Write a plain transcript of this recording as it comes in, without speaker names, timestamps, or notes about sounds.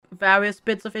various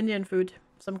bits of Indian food.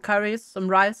 Some curries, some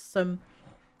rice, some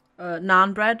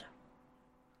naan bread.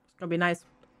 It's gonna be nice.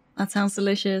 That sounds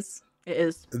delicious. It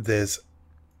is. There's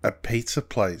a pizza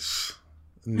place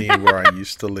near where I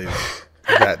used to live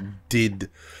that did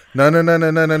no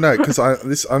because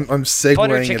I'm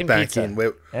segueing it back pizza. in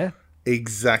where Yeah.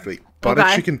 exactly butter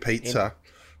chicken pizza,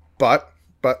 but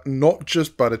not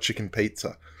just butter chicken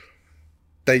pizza.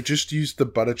 They just use the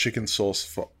butter chicken sauce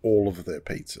for all of their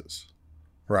pizzas.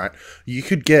 Right? You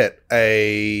could get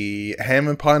a ham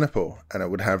and pineapple and it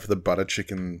would have the butter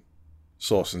chicken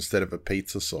sauce instead of a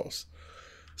pizza sauce.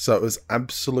 So it was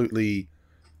absolutely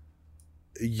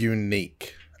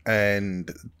unique.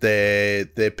 And their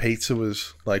pizza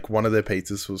was, like, one of their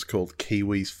pizzas was called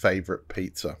Kiwi's Favorite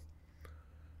Pizza.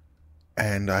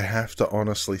 And I have to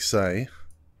honestly say,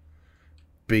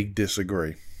 big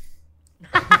disagree.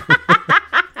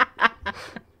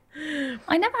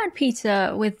 I never had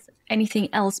pizza with anything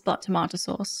else but tomato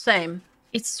sauce. Same.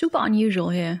 It's super unusual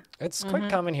here. It's quite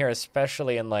common here,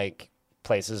 especially in like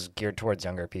places geared towards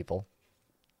younger people.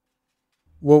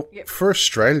 Well, for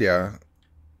Australia,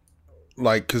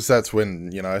 like, because that's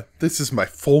when, this is my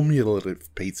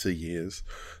formulative pizza years.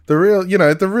 The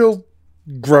real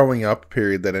growing up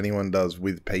period that anyone does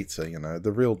with pizza,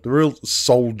 the real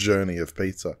soul journey of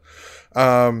pizza.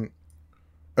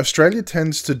 Australia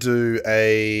tends to do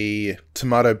a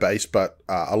tomato base, but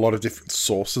a lot of different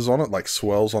sauces on it, like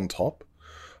swirls on top.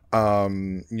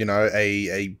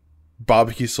 A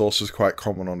barbecue sauce is quite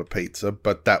common on a pizza,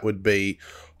 but that would be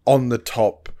on the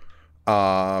top,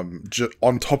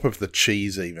 on top of the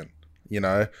cheese even,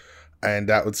 and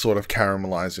that would sort of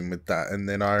caramelize in with that. And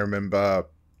then I remember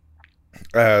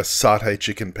satay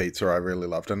chicken pizza I really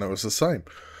loved, and it was the same.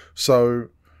 So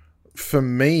for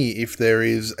me, if there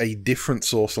is a different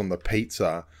sauce on the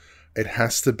pizza, it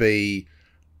has to be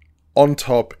on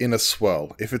top in a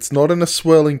swirl. If it's not in a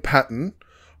swirling pattern,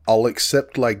 I'll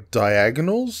accept like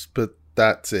diagonals, but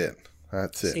that's it.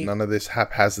 That's it. None of this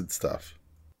haphazard stuff.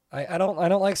 I don't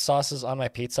like sauces on my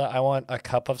pizza. I want a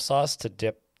cup of sauce to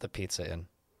dip the pizza in,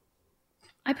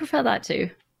 I prefer that too.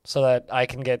 so that I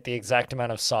can get the exact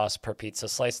amount of sauce per pizza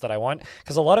slice that I want.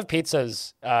 Because a lot of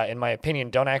pizzas, in my opinion,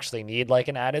 don't actually need like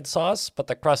an added sauce, but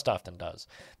the crust often does.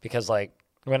 Because like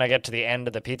when I get to the end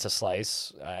of the pizza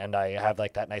slice and I have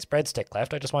like that nice breadstick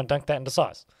left, I just want to dunk that into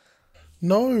sauce.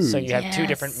 No. So you have two Yes.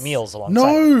 different meals alongside.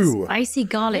 No. Spicy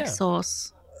garlic Yeah.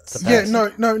 sauce. It's the Yeah,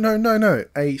 best. no.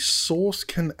 A sauce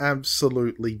can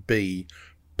absolutely be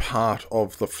part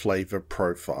of the flavor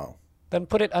profile. Then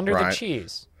put it under the Right.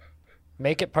 cheese.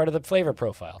 Make it part of the flavor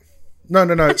profile.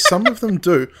 No. Some of them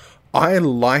do. I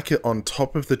like it on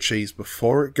top of the cheese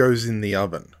before it goes in the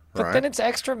oven. But right? then it's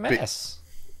extra mess.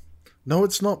 No,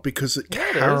 it's not, because it Yeah,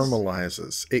 it is.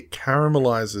 caramelizes. It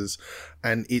caramelizes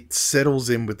and it settles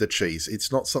in with the cheese.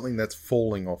 It's not something that's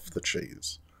falling off the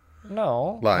cheese.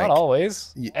 No, Like, not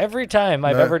always. Every time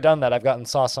I've no. ever done that, I've gotten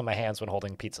sauce on my hands when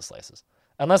holding pizza slices.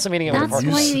 Unless I'm eating it with a That's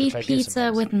fork. why and you knife, eat which I do pizza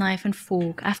sometimes. with knife and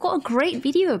fork. I've got a great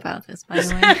video about this, by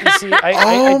the way. You see,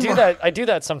 I do that. I do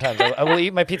that sometimes. I will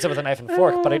eat my pizza with a knife and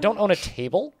fork, but I don't own a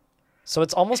table, so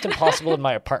it's almost impossible in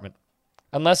my apartment,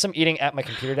 unless I'm eating at my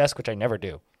computer desk, which I never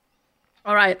do.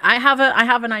 All right, I have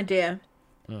an idea.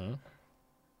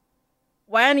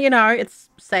 When it's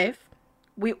safe,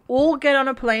 we all get on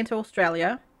a plane to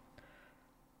Australia,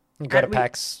 You go to we-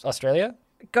 PAX Australia.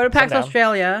 go to PAX down.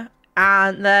 Australia,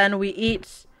 and then we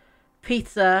eat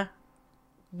pizza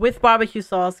with barbecue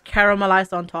sauce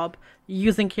caramelized on top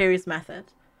using Kiri's method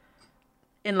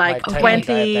in like My tiny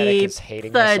diabetic 20, is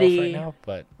hating myself 30 right now,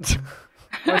 but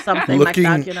or something like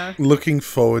that, Looking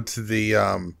forward to the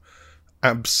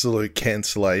absolute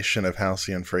cancellation of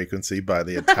Halcyon Frequency by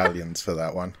the Italians for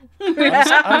that one.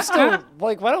 I'm still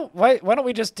like, why don't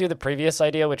we just do the previous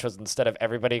idea, which was instead of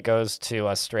everybody goes to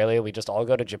Australia, we just all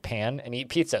go to Japan and eat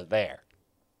pizza there.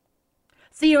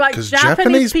 See, like Because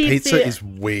Japanese Japanese pizza is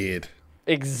weird.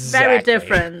 Exactly. very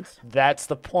different. That's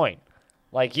the point.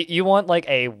 Like, you want like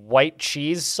a white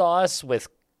cheese sauce with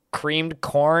creamed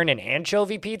corn and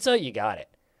anchovy pizza? You got it.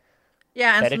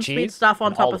 Yeah, and Feta some sweet cheese stuff on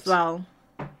and top olives. as well.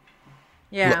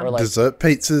 Yeah. Or like, Dessert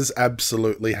pizzas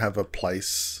absolutely have a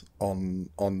place on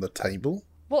the table.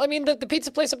 well, I mean, the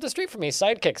pizza place up the street from me,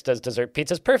 Sidekicks, does dessert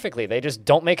pizzas perfectly. They just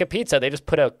don't make a pizza. They just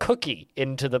put a cookie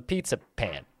into the pizza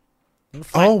pan.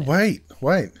 Oh, wait.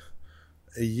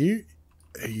 Are you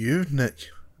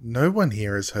no one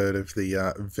here has heard of the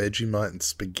Vegemite and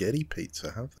spaghetti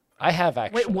pizza, have they? I have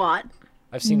actually. Wait, what?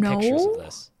 I've seen pictures No? of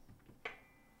this.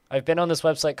 I've been on this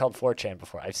website called 4chan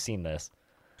before. I've seen this.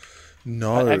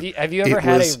 No. Have you ever it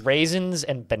had was- a raisins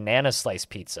and banana slice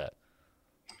pizza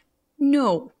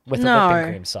No. with No. a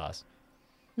whipping cream sauce?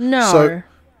 No. So-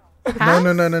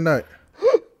 Has? No.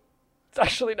 It's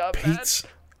actually not bad. Pizza.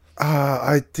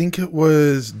 I think it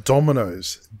was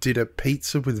Domino's did a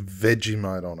pizza with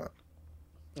Vegemite on it.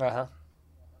 Uh-huh.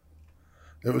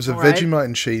 It was a Alright. Vegemite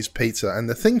and cheese pizza, and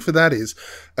the thing for that is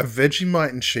a Vegemite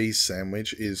and cheese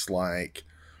sandwich is like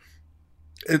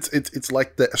it's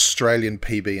like the Australian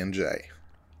PB and J,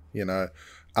 you know.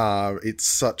 It's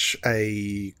such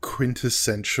a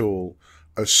quintessential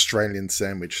Australian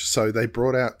sandwich. So they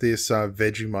brought out this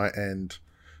Vegemite and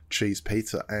cheese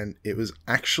pizza, and it was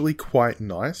actually quite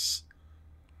nice.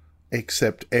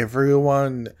 Except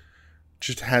everyone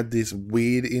just had this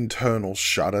weird internal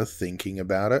shudder thinking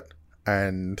about it,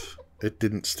 and it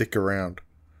didn't stick around.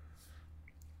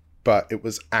 But it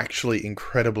was actually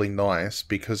incredibly nice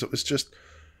because it was just,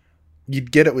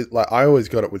 you'd get it with, like, I always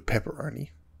got it with pepperoni,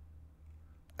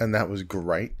 and that was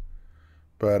great.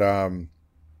 But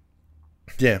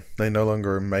yeah, they no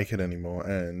longer make it anymore,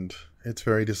 and it's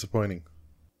very disappointing.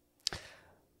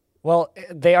 Well,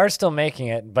 they are still making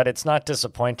it, but it's not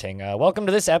disappointing. Welcome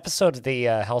to this episode of the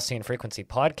Halcyon Frequency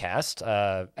Podcast,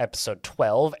 episode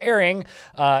 12, airing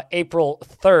April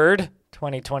 3rd,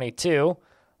 2022.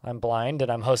 I'm Blind,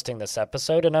 and I'm hosting this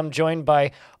episode, and I'm joined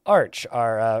by Arch,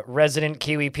 our resident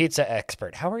Kiwi pizza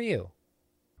expert. How are you?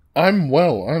 I'm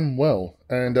well,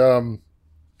 and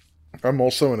I'm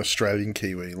also an Australian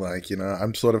Kiwi, like, you know,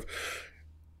 I'm sort of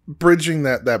bridging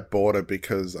that border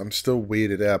because I'm still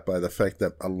weirded out by the fact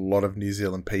that a lot of New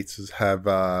Zealand pizzas have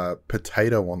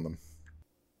potato on them.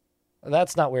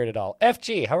 That's not weird at all.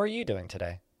 FG, how are you doing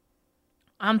today?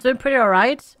 I'm doing pretty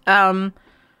alright. Though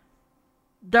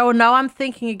now I'm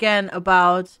thinking again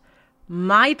about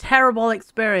my terrible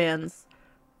experience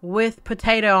with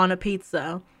potato on a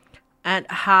pizza and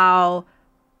how,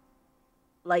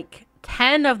 like,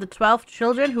 10 of the 12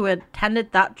 children who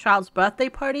attended that child's birthday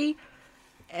party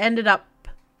ended up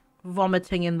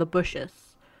vomiting in the bushes.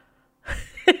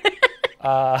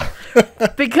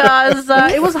 Because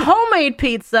it was homemade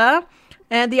pizza,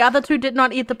 and the other two did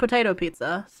not eat the potato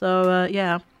pizza. So,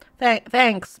 yeah.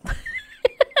 Thanks.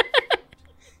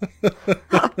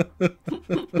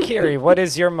 Kiri, what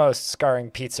is your most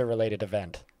scarring pizza-related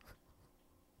event?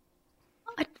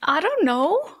 I don't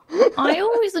know. I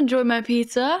always enjoy my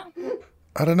pizza.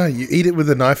 I don't know, you eat it with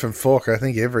a knife and fork. I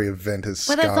think every event is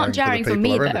Well, scarring that's not jarring for for the me,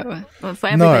 people around it. though. Or for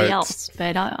everybody it's- else.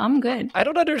 But I'm good. I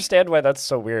don't understand why that's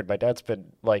so weird. My dad's been,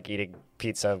 like, eating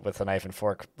pizza with a knife and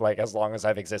fork, like, as long as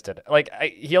I've existed. Like,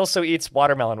 he also eats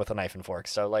watermelon with a knife and fork,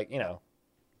 so, like, you know.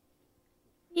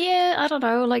 Yeah, I don't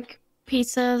know. Like,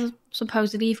 pizza,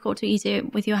 supposedly you've got to eat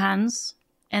it with your hands.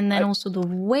 And then also the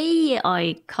way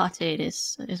I cut it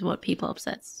is what people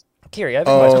upsets. Kiri, I've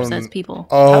Oh, Upsets people.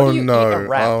 How Oh do you eat no! a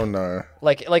wrap? Oh no!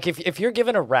 like if you're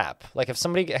given a wrap, like if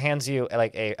somebody hands you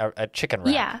like a chicken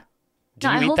wrap, Yeah. do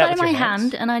No, you I eat hold that that in with my your hands?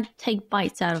 hand and I take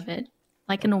bites out of it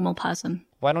like a normal person.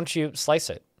 Why don't you slice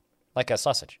it like a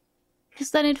sausage?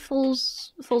 Because then it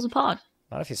falls apart.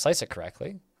 Not if you slice it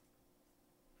correctly.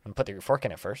 And put your fork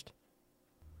in it first.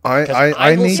 I 'Cause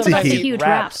I will need to sometimes That's a hear. huge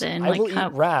wrap then, I like will how-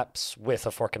 eat wraps with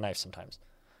a fork and knife sometimes.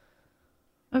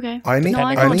 Okay. I need- No,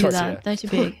 I I can't need- do that. They're too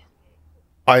big.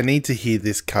 I need to hear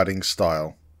this cutting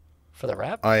style. For the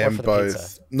wrap? I or am for the both.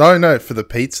 Pizza? No, for the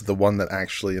pizza, the one that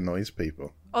actually annoys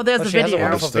people. Oh, there's Oh, a she has a video.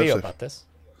 wonderful Stuff video it. about this.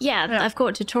 Yeah, Yeah. I've got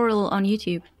a tutorial on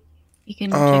YouTube. You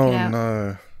can check Oh it out.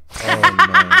 no! Oh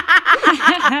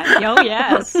no! Oh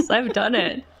yes, I've done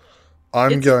it.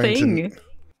 I'm It's going thing. to.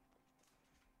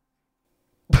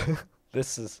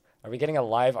 This is. Are we getting a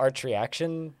live arch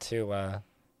reaction to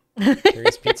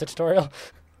Kiri's pizza tutorial?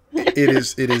 It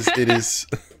is.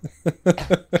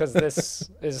 Because this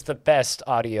is the best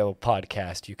audio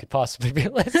podcast you could possibly be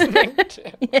listening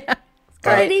to. Yeah.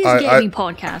 It is I- gaming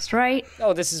podcast, right?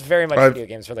 Oh, this is very much I've- video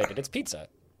games related. It's pizza.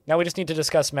 Now we just need to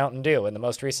discuss Mountain Dew and the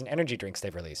most recent energy drinks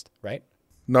they've released, right?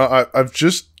 No, I've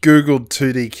just googled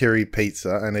 2D Kiri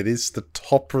pizza, and it is the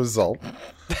top result.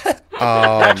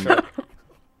 I'm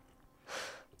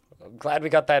glad we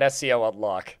got that SEO on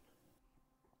lock.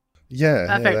 Yeah,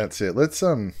 Perfect. that's it.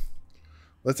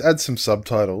 Let's add some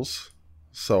subtitles,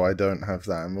 so I don't have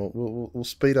that, and we'll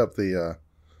speed up the.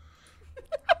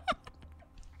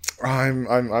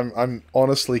 I'm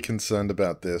honestly concerned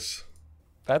about this.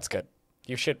 That's good.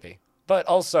 You should be. But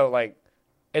also, like,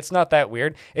 it's not that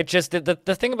weird. It just the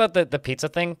thing about the pizza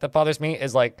thing that bothers me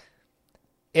is like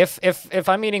if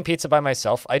I'm eating pizza by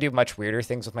myself, I do much weirder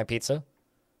things with my pizza.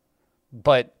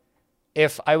 But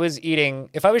if I was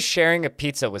sharing a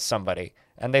pizza with somebody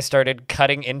and they started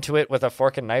cutting into it with a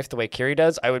fork and knife the way Kiri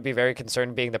does, I would be very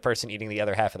concerned being the person eating the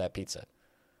other half of that pizza.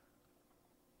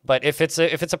 But if it's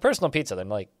a personal pizza, then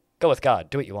like go with God,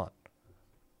 do what you want.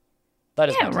 That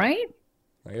is Yeah, my take. right?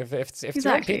 Like, if you want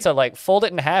Exactly. pizza, like fold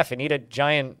it in half and eat a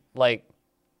giant like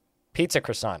pizza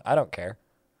croissant. I don't care.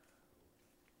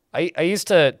 I used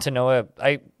to know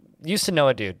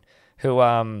a dude who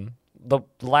the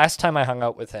last time I hung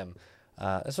out with him,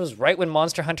 this was right when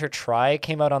Monster Hunter Tri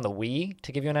came out on the Wii,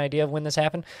 to give you an idea of when this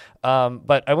happened.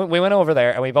 But we went over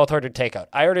there and we both ordered takeout.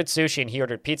 I ordered sushi and he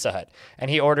ordered Pizza Hut, and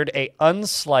he ordered a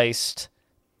unsliced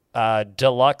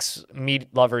deluxe meat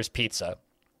lovers pizza.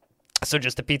 So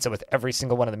just the pizza with every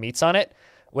single one of the meats on it,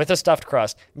 with a stuffed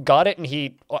crust. Got it, and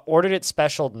he ordered it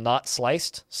special, not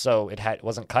sliced, so it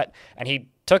wasn't cut. And he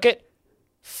took it,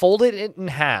 folded it in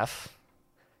half,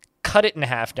 cut it in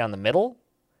half down the middle,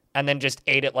 and then just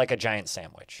ate it like a giant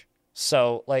sandwich.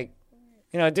 So, like,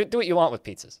 do what you want with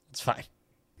pizzas. It's fine.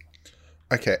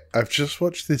 Okay, I've just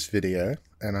watched this video,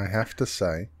 and I have to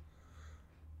say,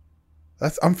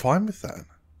 I'm fine with that.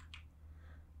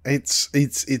 It's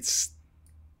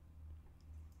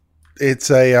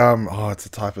a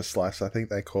type of slice. I think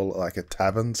they call it like a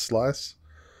tavern slice.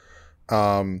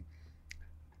 I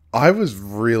was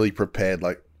really prepared.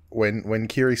 Like when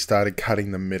Kiri started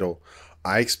cutting the middle,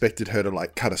 I expected her to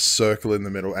like cut a circle in the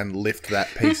middle and lift that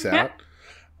piece out,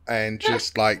 and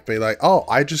just like be like, oh,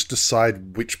 I just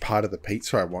decide which part of the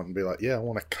pizza I want, and be like, yeah, I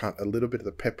want to cut a little bit of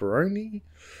the pepperoni,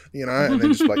 and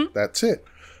then just like that's it.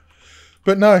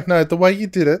 But no, the way you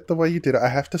did it, I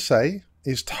have to say,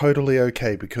 is totally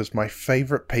okay, because my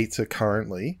favorite pizza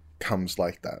currently comes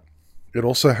like that. It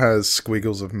also has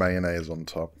squiggles of mayonnaise on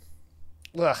top.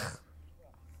 Ugh.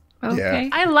 Okay.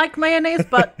 I like mayonnaise,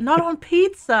 but not on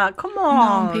pizza. Come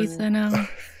on. No, pizza, no.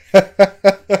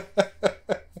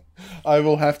 I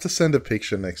will have to send a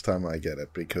picture next time I get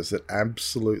it, because it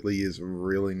absolutely is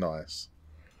really nice.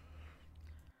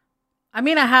 I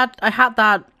mean, I had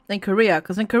that in Korea,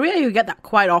 because in Korea you get that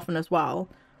quite often as well.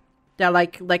 They're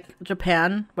like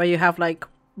Japan, where you have like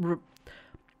they're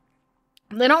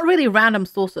not really random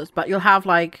sauces, but you'll have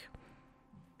like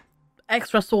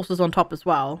extra sauces on top as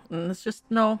well, and it's just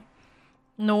no,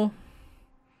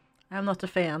 I'm not a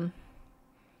fan.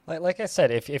 Like I said,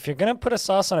 if you're gonna put a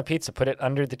sauce on a pizza, put it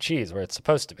under the cheese where it's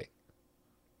supposed to be.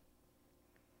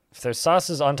 If there's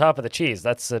sauces on top of the cheese,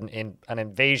 that's an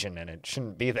invasion, and it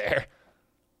shouldn't be there.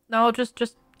 No,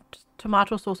 just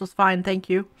tomato sauce is fine, thank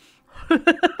you.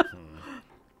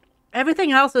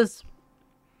 Everything else is,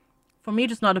 for me,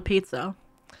 just not a pizza.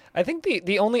 I think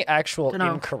the only actual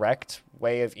Dunno. incorrect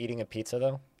way of eating a pizza,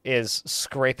 though, is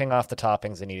scraping off the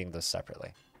toppings and eating those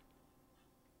separately.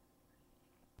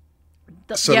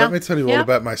 So let me tell you all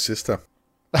about my sister.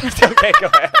 Okay, go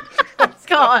ahead.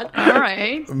 God. All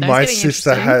right. That's My getting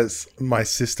sister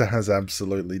interesting. has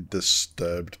absolutely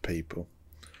disturbed people.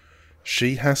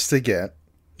 She has to get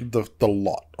the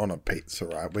lot on a pizza,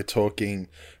 right? We're talking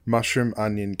mushroom,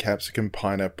 onion, capsicum,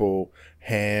 pineapple,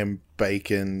 ham,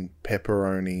 bacon,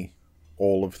 pepperoni,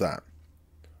 all of that.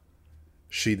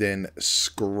 She then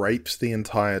scrapes the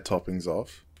entire toppings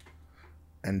off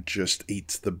and just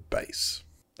eats the base.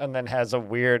 And then has a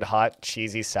weird hot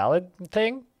cheesy salad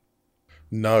thing.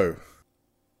 No.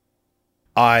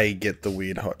 I get the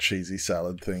weird hot cheesy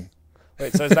salad thing.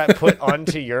 Wait, so is that put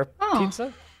onto your Oh.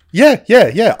 pizza? Yeah.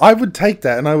 I would take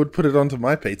that and I would put it onto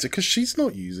my pizza, because she's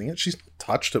not using it. She's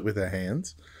touched it with her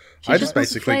hands. She I just just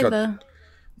wants the basically got... flavour.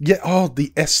 Yeah, oh,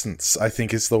 the essence, I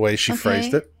think, is the way she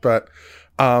phrased it. But,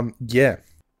 yeah,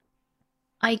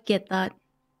 I get that.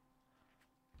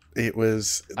 it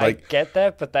was I like... get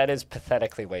that, but that is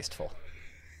pathetically wasteful.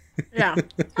 Yeah.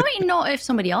 I mean, not if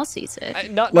somebody else eats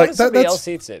it. Not Like, if somebody that's- else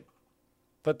eats it,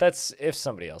 but that's if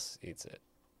somebody else eats it.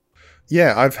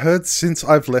 Yeah, I've heard since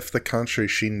I've left the country,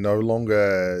 she no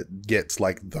longer gets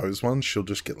like those ones. She'll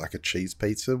just get like a cheese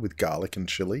pizza with garlic and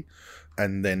chili,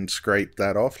 and then scrape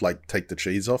that off, like take the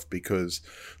cheese off, because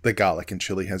the garlic and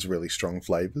chili has really strong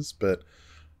flavors. But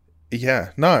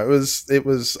yeah, no, it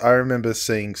was, I remember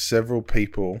seeing several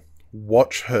people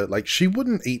watch her, like she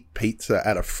wouldn't eat pizza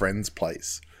at a friend's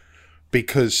place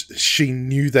because she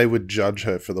knew they would judge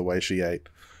her for the way she ate.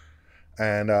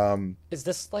 And Is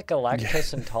this like a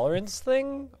lactose intolerance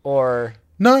thing, or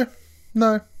no,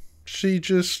 she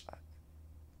just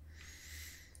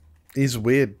is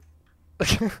weird.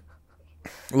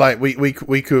 Like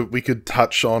we could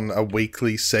touch on a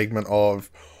weekly segment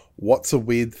of what's a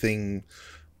weird thing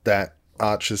that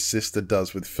Archer's sister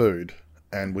does with food,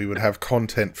 and we would have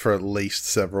content for at least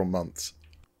several months.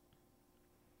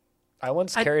 I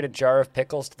once carried a jar of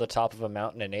pickles to the top of a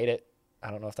mountain and ate it. I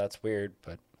don't know if that's weird,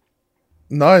 but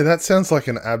No, that sounds like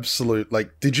an absolute,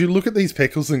 like, did you look at these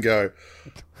pickles and go,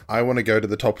 I want to go to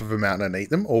the top of a mountain and eat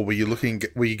them? Or were you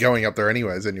going up there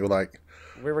anyways and you're like,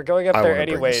 We were going up I there wanna bring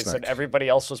a anyways, snack. and everybody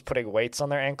else was putting weights on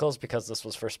their ankles because this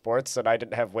was for sports, and I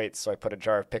didn't have weights, so I put a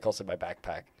jar of pickles in my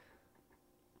backpack.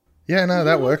 Yeah, no,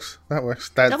 that works. That works.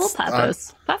 That's Double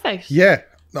purpose. Perfect. yeah.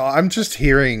 No, I'm just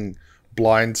hearing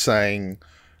Blind saying,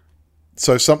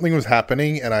 so something was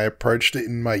happening, and I approached it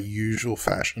in my usual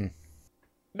fashion.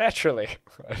 Naturally.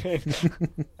 I mean,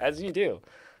 as you do,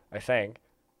 I think.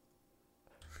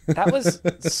 That was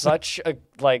such a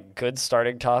good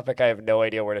starting topic. I have no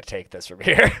idea where to take this from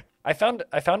here. I found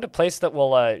a place that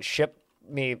will ship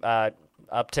me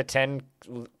up to 10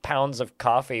 pounds of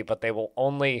coffee, but they will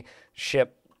only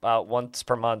ship once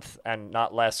per month and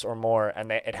not less or more,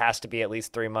 and it has to be at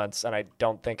least 3 months, and I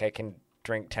don't think I can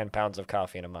drink 10 pounds of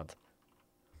coffee in a month.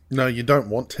 No, you don't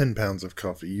want 10 pounds of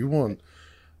coffee. You want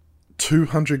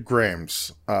 200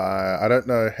 grams. I don't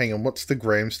know. Hang on. What's the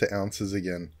grams to ounces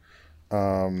again?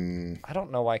 I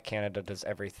don't know why Canada does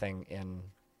everything in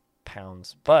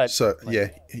pounds, but So, yeah,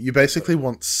 you basically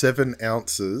want 7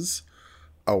 ounces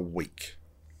a week.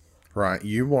 Right?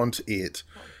 You want it.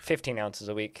 15 ounces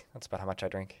a week. That's about how much I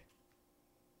drink.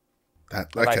 That,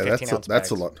 I buy okay, 15-ounce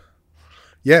that's a bags. lot.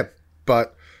 Yeah,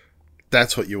 but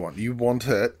that's what you want. You want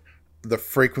it, the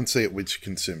frequency at which you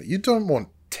consume it. You don't want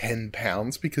 10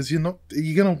 pounds because you're going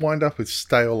to wind up with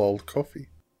stale old coffee.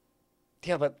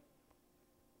 Yeah, but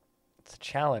it's a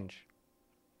challenge.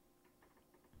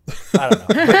 I don't know.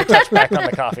 Let me touch back on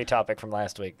the coffee topic from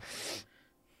last week.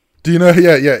 Do you know?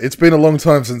 Yeah. It's been a long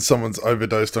time since someone's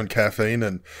overdosed on caffeine,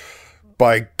 and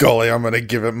by golly, I'm going to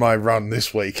give it my run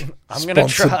this week. I'm gonna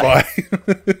Sponsored try. by.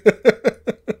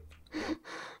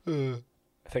 I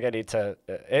think I need to.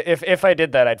 If I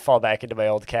did that, I'd fall back into my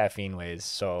old caffeine ways.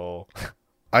 So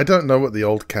I don't know what the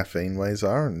old caffeine ways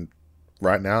are, and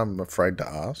right now I'm afraid to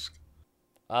ask.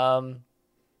 20.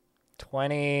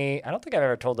 I don't think I've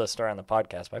ever told this story on the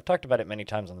podcast, but I've talked about it many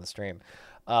times on the stream.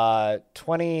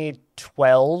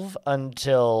 2012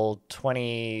 until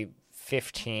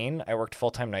 2015, I worked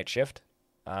full-time night shift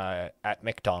at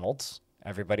McDonald's,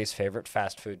 everybody's favorite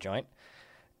fast food joint.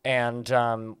 And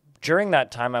during that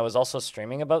time, I was also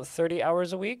streaming about 30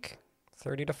 hours a week,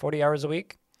 30 to 40 hours a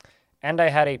week. And I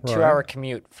had a 2-hour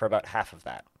commute for about half of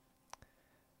that.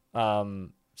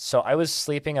 So I was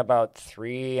sleeping about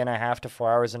 3.5 to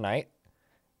 4 hours a night,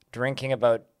 drinking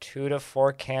about 2 to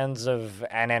 4 cans of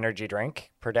an energy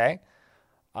drink per day.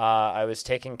 I was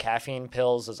taking caffeine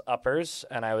pills as uppers,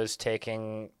 and I was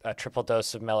taking a triple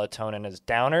dose of melatonin as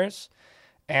downers,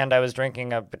 and I was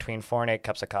drinking between 4 and 8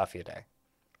 cups of coffee a day.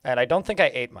 And I don't think I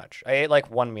ate much. I ate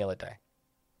like 1 meal a day,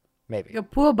 maybe. Your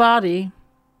poor body.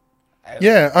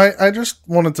 Yeah, I just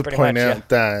wanted to Pretty point much, out yeah.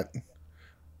 that,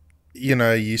 you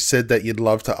know, you said that you'd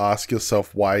love to ask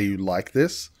yourself why you like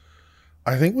this.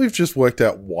 I think we've just worked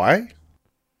out why.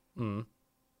 I'm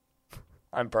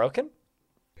broken?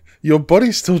 Your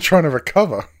body's still trying to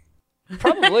recover.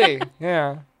 Probably,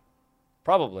 yeah.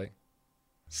 Probably.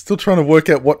 Still trying to work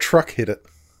out what truck hit it.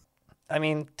 I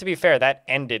mean, to be fair, that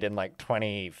ended in like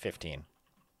 2015.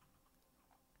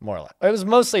 More or less. It was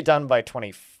mostly done by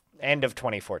end of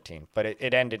 2014, but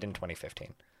it ended in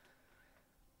 2015.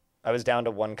 I was down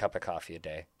to 1 cup of coffee a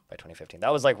day by 2015.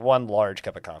 That was like 1 large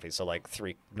cup of coffee, so like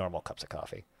 3 normal cups of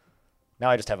coffee. Now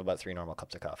I just have about 3 normal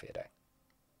cups of coffee a day.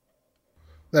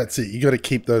 That's it. You got to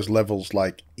keep those levels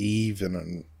like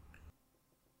even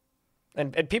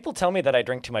And people tell me that I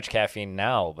drink too much caffeine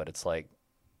now, but it's like,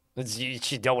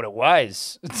 you know what it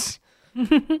was.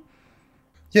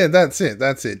 yeah, that's it.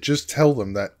 That's it. Just tell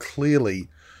them that clearly,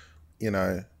 you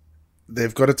know,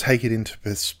 they've got to take it into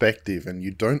perspective, and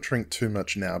you don't drink too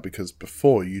much now because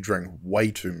before you drank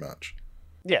way too much.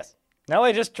 Yes. Now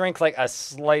I just drink like a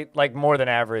slight, like more than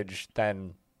average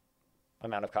than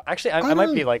amount of coffee. Actually, I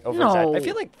might be like over. No. I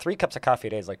feel like 3 cups of coffee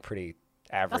a day is like pretty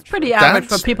average. That's pretty for- average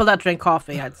That's- for people that drink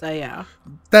coffee, I'd say, yeah.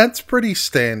 That's pretty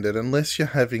standard, unless you're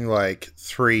having like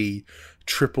 3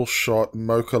 triple shot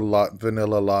mocha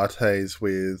vanilla lattes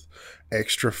with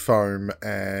extra foam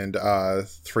and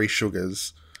 3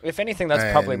 sugars. If anything,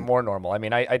 that's probably And- more normal. I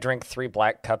mean, I drink 3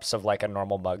 black cups of like a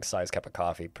normal mug size cup of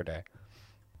coffee per day,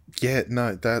 Yeah,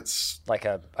 no, that's... like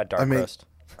a dark mean, roast.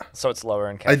 So it's lower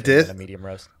in caffeine did- than a medium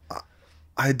roast.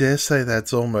 I dare say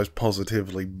that's almost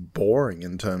positively boring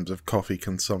in terms of coffee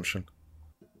consumption.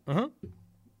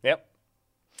 Yep.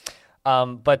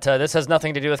 But this has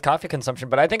nothing to do with coffee consumption.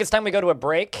 But I think it's time we go to a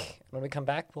break. When we come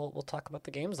back, we'll talk about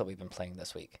the games that we've been playing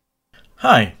this week.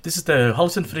 Hi, this is the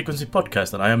Halcyon Frequency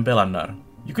Podcast and I am Belanar.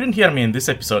 You couldn't hear me in this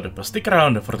episode, but stick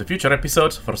around for the future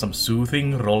episodes for some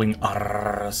soothing rolling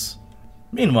R's.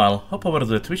 Meanwhile, hop over to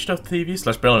the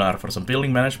twitch.tv/Belanar for some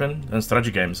building management and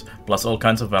strategy games, plus all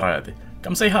kinds of variety.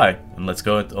 Come say hi, and let's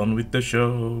go on with the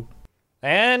show.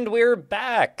 And we're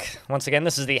back. Once again,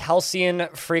 this is the Halcyon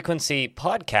Frequency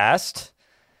Podcast.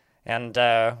 And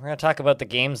we're going to talk about the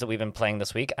games that we've been playing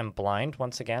this week. I'm Blind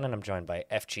once again, and I'm joined by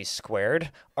FG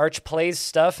Squared, Arch Plays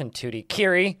Stuff, and Tootie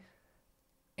Kiri.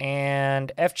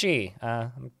 And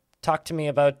FG, talk to me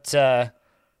about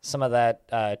some of that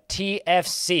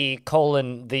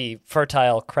TFC : the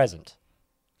Fertile Crescent.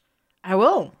 I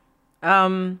will.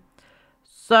 So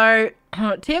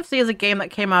TFC is a game that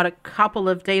came out a couple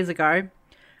of days ago,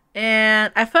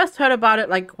 and I first heard about it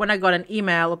like when I got an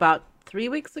email about 3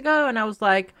 weeks ago, and I was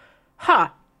like,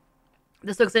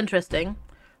 this looks interesting.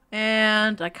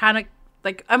 And I kind of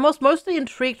like, I was mostly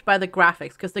intrigued by the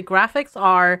graphics, because the graphics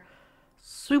are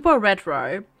super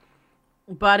retro,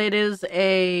 but it is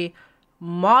a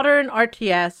modern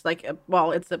RTS, like,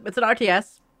 well, it's an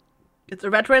RTS. It's a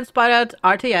retro-inspired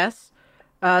RTS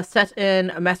set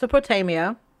in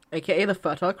Mesopotamia, aka the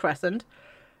Fertile Crescent.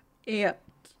 Yeah.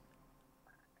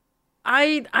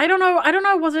 I don't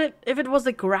know was it if it was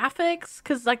the graphics,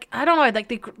 because like I don't know,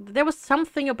 like there was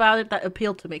something about it that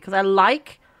appealed to me, because I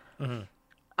like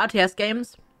RTS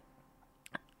games,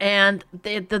 and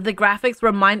the graphics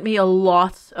remind me a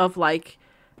lot of like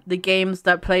the games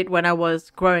that I played when I was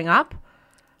growing up.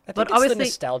 I think but it's obviously the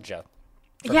nostalgia.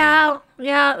 Yeah,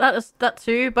 that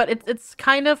too. But it's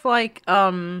kind of like I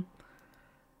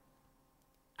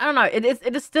don't know. It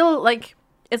is still like,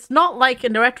 it's not like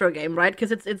in the retro game, right?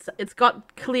 Because it's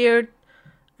got clear,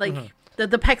 like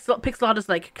the pixel art is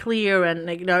like clear, and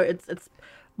like, you know, it's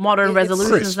modern It's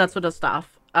resolutions, crisp. that sort of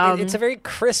stuff. It's a very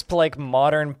crisp, like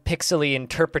modern pixely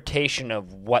interpretation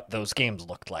of what those games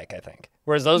looked like, I think.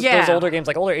 Whereas those older games,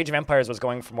 like older Age of Empires, was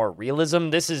going for more realism.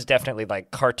 This is definitely like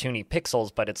cartoony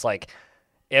pixels, but it's like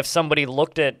if somebody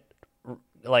looked at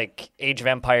like Age of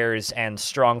Empires and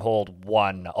Stronghold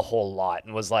 1 a whole lot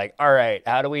and was like, all right,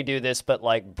 how do we do this but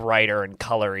like brighter and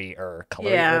colory or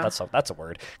colory? Yeah. That's a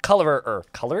word.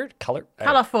 Colored?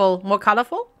 Colorful, more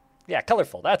colorful. Yeah,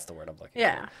 colorful. That's the word I'm looking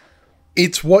Yeah. for.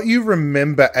 It's what you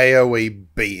remember AoE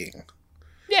being.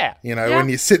 Yeah. You know, Yeah. when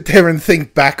you sit there and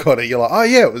think back on it, you're like, oh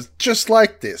yeah, it was just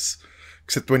like this.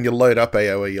 Except when you load up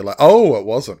AoE, you're like, oh, it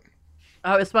wasn't.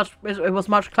 Oh, it was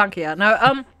much clunkier.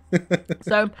 No,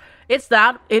 so it's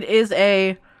that. It is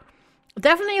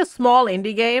definitely a small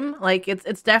indie game. Like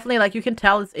it's definitely, like, you can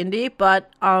tell it's indie,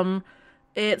 but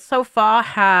it so far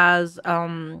has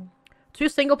 2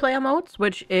 single player modes,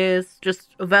 which is just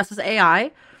versus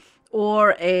AI,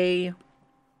 or a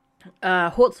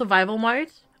horde survival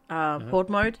mode, horde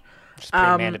mode. Which is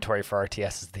pretty mandatory for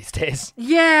RTSs these days.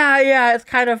 Yeah, it's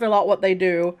kind of a lot what they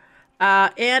do.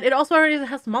 And it also already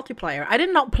has multiplayer. I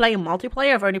did not play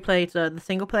multiplayer. I've only played the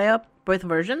single player, both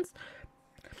versions.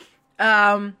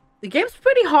 The game's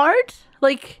pretty hard.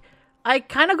 Like, I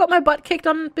kind of got my butt kicked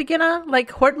on beginner.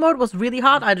 Like, horde mode was really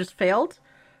hard. I just failed.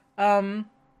 My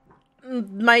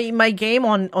game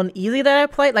on easy that I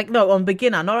played, like, no, on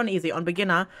beginner, not on easy, on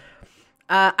beginner,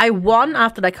 I won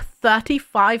after like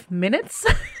 35 minutes.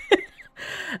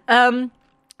 But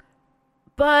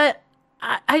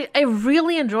I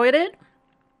really enjoyed it.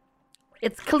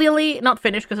 It's clearly not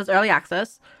finished because it's early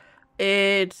access.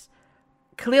 It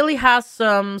clearly has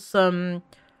some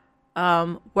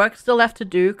work still left to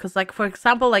do, because, like, for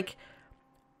example, like,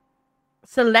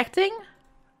 selecting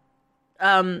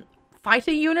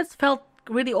fighting units felt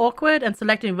really awkward, and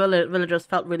selecting villagers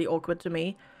felt really awkward to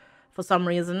me for some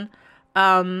reason.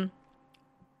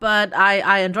 But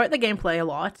I enjoyed the gameplay a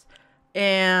lot,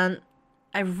 and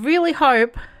I really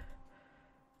hope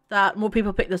that more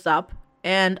people pick this up.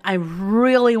 And I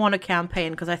really want a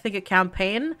campaign, because I think a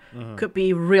campaign could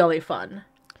be really fun.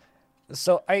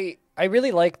 So I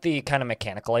really like the kind of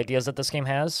mechanical ideas that this game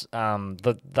has.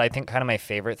 I think kind of my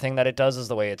favorite thing that it does is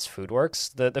the way its food works.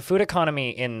 The food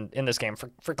economy in this game,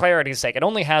 for clarity's sake, it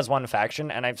only has one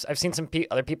faction, and I've seen some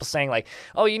other people saying like,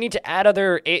 oh, you need to add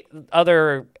other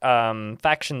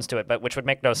factions to it, but which would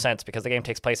make no sense because the game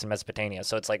takes place in Mesopotamia.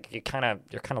 So it's like you're kind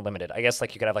of limited. I guess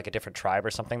like you could have like a different tribe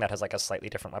or something that has like a slightly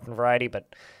different weapon variety,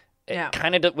 but it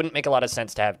kind of wouldn't make a lot of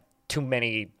sense to have too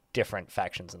many different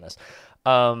factions in this.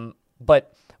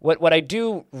 But what I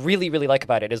do really, really like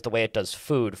about it is the way it does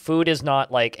food. Food is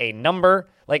not like a number.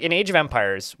 Like in Age of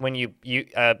Empires, when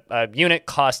a unit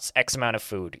costs X amount of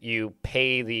food, you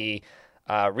pay the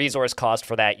resource cost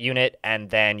for that unit, and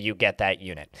then you get that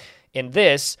unit. In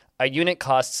this, a unit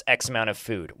costs X amount of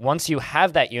food. Once you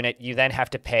have that unit, you then have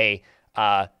to pay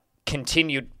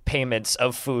continued payments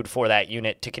of food for that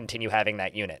unit to continue having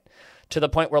that unit. to the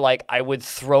point where like I would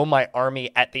throw my army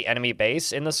at the enemy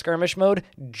base in the skirmish mode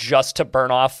just to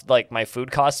burn off like my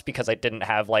food costs because I didn't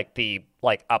have like the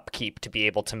like upkeep to be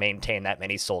able to maintain that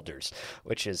many soldiers,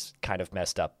 which is kind of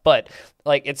messed up. But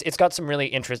like it's got some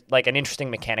really an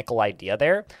interesting mechanical idea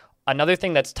there. Another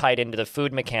thing that's tied into the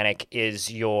food mechanic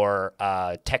is your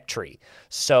tech tree.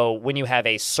 So when you have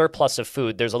a surplus of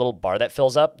food, there's a little bar that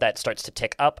fills up that starts to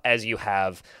tick up as you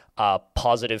have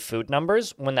positive food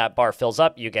numbers. When that bar fills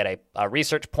up, you get a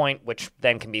research point, which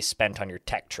then can be spent on your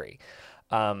tech tree.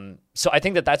 So I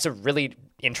think that that's a really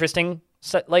interesting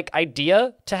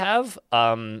idea to have.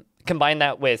 Combine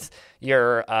that with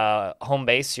your home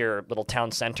base, your little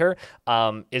town center,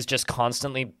 is just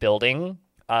constantly building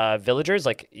villagers.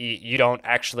 Like you don't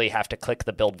actually have to click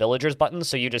the build villagers button.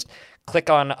 So you just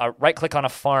right click on a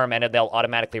farm and they'll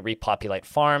automatically repopulate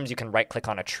farms. You can right click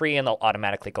on a tree and they'll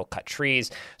automatically go cut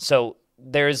trees. So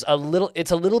it's a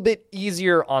little bit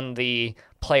easier on the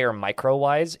player micro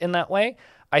wise in that way.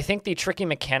 I think the tricky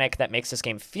mechanic that makes this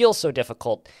game feel so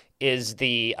difficult is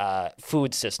the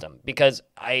food system, because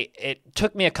it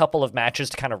took me a couple of matches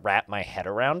to kind of wrap my head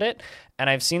around it, and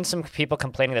I've seen some people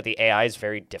complaining that the AI is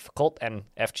very difficult, and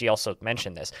FG also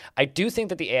mentioned this. I do think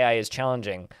that the AI is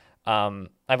challenging.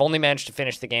 I've only managed to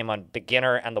finish the game on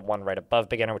beginner and the one right above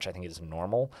beginner, which I think is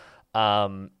normal,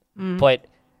 but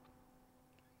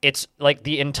it's like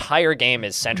the entire game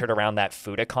is centered around that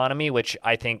food economy, which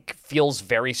I think feels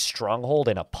very Stronghold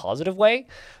in a positive way.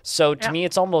 So to me,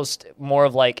 it's almost more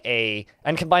of like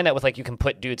and combine that with like you can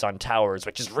put dudes on towers,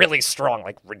 which is really strong,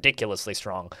 like ridiculously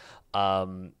strong.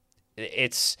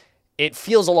 It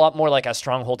feels a lot more like a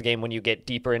Stronghold game when you get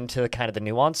deeper into kind of the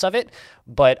nuance of it.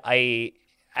 But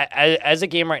as a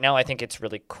game right now, I think it's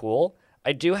really cool.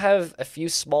 I do have a few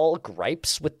small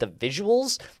gripes with the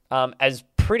visuals. As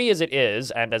pretty as it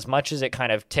is, and as much as it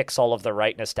kind of ticks all of the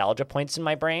right nostalgia points in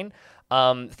my brain,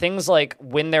 things like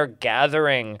when they're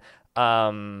gathering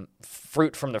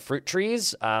fruit from the fruit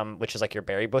trees, which is like your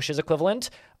berry bushes equivalent,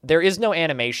 there is no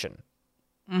animation.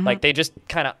 Like they just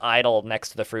kind of idle next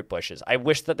to the fruit bushes. I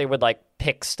wish that they would like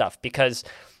pick stuff, because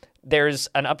there's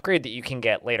an upgrade that you can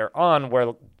get later on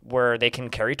where they can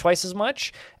carry twice as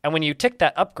much. And when you tick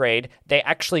that upgrade, they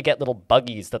actually get little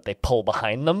buggies that they pull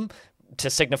behind them to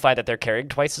signify that they're carrying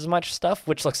twice as much stuff,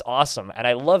 which looks awesome. And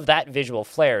I love that visual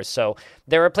flair. So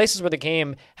there are places where the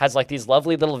game has like these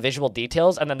lovely little visual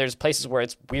details, and then there's places where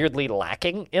it's weirdly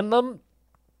lacking in them.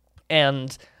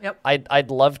 And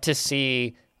I'd love to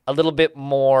see a little bit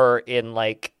more in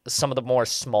like some of the more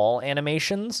small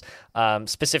animations,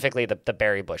 specifically the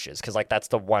berry bushes, because like that's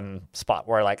the one spot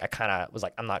where like I kind of was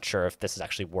like, I'm not sure if this is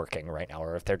actually working right now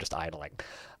or if they're just idling.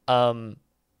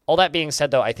 All that being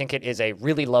said, though, I think it is a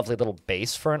really lovely little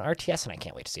base for an RTS, and I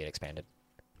can't wait to see it expanded.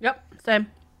 Yep, same.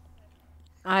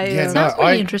 Sounds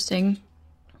really interesting.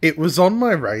 It was on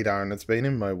my radar and it's been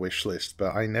in my wish list,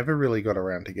 but I never really got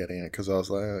around to getting it because I was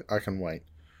like, I can wait.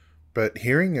 But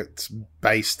hearing it's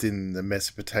based in the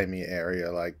Mesopotamia area,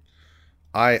 like,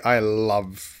 I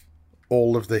love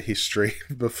all of the history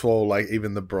before, like,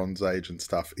 even the Bronze Age and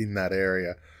stuff in that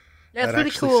area. Yeah, it's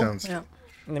really cool. Sounds... Yeah.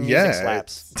 And the music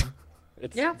slaps.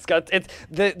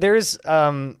 There's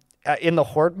in the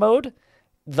Horde mode,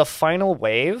 the final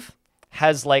wave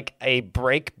has like a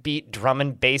breakbeat drum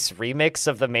and bass remix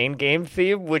of the main game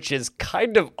theme, which is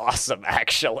kind of awesome,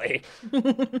 actually.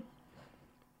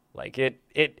 Like it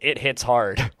hits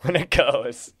hard when it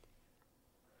goes.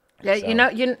 Yeah, so.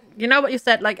 you know what you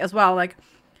said, like, as well, like,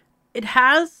 it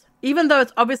has, even though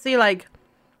it's obviously like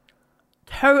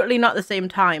totally not the same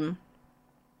time,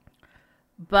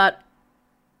 but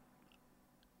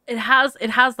it has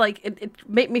like it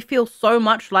made me feel so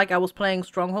much like I was playing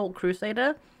Stronghold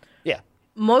Crusader. Yeah.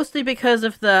 Mostly because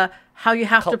of how you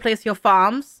have to place your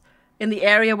farms in the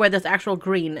area where there's actual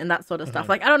green and that sort of stuff.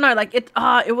 Like, I don't know, like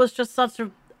it was just such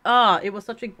a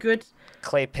good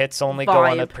clay pits only vibe. Go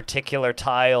on a particular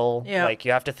tile. Yeah. Like,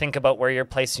 you have to think about where you're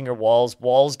placing your walls.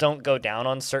 Walls don't go down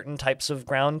on certain types of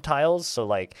ground tiles. So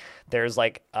like there's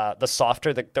like the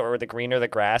softer or the greener the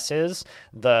grass is,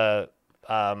 the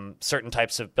certain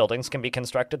types of buildings can be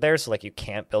constructed there. So like you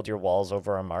can't build your walls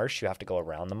over a marsh. You have to go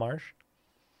around the marsh.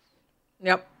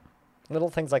 Yep. Little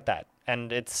things like that.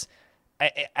 And it's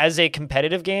as a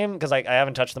competitive game, because I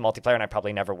haven't touched the multiplayer and I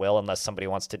probably never will unless somebody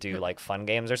wants to do like fun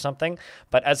games or something.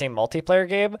 But as a multiplayer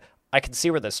game, I can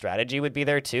see where the strategy would be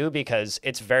there too, because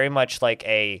it's very much like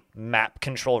a map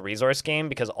control resource game,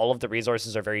 because all of the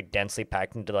resources are very densely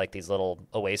packed into like these little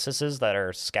oases that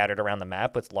are scattered around the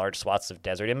map with large swaths of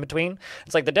desert in between.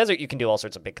 It's like the desert, you can do all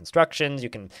sorts of big constructions, you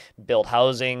can build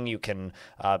housing, you can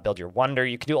build your wonder,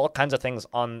 you can do all kinds of things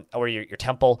or your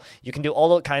temple, you can do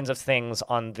all the kinds of things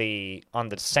on the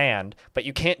sand, but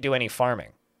you can't do any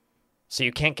farming. So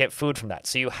you can't get food from that.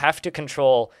 So you have to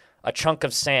control a chunk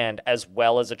of sand as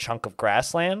well as a chunk of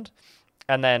grassland.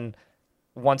 And then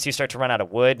once you start to run out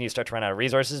of wood and you start to run out of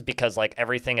resources, because like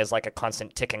everything is like a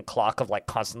constant ticking clock of like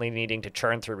constantly needing to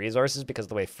churn through resources because of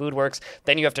the way food works,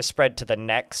 then you have to spread to the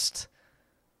next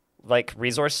like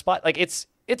resource spot. Like it's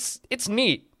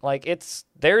neat. Like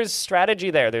there's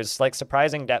strategy there. There's like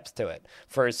surprising depth to it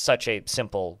for such a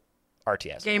simple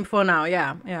RTS game for now.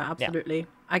 Yeah, absolutely. Yeah.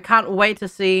 I can't wait to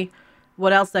see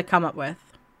what else they come up with.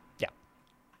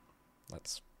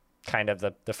 That's kind of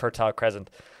the Fertile Crescent.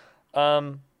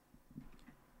 I'm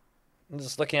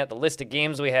just looking at the list of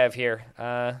games we have here.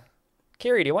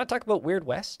 Kiri, do you want to talk about Weird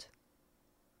West?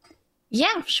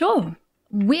 Yeah, sure.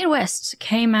 Weird West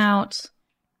came out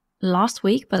last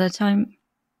week by the time...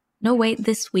 No, wait,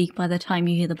 this week by the time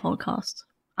you hear the podcast.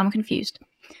 I'm confused.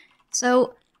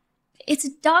 So, it's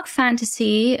a dark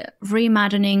fantasy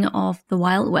reimagining of the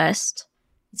Wild West.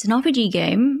 It's an RPG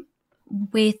game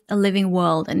with a living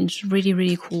world, and it's really,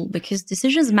 really cool because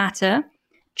decisions matter,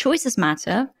 choices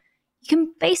matter. You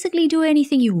can basically do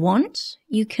anything you want.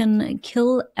 You can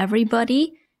kill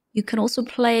everybody. You can also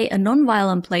play a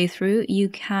non-violent playthrough. You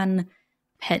can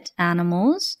pet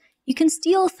animals. You can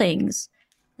steal things.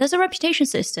 There's a reputation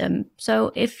system.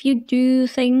 So if you do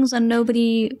things and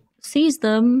nobody sees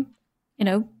them,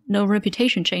 no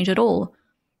reputation change at all.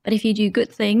 But if you do good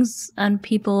things and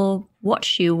people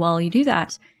watch you while you do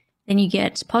that, then you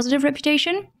get positive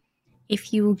reputation.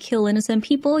 If you kill innocent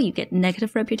people, you get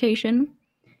negative reputation.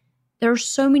 There are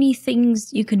so many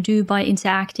things you can do by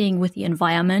interacting with the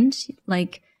environment.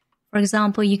 Like, for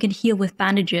example, you can heal with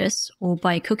bandages or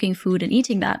by cooking food and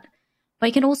eating that. But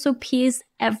you can also pierce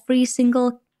every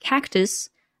single cactus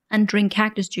and drink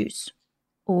cactus juice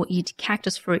or eat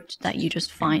cactus fruit that you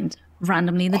just find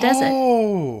randomly in the desert.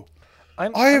 Oh,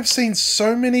 I have seen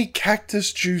so many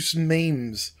cactus juice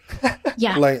memes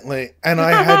lately, and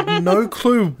I had no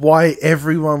clue why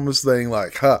everyone was saying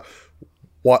like,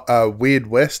 what Weird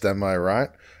West, am I right?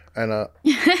 And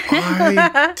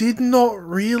I did not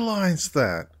realize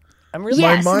that.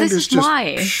 My mind is just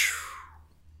why.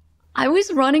 I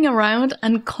was running around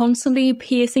and constantly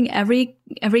piercing every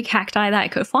cacti that I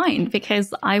could find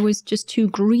because I was just too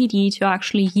greedy to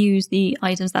actually use the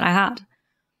items that I had.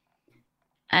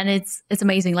 And it's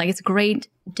amazing. Like, it's a great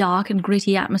dark and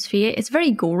gritty atmosphere. It's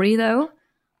very gory though.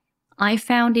 I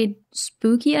found it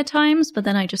spooky at times, but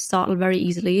then I just startled very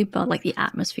easily. But like, the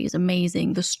atmosphere is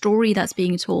amazing. The story that's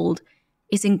being told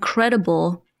is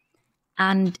incredible.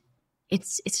 And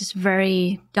it's just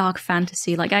very dark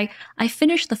fantasy. Like, I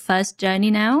finished the first journey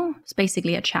now. It's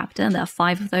basically a chapter, and there are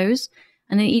 5 of those.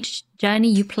 And in each journey,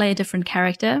 you play a different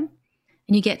character,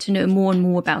 and you get to know more and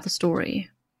more about the story.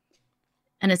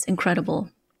 And it's incredible.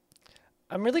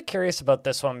 I'm really curious about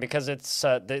this one because it's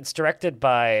directed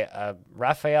by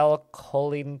Rafael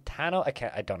Colintano.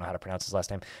 I don't know how to pronounce his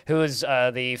last name. Who is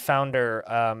the founder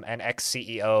and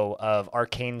ex-CEO of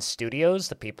Arcane Studios,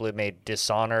 the people who made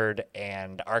Dishonored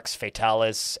and Arx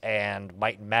Fatalis and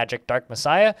Might and Magic: Dark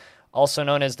Messiah, also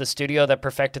known as the studio that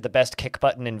perfected the best kick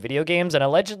button in video games. And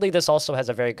allegedly, this also has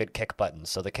a very good kick button.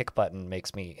 So the kick button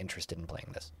makes me interested in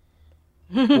playing this.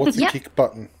 What's a kick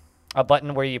button? A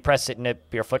button where you press it and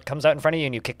your foot comes out in front of you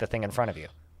and you kick the thing in front of you.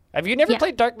 Have you never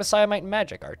played Dark Messiah: Might and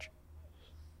Magic, Arch?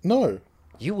 No.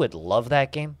 You would love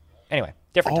that game. Anyway,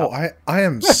 different topic. I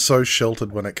am so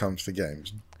sheltered when it comes to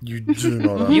games. You do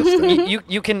not understand.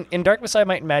 You can, in Dark Messiah: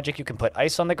 Might and Magic, you can put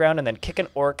ice on the ground and then kick an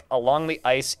orc along the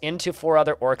ice into 4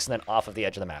 other orcs and then off of the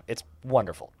edge of the map. It's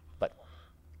wonderful, but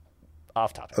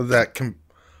off topic.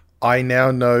 I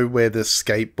now know where the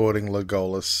skateboarding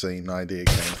Legolas scene idea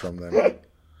came from then.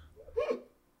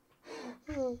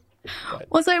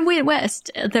 Also in Weird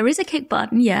West, there is a kick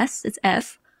button. Yes, it's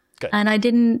F. Good. And I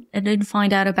didn't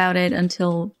find out about it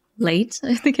until late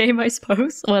in the game, I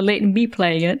suppose, or late in me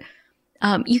playing it.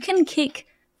 You can kick,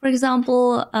 for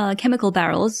example, chemical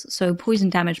barrels, so poison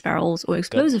damage barrels or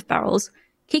explosive barrels.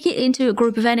 Kick it into a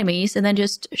group of enemies and then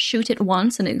just shoot it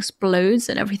once, and it explodes,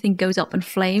 and everything goes up in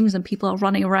flames, and people are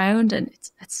running around, and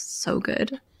it's so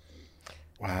good.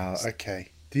 Wow.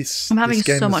 Okay. I'm having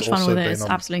so much fun with it. It's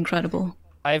absolutely incredible.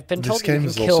 I've been told that you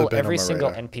can kill every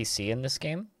single NPC in this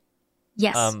game.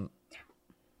 Yes.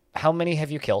 How many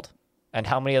have you killed? And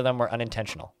how many of them were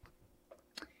unintentional?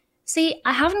 See,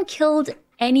 I haven't killed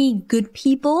any good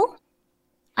people.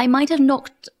 I might have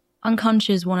knocked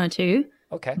unconscious one or two,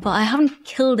 Okay. but I haven't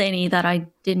killed any that I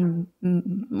didn't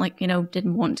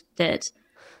didn't want dead.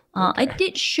 I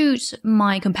did shoot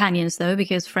my companions though,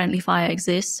 because friendly fire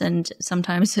exists, and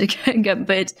sometimes it can get a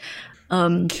bit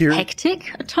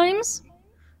hectic at times.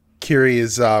 Kiri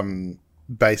is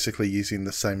basically using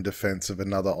the same defense of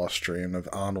another Austrian, of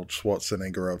Arnold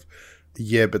Schwarzenegger, of,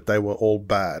 yeah, but they were all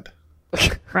bad.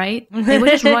 Right? They were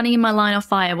just running in my line of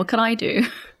fire. What can I do?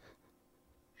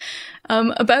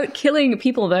 About killing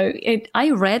people, though, I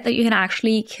read that you can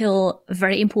actually kill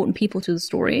very important people to the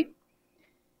story.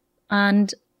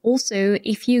 And also,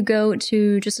 if you go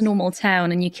to just a normal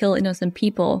town and you kill innocent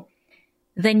people,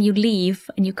 then you leave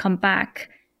and you come back,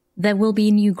 there will be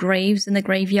new graves in the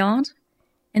graveyard.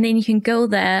 And then you can go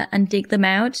there and dig them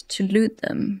out to loot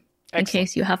them. Excellent. In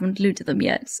case you haven't looted them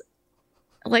yet.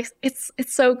 Like, it's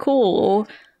so cool.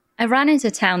 I ran into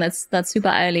a town that's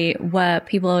super early where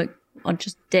people are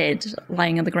just dead,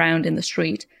 lying on the ground in the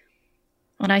street.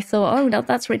 And I thought, oh,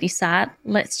 that's really sad.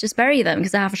 Let's just bury them,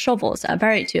 because I have a shovel. So I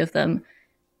buried 2 of them.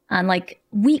 And like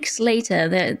weeks later,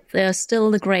 there are still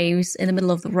the graves in the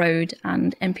middle of the road,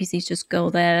 and NPCs just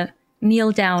go there,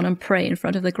 kneel down and pray in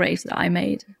front of the graves that I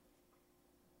made.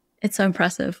 It's so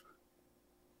impressive.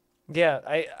 Yeah,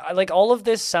 I like all of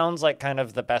this sounds like kind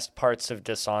of the best parts of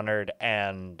Dishonored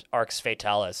and Arx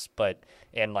Fatalis, but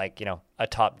in like, you know, a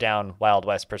top-down Wild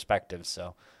West perspective,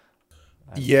 so.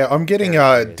 Yeah, I'm getting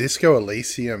very curious. Disco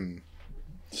Elysium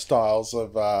styles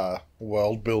of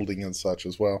world building and such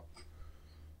as well.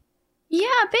 Yeah,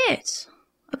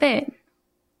 a bit.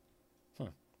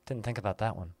 Didn't think about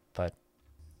that one, but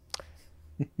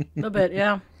A bit,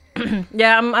 yeah.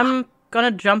 Yeah, I'm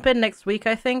gonna jump in next week,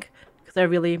 I think, because I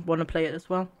really want to play it as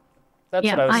well. that's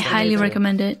Yeah, what I was I thinking highly too.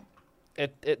 recommend it.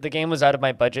 The game was out of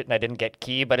my budget and I didn't get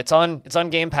Key, but it's on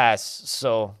Game Pass,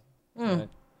 so I'm gonna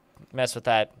mess with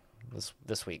that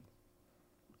this week.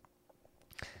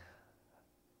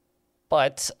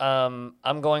 But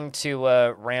I'm going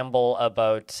to ramble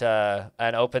about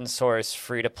an open source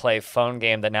free to play phone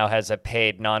game that now has a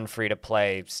paid non free to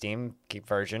play Steam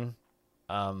version.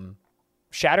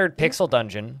 Shattered Pixel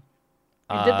Dungeon.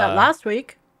 You did that last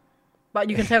week, but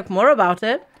you can talk more about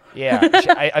it. Yeah,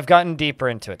 I've gotten deeper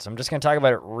into it, so I'm just going to talk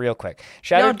about it real quick.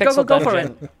 Shattered Yeah, Pixel go for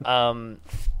Dungeon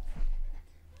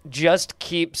just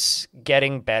keeps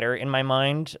getting better in my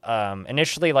mind.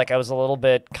 Initially, like I was a little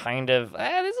bit kind of,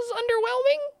 this is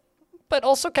underwhelming, but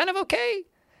also kind of okay.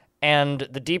 And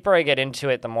the deeper I get into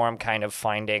it, the more I'm kind of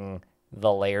finding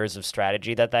the layers of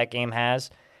strategy that game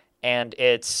has. And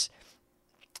it's,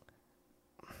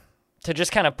 to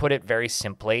just kind of put it very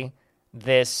simply,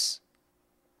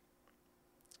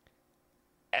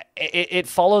 it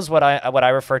follows what I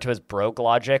refer to as brogue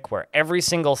logic, where every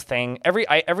single thing,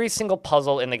 every single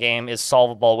puzzle in the game is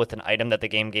solvable with an item that the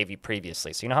game gave you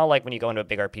previously. So you know how like when you go into a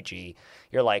big RPG,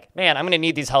 you're like, man, I'm going to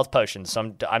need these health potions,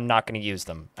 so I'm not going to use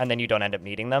them, and then you don't end up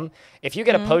needing them. If you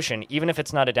get a potion, even if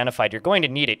it's not identified, you're going to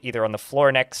need it either on the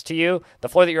floor next to you, the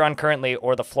floor that you're on currently,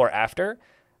 or the floor after.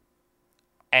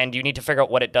 And you need to figure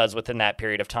out what it does within that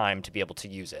period of time to be able to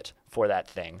use it for that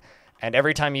thing. And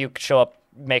every time you show up,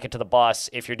 make it to the boss,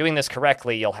 if you're doing this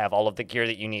correctly, you'll have all of the gear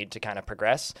that you need to kind of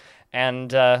progress.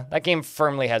 And that game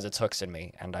firmly has its hooks in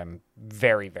me, and I'm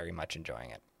very, very much enjoying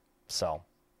it. So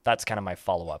that's kind of my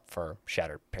follow-up for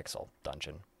Shattered Pixel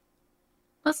Dungeon.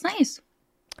 That's nice.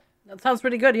 That sounds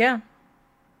pretty good, yeah.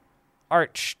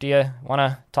 Arch, do you want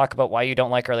to talk about why you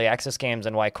don't like early access games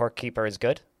and why Core Keeper is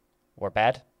good? Or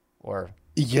bad? Or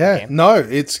Yeah, game? no,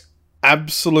 it's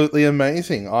absolutely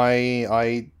amazing.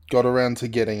 I got around to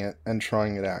getting it and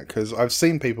trying it out because I've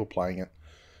seen people playing it,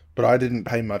 but I didn't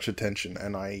pay much attention.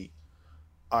 And I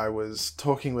was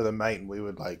talking with a mate, and we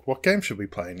were like, "What game should we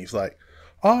play?" And he's like,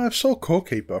 "Oh, I saw Core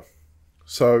Keeper."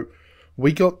 So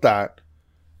we got that.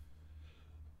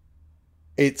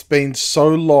 It's been so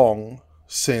long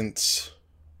since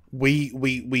we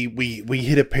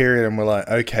hit a period, and we're like,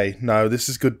 "Okay, no, this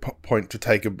is a good point to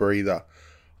take a breather.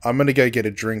 I'm going to go get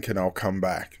a drink and I'll come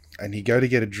back." And you go to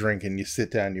get a drink and you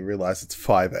sit down and you realize it's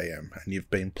 5 a.m. and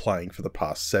you've been playing for the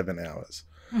past 7 hours.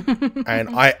 And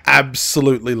I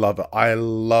absolutely love it. I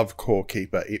love Core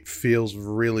Keeper. It feels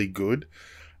really good.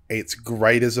 It's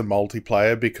great as a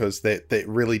multiplayer because that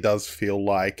really does feel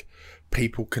like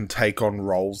people can take on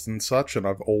roles and such. And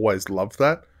I've always loved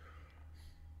that.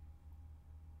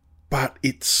 But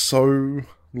it's so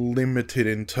limited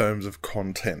in terms of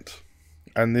content.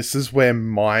 And this is where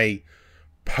my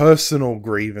personal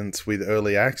grievance with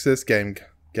early access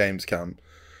games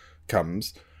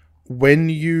comes. when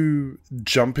you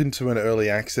jump into an early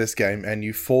access game and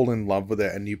you fall in love with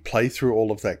it and you play through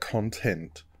all of that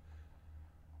content,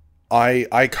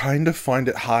 I kind of find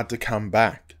it hard to come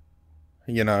back,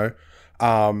 you know?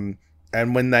 And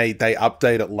when they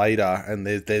update it later and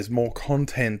there's more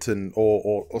content and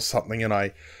or something, and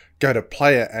I go to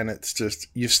play it and it's just,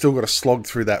 you've still got to slog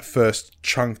through that first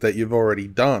chunk that you've already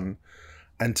done.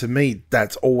 And to me,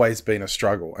 that's always been a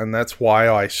struggle. And that's why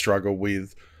I struggle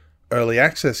with early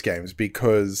access games,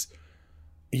 because,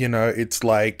 you know, it's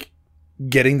like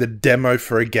getting the demo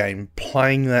for a game,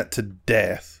 playing that to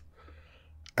death,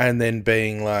 and then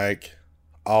being like,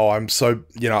 oh, I'm so,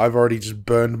 you know, I've already just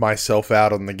burned myself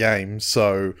out on the game,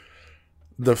 so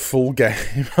the full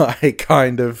game I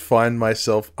kind of find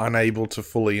myself unable to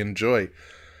fully enjoy.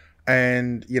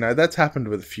 And, you know, that's happened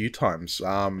with a few times.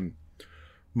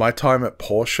 My time at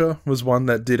Porsche was one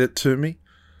that did it to me.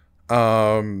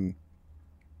 Kinseed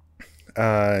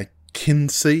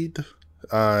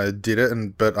did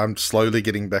it, but I'm slowly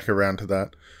getting back around to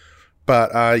that.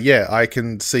 But yeah, I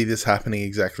can see this happening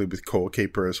exactly with Core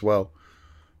Keeper as well.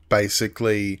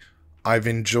 Basically, I've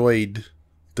enjoyed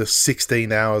the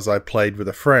 16 hours I played with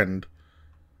a friend,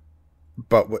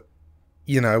 but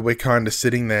you know, we're kind of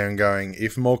sitting there and going,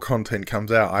 if more content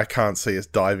comes out, I can't see us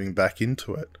diving back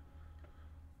into it.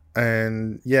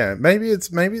 And yeah, maybe it's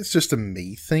just a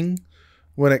me thing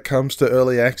when it comes to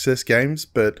early access games,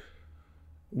 but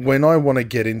when I want to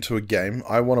get into a game,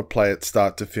 I want to play it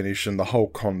start to finish and the whole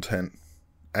content,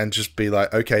 and just be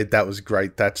like, okay, that was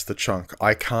great, that's the chunk.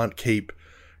 I can't keep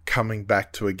coming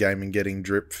back to a game and getting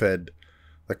drip fed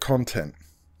the content,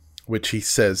 which he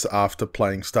says after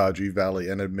playing Stardew Valley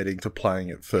and admitting to playing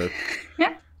it for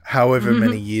however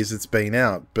many years it's been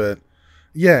out. But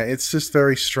yeah, it's just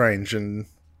very strange. And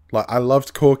like, I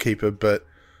loved Core Keeper, but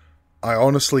I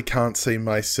honestly can't see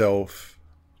myself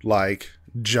like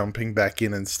jumping back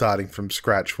in and starting from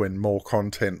scratch when more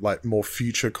content, like more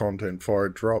future content for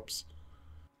it drops.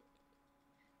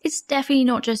 It's definitely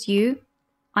not just you.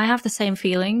 I have the same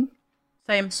feeling.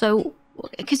 Same. So,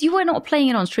 because you were not playing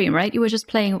it on stream, right? You were just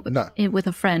playing it with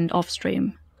a friend off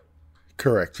stream.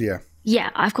 Correct, yeah. Yeah,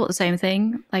 I've got the same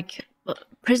thing. Like,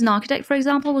 Prison Architect, for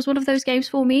example, was one of those games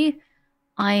for me.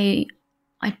 I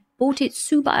bought it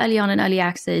super early on in early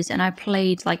access, and I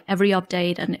played like every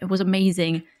update, and it was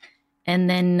amazing. And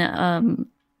then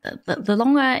the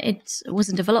longer it was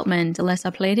in development, the less I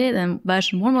played it. And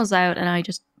version 1 was out, and I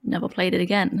just never played it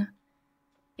again.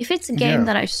 If it's a game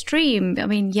that I stream, I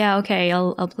mean, yeah, okay,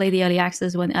 I'll play the early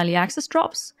access when early access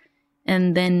drops,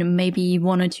 and then maybe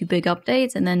 1 or 2 big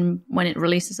updates, and then when it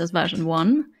releases as version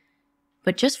 1.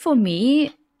 But just for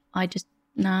me, I'd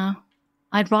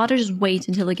rather just wait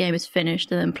until the game is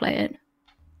finished and then play it.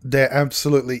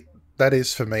 That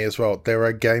is for me as well. There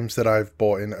are games that I've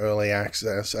bought in early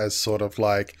access as sort of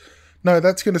like, no,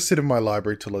 that's going to sit in my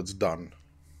library till it's done.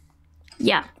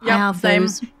 Yeah, I have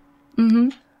those. Mm-hmm.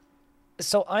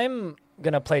 So I'm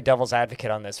going to play devil's advocate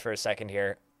on this for a second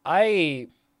here. I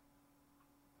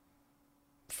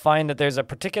find that there's a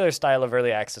particular style of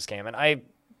early access game, and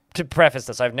to preface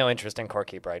this, I have no interest in Core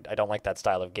Keeper. I don't like that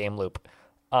style of game loop.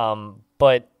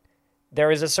 But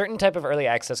there is a certain type of early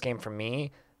access game for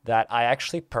me that I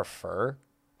actually prefer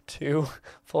to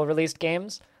full released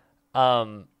games,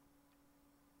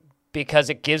 because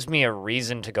it gives me a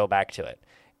reason to go back to it.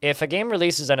 If a game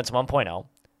releases and it's 1.0,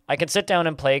 I can sit down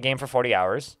and play a game for 40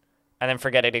 hours and then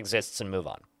forget it exists and move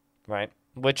on, right?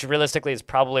 Which realistically is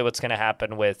probably what's going to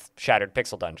happen with Shattered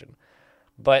Pixel Dungeon.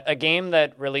 But a game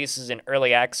that releases in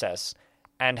early access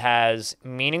and has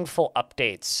meaningful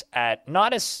updates at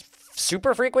not a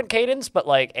super frequent cadence, but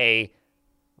like a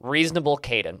reasonable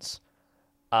cadence,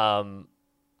 I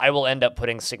will end up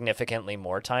putting significantly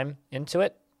more time into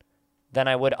it than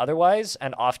I would otherwise,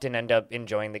 and often end up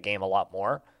enjoying the game a lot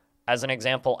more. As an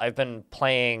example, I've been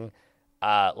playing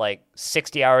like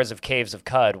 60 hours of Caves of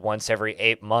Qud once every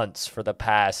 8 months for the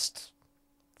past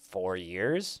 4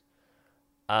 years.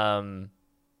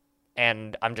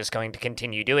 And I'm just going to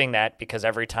continue doing that because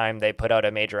every time they put out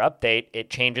a major update, it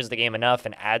changes the game enough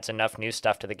and adds enough new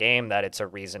stuff to the game that it's a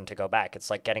reason to go back. It's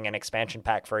like getting an expansion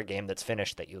pack for a game that's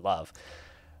finished that you love.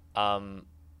 I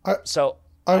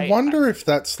wonder if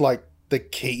that's like the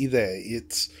key there.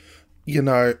 It's, you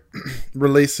know,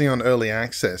 releasing on early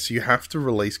access, you have to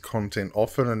release content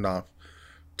often enough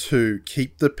to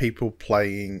keep the people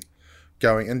playing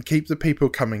going and keep the people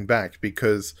coming back,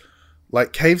 because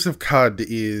like Caves of Qud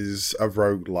is a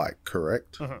roguelike,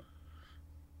 correct? Mm-hmm.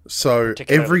 So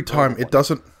every time it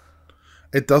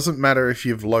doesn't matter if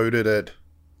you've loaded it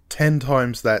 10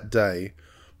 times that day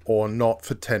or not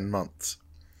for 10 months.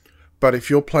 But if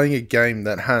you're playing a game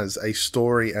that has a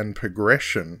story and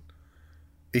progression,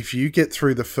 if you get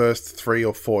through the first 3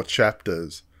 or 4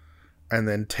 chapters, and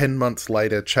then 10 months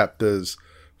later, chapters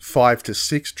 5 to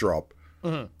 6 drop,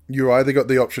 you either got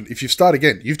the option, if you start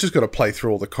again, you've just got to play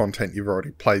through all the content you've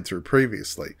already played through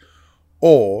previously.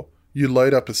 Or you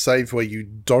load up a save where you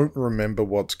don't remember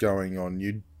what's going on.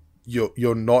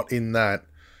 You're not in that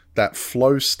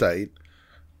flow state,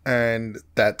 and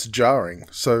that's jarring.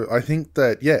 So I think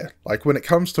that, yeah, like when it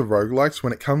comes to roguelikes,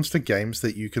 when it comes to games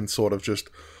that you can sort of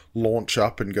just launch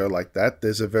up and go like that,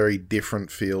 there's a very different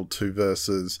feel to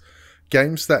versus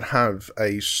games that have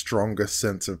a stronger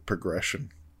sense of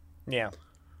progression. Yeah.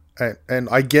 And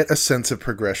I get a sense of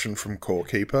progression from Core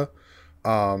Keeper.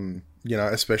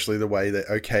 Especially the way that,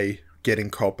 okay,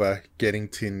 getting copper, getting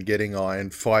tin, getting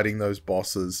iron, fighting those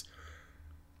bosses.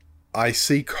 I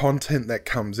see content that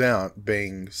comes out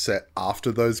being set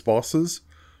after those bosses,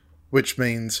 which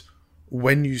means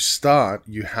when you start,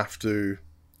 you have to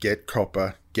get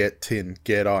copper, get tin,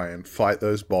 get iron, fight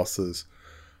those bosses.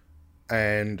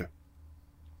 And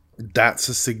that's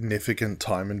a significant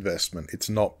time investment. It's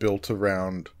not built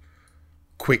around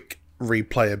quick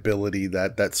replayability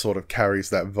that sort of carries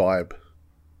that vibe.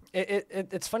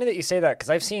 It's funny that you say that, because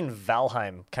I've seen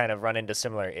Valheim kind of run into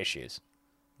similar issues.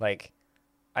 Like,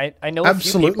 I know a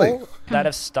few people that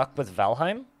have stuck with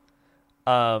Valheim,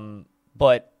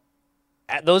 but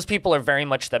those people are very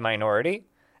much the minority,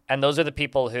 and those are the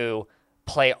people who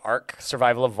play Ark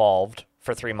Survival Evolved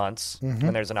for 3 months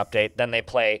when there's an update, then they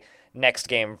play next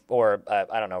game, or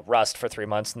Rust for 3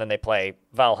 months, and then they play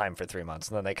Valheim for 3 months,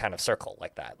 and then they kind of circle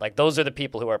like that. Like, those are the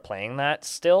people who are playing that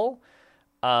still,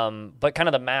 but kind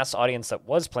of the mass audience that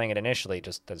was playing it initially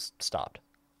just has stopped.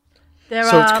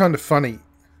 So it's kind of funny.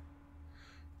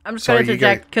 I'm just going to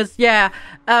interject because, I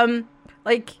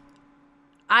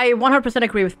 100%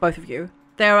 agree with both of you.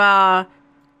 There are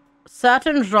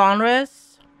certain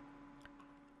genres,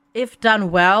 if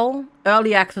done well,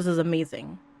 early access is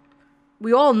amazing.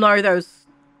 We all know those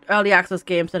early access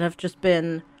games that have just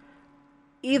been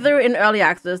either in early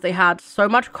access, they had so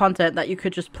much content that you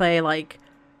could just play like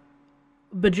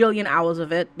bajillion hours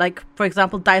of it. Like, for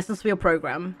example, Dyson Sphere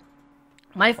Program.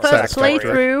 My first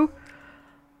playthrough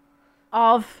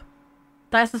of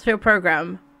Dyson Sphere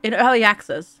Program in early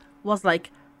access was like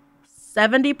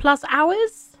 70 plus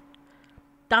hours.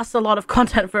 That's a lot of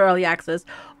content for early access.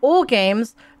 Or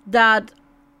games that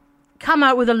come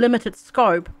out with a limited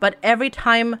scope, but every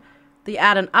time they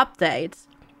add an update,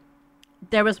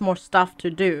 there is more stuff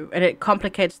to do, and it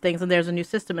complicates things, and there's a new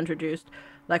system introduced.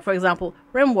 Like, for example,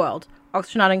 RimWorld,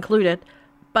 Oxygen not included.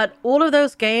 But all of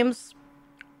those games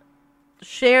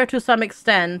share to some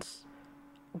extent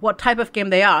what type of game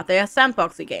they are. They are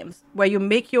sandboxy games where you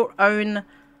make your own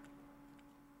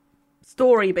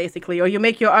story, basically, or you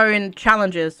make your own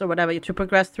challenges or whatever to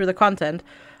progress through the content.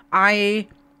 I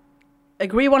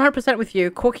agree 100% with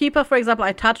you. Core Keeper, for example,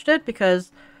 I touched it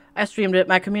because I streamed it.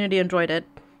 My community enjoyed it.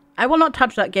 I will not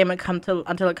touch that game until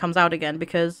it comes out again,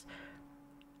 because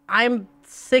I'm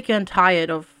sick and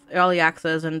tired of early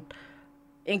access and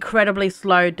incredibly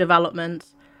slow development.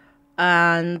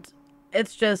 And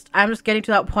it's just, I'm just getting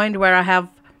to that point where I have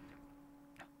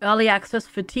early access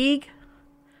fatigue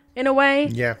in a way.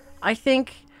 Yeah. I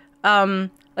think,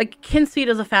 like, Kinseed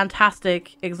is a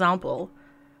fantastic example,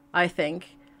 I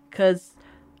think, because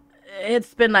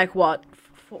it's been like, what,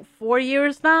 4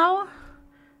 years now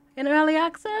in early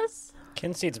access?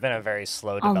 Kinseed's been a very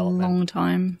slow A development. long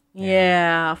time.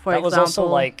 Yeah, for example. That was also,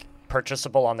 like,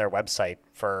 purchasable on their website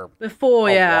for before,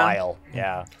 a yeah. while.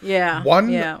 Yeah. Yeah.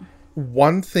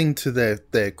 One thing to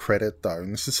their credit, though,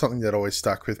 and this is something that always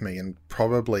stuck with me and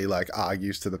probably like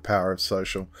argues to the power of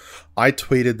social. I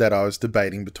tweeted that I was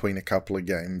debating between a couple of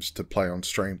games to play on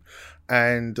stream,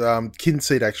 and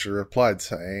Kinseed actually replied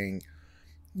saying,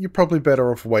 "You're probably better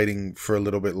off waiting for a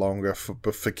little bit longer for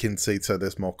Kinseed, so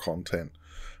there's more content."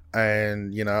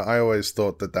 And I always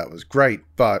thought that was great,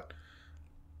 but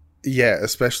yeah,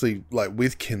 especially like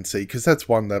with Kinseed, because that's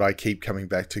one that I keep coming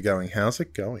back to, going, "How's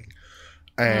it going?"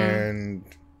 And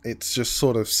it's just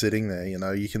sort of sitting there,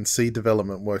 you can see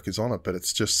development work is on it, but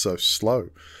it's just so slow.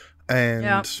 And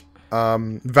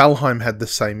Valheim had the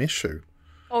same issue.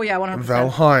 Oh yeah, 100%.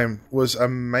 Valheim was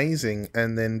amazing,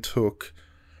 and then took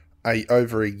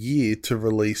over a year to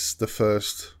release the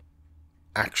first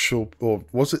actual, or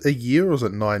was it a year or was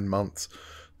it 9 months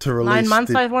to release 9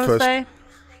 months, I want to say.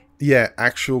 Yeah,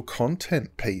 actual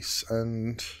content piece.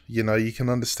 And, you can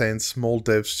understand small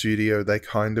dev studio, they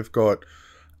kind of got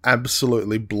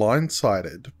absolutely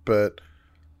blindsided, but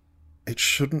it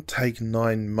shouldn't take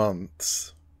 9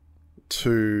 months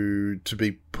to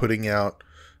be putting out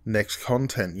next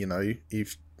content. You know,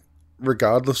 if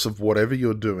regardless of whatever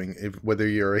you're doing, whether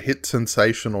you're a hit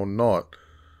sensation or not,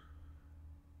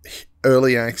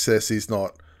 early access is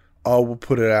not, oh, we'll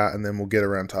put it out and then we'll get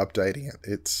around to updating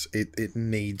it. It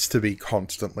needs to be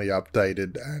constantly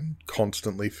updated and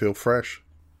constantly feel fresh.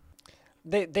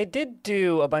 They did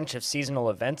do a bunch of seasonal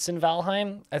events in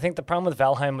Valheim. I think the problem with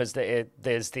Valheim was that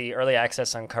the early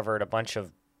access uncovered a bunch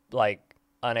of like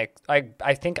I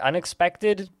think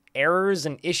unexpected errors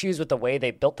and issues with the way they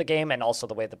built the game and also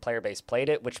the way the player base played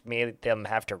it, which made them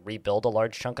have to rebuild a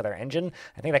large chunk of their engine.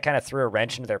 I think that kind of threw a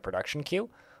wrench into their production queue.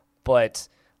 But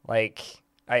like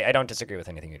I don't disagree with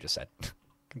anything you just said.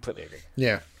 Completely agree.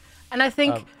 Yeah. And I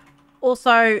think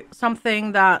also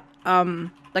something that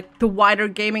like the wider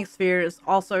gaming sphere is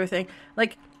also a thing.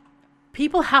 Like,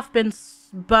 people have been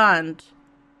burned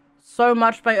so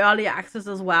much by early access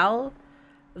as well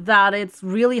that it's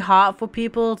really hard for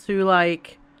people to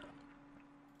like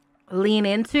lean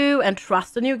into and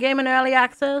trust a new game in early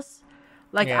access.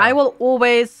 Like, Yeah. I will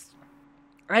always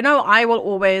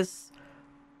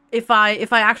if I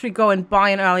actually go and buy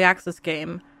an early access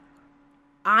game,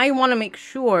 I want to make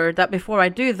sure that before I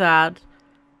do that,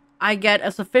 I get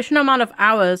a sufficient amount of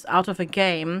hours out of a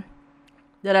game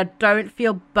that I don't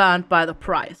feel burnt by the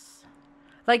price.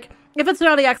 Like, if it's an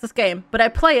early access game, but I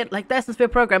play it like the Essence Sphere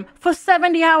program for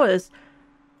 70 hours,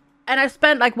 and I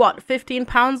spent like what,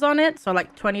 £15 on it, so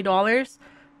like $20.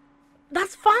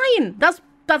 That's fine.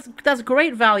 That's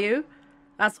great value.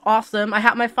 That's awesome. I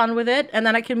had my fun with it, and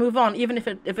then I can move on, even if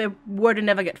it were to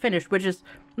never get finished, which is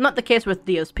not the case with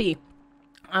DSP.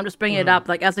 I'm just bringing it up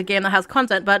like as a game that has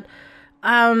content, but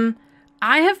I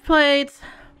have played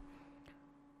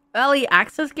early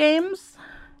access games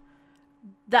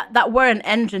that were an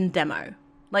engine demo.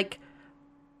 Like,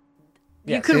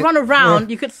 you Yes. could run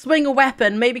around, you could swing a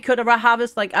weapon, maybe could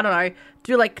harvest, like, I don't know,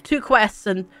 do like 2 quests,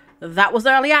 and that was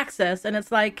early access, and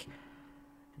it's like...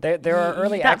 There are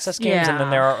early That's- access games, and then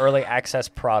there are early access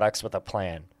products with a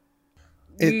plan.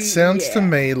 It sounds to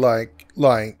me like,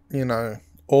 you know,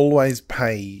 always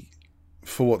pay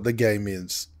for what the game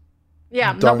is.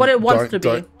 Yeah, not what it wants to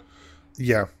be.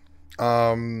 Yeah.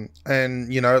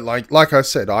 And, you know, like I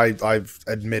said, I've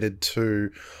admitted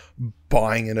to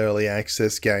buying an early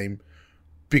access game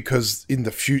because in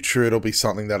the future it'll be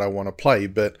something that I want to play.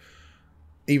 But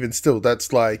even still,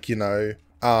 that's like, you know,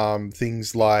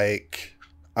 things like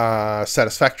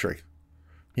Satisfactory.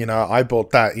 You know, I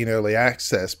bought that in early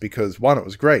access because, one, it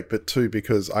was great, but two,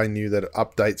 because I knew that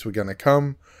updates were going to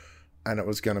come and it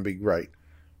was going to be great.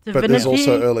 But there's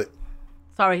also early...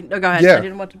 Sorry, no, go ahead. Yeah. I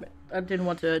didn't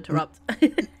want to interrupt.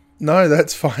 No,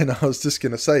 that's fine. I was just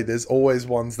going to say, there's always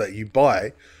ones that you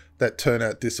buy that turn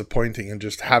out disappointing and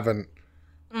just haven't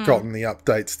gotten the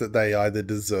updates that they either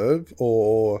deserve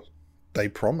or they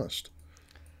promised.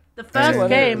 The first And,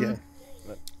 game... yeah.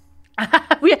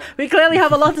 we clearly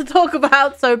have a lot to talk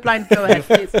about, so Blind, go ahead,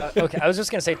 please. Okay, I was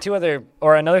just gonna say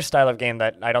another style of game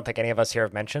that I don't think any of us here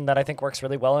have mentioned that I think works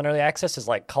really well in early access is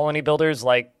like colony builders,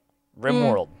 like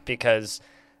RimWorld, because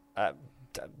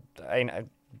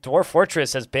Dwarf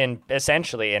Fortress has been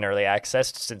essentially in early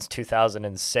access since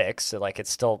 2006. So like, it's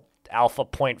still alpha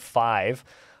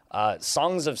 0.5.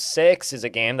 Songs of Six is a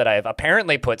game that I've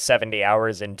apparently put 70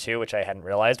 hours into, which I hadn't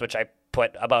realized, which I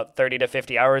put about 30 to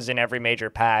 50 hours in every major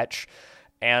patch.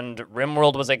 And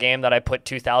RimWorld was a game that I put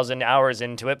 2,000 hours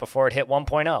into it before it hit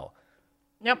 1.0.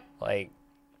 Yep. Like,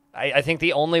 I think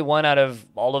the only one out of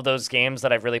all of those games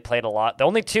that I've really played a lot, the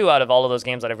only two out of all of those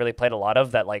games that I've really played a lot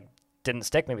of that like didn't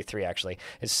stick, maybe three actually,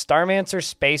 is Starmancer,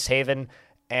 Space Haven,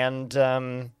 and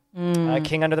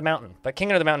King Under the Mountain. But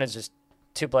King Under the Mountain is just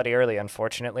too bloody early,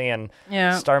 unfortunately, and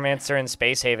Starmancer and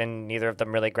Space Haven, neither of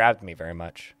them really grabbed me very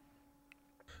much.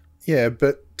 Yeah,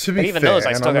 but to be But even fair, those, I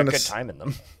and still I'm got gonna good time in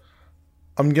them.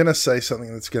 I'm going to say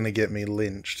something that's going to get me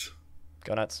lynched.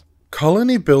 Go nuts.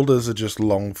 Colony builders are just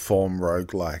long-form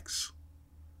roguelikes.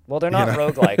 Well, they're not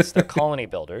roguelikes. They're colony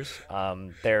builders.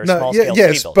 They're No, small-scale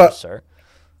yes, city builders, but sir.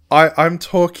 I'm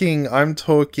talking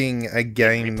a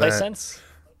game Replay that sense?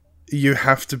 you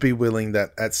have to be willing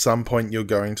that at some point you're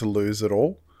going to lose it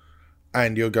all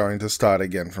and you're going to start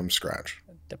again from scratch.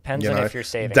 Depends You on know, if you're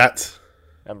saving that's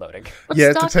and loading. But Yeah,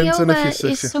 it starting depends on if over you're is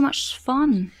success- so much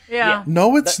fun. Yeah.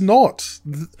 No, it's not.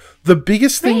 The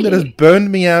biggest thing that has Really?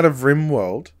 burned me out of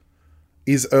RimWorld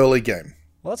is early game.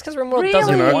 Well, that's because RimWorld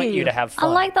doesn't Really? want you to have I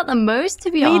fun. like that the most,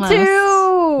 to be Me honest.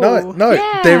 too. No,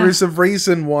 yeah. there is a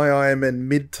reason why I am in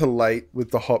mid to late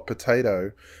with the hot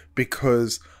potato,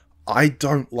 because I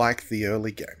don't like the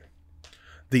early game.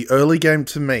 The early game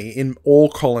to me, in all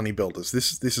colony builders,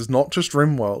 this is not just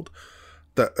RimWorld,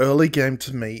 The early game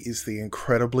to me is the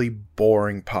incredibly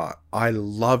boring part. I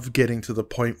love getting to the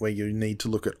point where you need to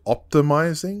look at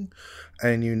optimizing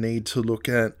and you need to look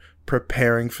at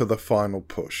preparing for the final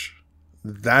push.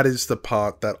 That is the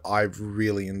part that I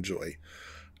really enjoy.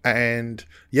 And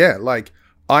yeah, like,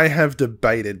 I have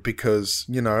debated because,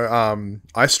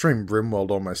 I streamed RimWorld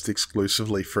almost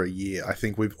exclusively for a year. I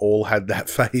think we've all had that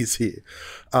phase here.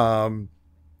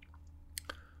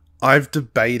 I've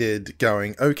debated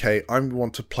going, okay, I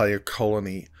want to play a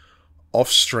colony off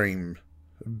stream,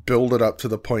 build it up to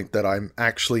the point that I'm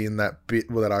actually in that bit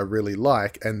that I really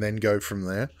like, and then go from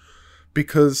there.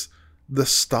 Because the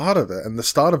start of it, and the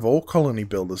start of all colony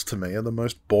builders to me, are the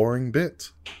most boring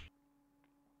bits.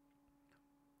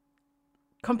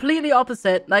 Completely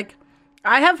opposite. Like,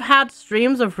 I have had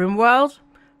streams of RimWorld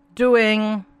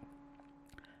doing,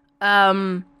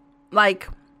 like,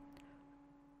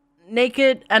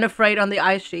 Naked and Afraid on the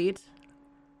ice sheet,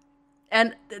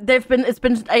 and it's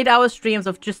been 8-hour streams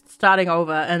of just starting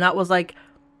over, and that was like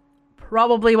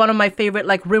probably one of my favorite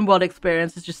like RimWorld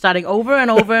experiences, just starting over and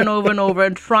over and over and over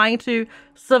and trying to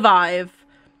survive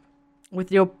with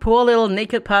your poor little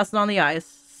naked person on the ice.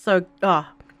 So,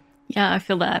 Yeah, I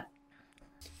feel that.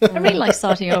 I really like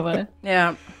starting over.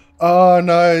 yeah. Oh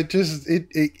no, just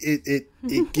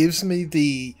it gives me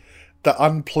the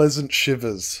unpleasant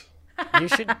shivers. You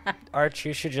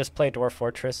should just play Dwarf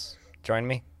Fortress. Join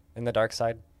me in the dark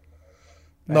side.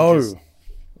 And No. just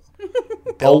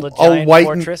build a giant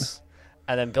fortress,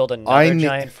 and then build another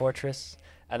giant fortress,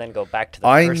 and then go back to the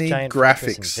first giant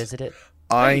fortress and visit it.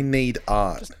 I need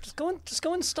art. Just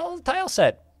go install the tile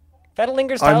set.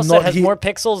 Fatalinger's tile set has more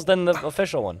pixels than the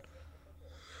official one.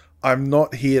 I'm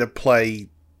not here to play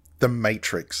The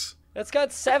Matrix. It's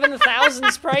got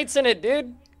 7,000 sprites in it,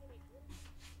 dude.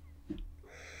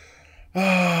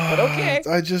 But okay.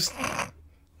 I just...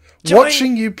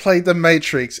 Watching you play The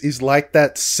Matrix is like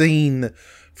that scene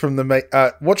from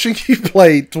the... watching you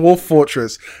play Dwarf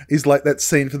Fortress is like that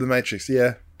scene from The Matrix.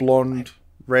 Yeah, blonde,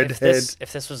 redhead.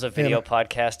 If this was a video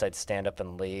podcast, I'd stand up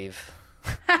and leave.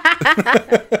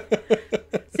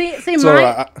 See,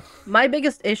 my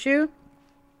biggest issue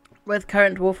with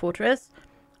current Dwarf Fortress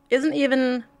isn't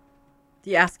even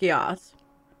the ASCII art.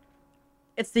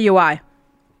 It's the UI.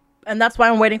 And that's why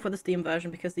I'm waiting for the Steam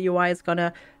version, because the UI is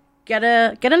gonna get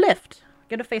a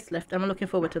facelift, and I'm looking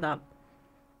forward to that.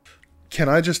 Can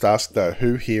I just ask though,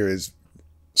 who here is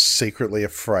secretly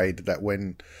afraid that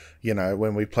when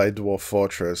we play Dwarf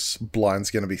Fortress,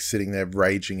 Blind's gonna be sitting there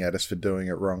raging at us for doing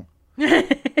it wrong?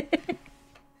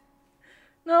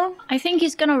 No. I think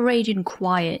he's gonna rage in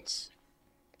quiet.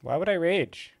 Why would I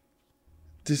rage?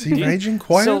 Does he rage in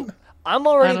quiet? So I'm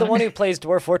already the one who plays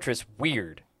Dwarf Fortress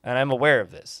weird, and I'm aware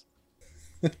of this.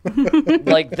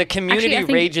 Like, the community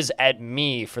Actually, rages at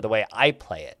me for the way I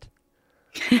play it.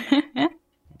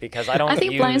 Because I don't I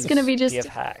think use Blind's gonna be just- DF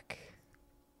hack.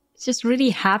 Just really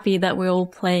happy that we're all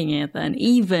playing it then,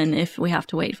 even if we have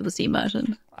to wait for the Steam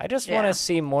version. I just want to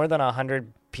see more than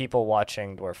 100 people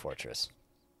watching Dwarf Fortress.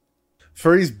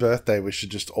 For his birthday, we should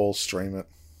just all stream it.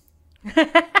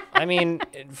 I mean,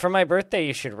 for my birthday,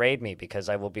 you should raid me, because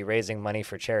I will be raising money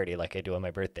for charity like I do on my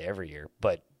birthday every year.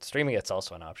 But streaming it's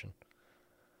also an option.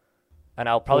 And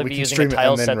I'll probably be using a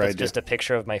tile set that's just a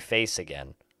picture of my face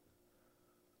again.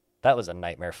 That was a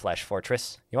nightmare, Flesh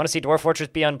Fortress. You want to see Dwarf Fortress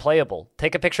be unplayable?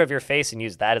 Take a picture of your face and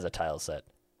use that as a tile set.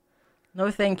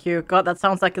 No, thank you. God, that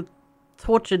sounds like a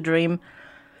torture dream.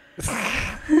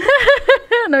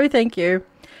 No, thank you.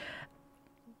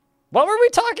 What were we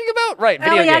talking about? Right,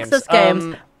 video Early games. access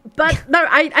games. But no,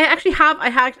 I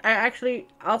actually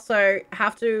also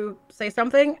have to say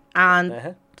something,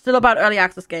 and still about early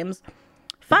access games.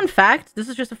 Fun fact, this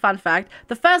is just a fun fact.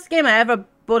 The first game I ever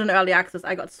bought in early access,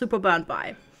 I got super burnt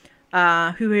by.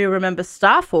 Who here remembers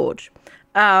Starforge?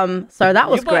 So that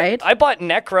was great. I bought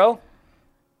Necro.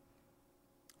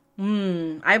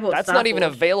 I bought That's Starforge. not even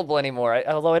available anymore,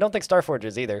 although I don't think Starforge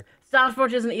is either.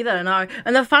 Starforge isn't either, no.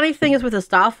 And the funny thing is with the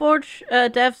Starforge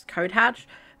devs, Code Hatch,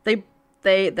 they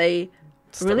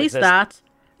Still released exists.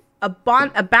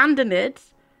 that, abandoned it,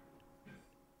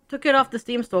 took it off the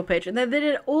Steam store page, and they did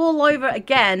it all over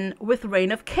again with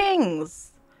Reign of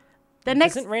Kings. The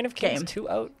next Isn't Reign of Kings game. 2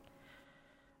 out?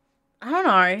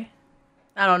 I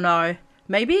don't know.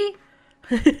 Maybe?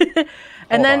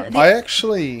 And then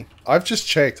I've just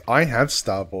checked. I have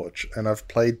Starforge, and I've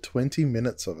played 20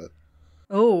 minutes of it.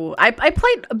 Oh, I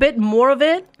played a bit more of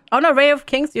it. Oh no, Reign of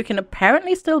Kings you can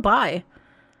apparently still buy.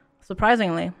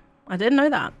 Surprisingly. I didn't know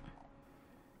that.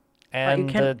 And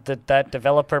that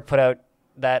developer put out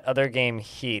that other game,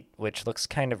 Heat, which looks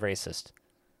kind of racist.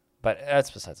 But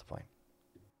that's besides the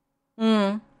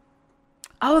point.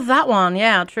 Oh, that one.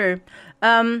 Yeah, true.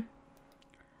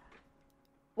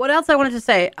 What else I wanted to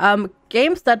say?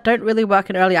 Games that don't really work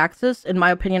in early access, in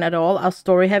my opinion, at all, are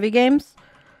story-heavy games.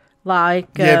 Like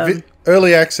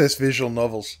early access visual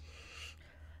novels.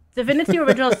 Divinity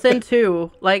Original Sin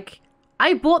 2. Like,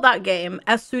 I bought that game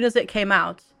as soon as it came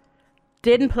out.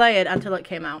 Didn't play it until it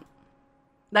came out.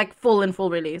 Like, full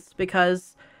release.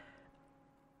 Because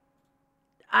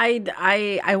I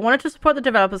wanted to support the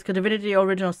developers because Divinity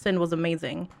Original Sin was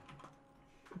amazing.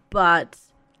 But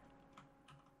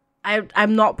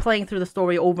I'm not playing through the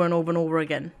story over and over and over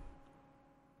again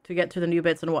to get to the new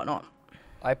bits and whatnot.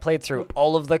 I played through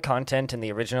all of the content in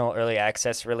the original early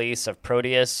access release of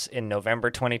Proteus in November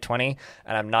 2020,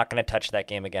 and I'm not going to touch that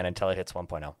game again until it hits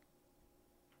 1.0.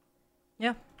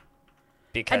 Yeah.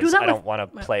 Because I don't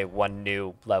want to play one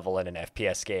new level in an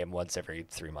FPS game once every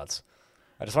 3 months.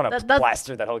 I just want to blast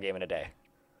through that whole game in a day.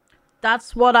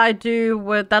 That's what I do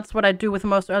with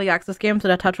most early access games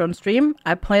that I touch on stream.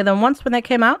 I play them once when they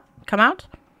come out,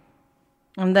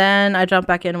 and then I jump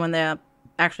back in when they're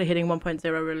actually hitting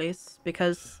 1.0 release,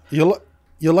 because you're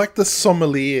like the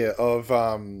sommelier of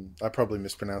I probably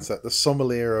mispronounced that, the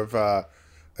sommelier of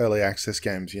early access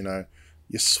games. You know,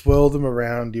 you swirl them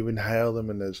around, you inhale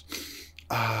them, and there's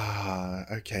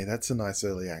okay, that's a nice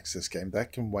early access game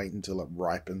that can wait until it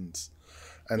ripens,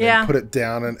 and then put it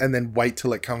down, and then wait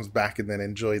till it comes back, and then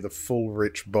enjoy the full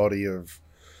rich body of,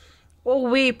 or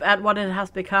weep at what it has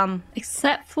become.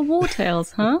 Except for War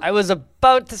Tales, huh? I was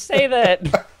about to say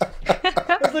that.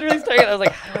 I was literally saying it. I was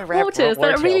like, how do I wrap War Tales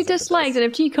that I really into disliked, this?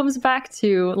 and FG comes back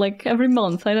to like every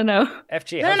month. I don't know.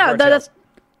 FG,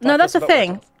 that's the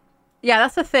thing. Yeah,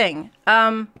 that's the thing.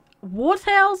 War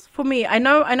Tales for me. I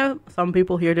know some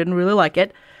people here didn't really like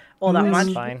it all that much.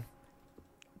 It's fine.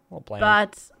 We'll blame.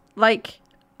 But like,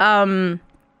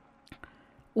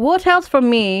 War Tales for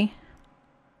me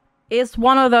is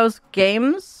one of those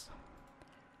games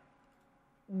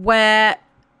where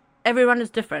everyone is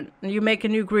different, and you make a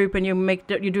new group, and you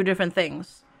do different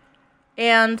things.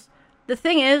 And the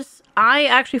thing is, I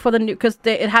actually, for the new, because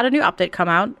it had a new update come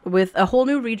out with a whole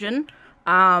new region.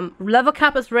 Level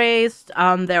cap is raised.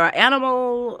 There are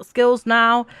animal skills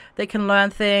now. They can learn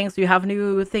things. You have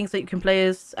new things that you can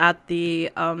place at the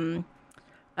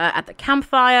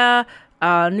campfire.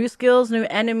 New skills, new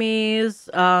enemies,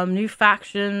 new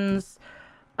factions,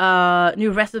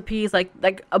 new recipes, like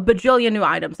a bajillion new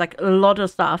items, like a lot of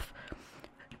stuff.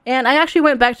 And I actually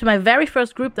went back to my very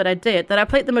first group that I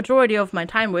played the majority of my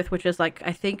time with, which is like,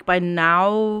 I think by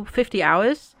now 50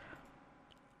 hours.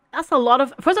 First of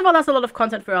all, that's a lot of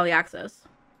content for early access.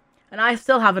 And I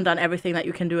still haven't done everything that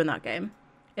you can do in that game,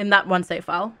 in that one save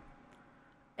file.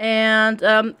 And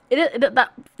that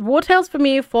War Tales for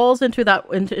me falls into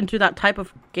that type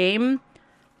of game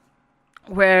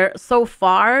where so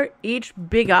far each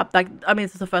big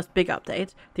this is the first big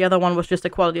update. The other one was just a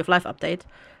quality of life update.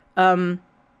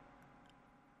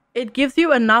 It gives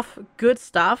you enough good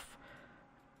stuff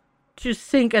to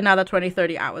sink another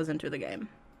 20-30 hours into the game.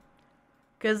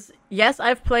 Because yes,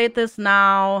 I've played this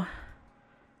now,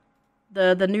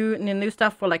 the new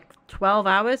stuff for like 12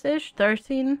 hours ish,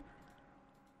 13.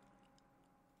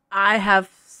 I have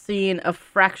seen a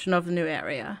fraction of the new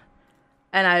area,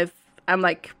 and I'm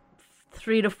like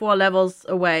 3 to 4 levels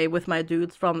away with my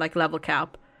dudes from like level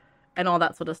cap and all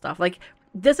that sort of stuff. Like,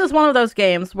 this is one of those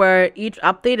games where each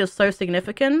update is so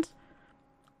significant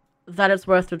that it's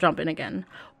worth to jump in again.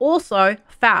 Also,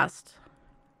 fast,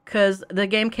 because the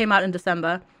game came out in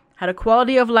December, had a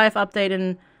quality of life update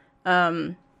in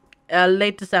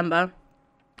late December,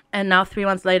 and now 3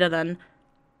 months later, then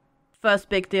first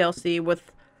big DLC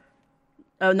with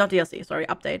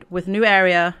update with new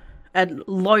area and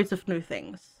loads of new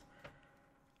things.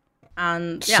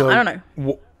 And yeah, so, I don't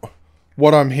know.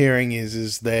 What I'm hearing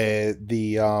is the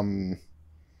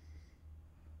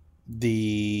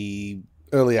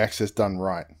early access done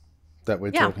right that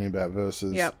we're talking about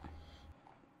versus. Yep.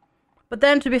 But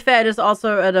then, to be fair, it is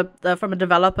also from a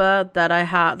developer that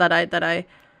I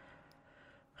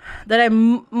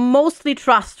mostly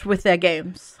trust with their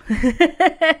games.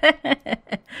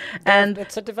 And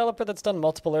it's a developer that's done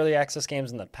multiple early access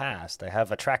games in the past. They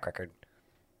have a track record.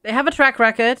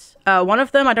 One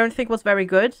of them I don't think was very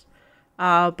good,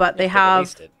 but they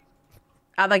have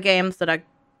other games that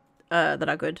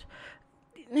are good.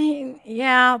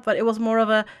 Yeah, but it was more of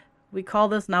a, we call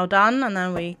this now done, and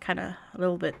then we kind of a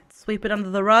little bit sweep it under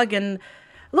the rug and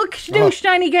look, new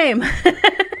shiny game.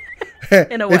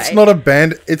 In a way, it's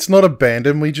not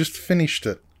abandoned. We just finished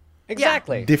it.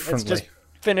 Exactly. Differently. It's just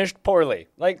finished poorly.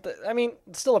 Like,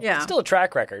 it's still a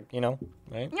track record, you know?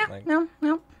 Right? Yeah. Like, no.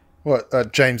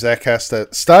 What, James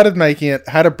Acaster started making it,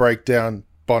 had a breakdown,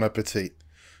 Bon appetit.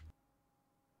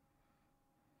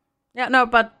 Yeah, no,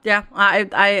 but yeah,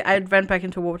 I went back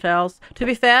into War Tales. To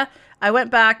be fair, I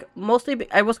went back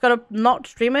mostly. I was gonna not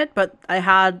stream it, but I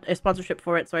had a sponsorship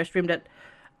for it, so I streamed it.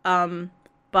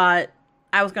 But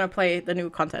I was gonna play the new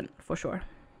content for sure.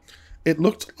 It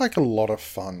looked like a lot of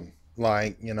fun.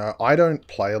 Like, I don't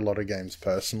play a lot of games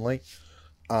personally.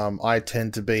 I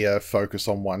tend to be a focus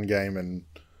on one game and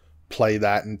play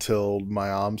that until my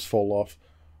arms fall off.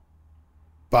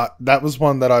 But that was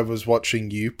one that I was watching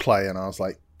you play, and I was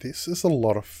like, this is a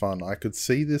lot of fun. I could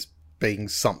see this being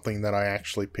something that I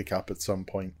actually pick up at some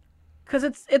point. Because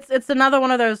it's another one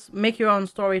of those make your own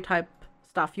story type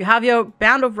stuff. You have your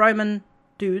band of Roman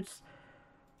dudes,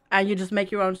 and you just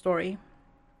make your own story.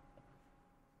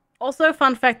 Also,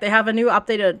 fun fact: they have a new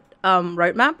updated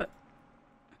roadmap.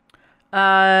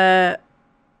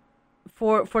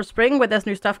 For spring, where there's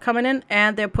new stuff coming in,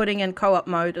 and they're putting in co-op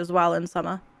mode as well in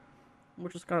summer,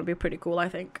 which is gonna be pretty cool, I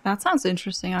think. That sounds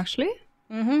interesting, actually.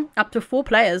 Up to 4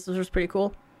 players, which is pretty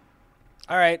cool.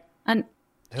 All right. And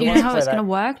Who do you know wants to how play it's that? gonna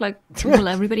work? Like, will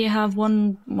everybody have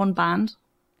one band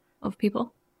of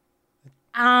people?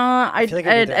 I feel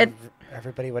like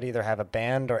everybody would either have a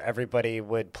band or everybody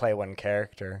would play one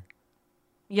character.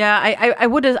 Yeah, I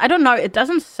would. I don't know. It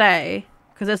doesn't say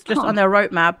because it's just on their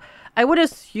roadmap. I would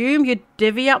assume you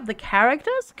divvy up the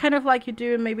characters, kind of like you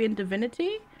do maybe in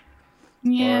Divinity,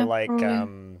 Yeah. Or like,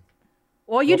 probably.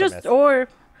 or you Wilderness. just or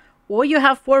you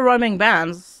have 4 roaming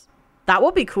bands. That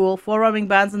would be cool. 4 roaming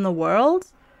bands in the world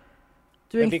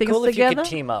doing it'd be things cool if together. you could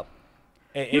team up.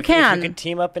 If you can. could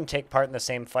team up and take part in the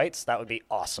same fights, that would be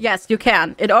awesome. Yes, you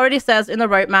can. It already says in the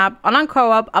roadmap, online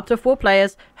co-op, up to 4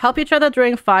 players, help each other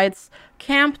during fights,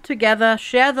 camp together,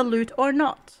 share the loot or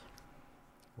not.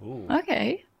 Ooh,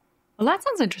 Okay. Well, that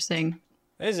sounds interesting.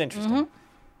 it is interesting.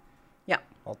 Yeah.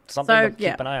 Well, something So, to keep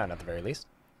yeah. an eye on at the very least.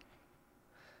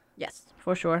 Yes,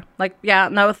 for sure. Like, yeah,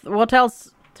 no, War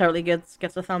Tales totally gets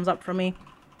a thumbs up from me.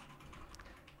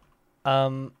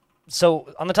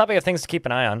 So on the topic of things to keep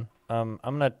an eye on, I'm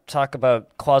going to talk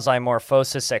about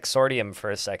Quasimorphosis exordium for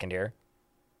a second here.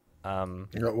 You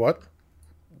got what?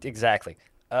 Exactly.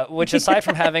 Which, aside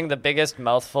from having the biggest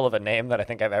mouthful of a name that I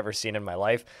think I've ever seen in my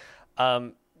life,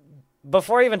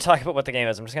 before I even talk about what the game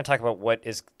is, I'm just going to talk about what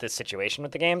is the situation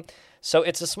with the game. So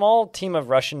it's a small team of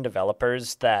Russian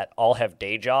developers that all have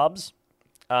day jobs.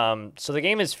 So the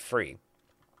game is free.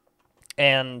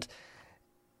 And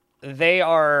they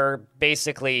are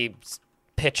basically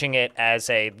pitching it as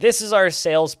this is our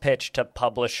sales pitch to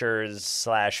publishers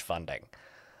 / funding.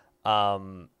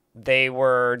 They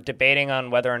were debating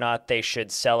on whether or not they should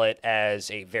sell it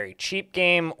as a very cheap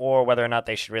game or whether or not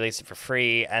they should release it for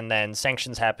free. And then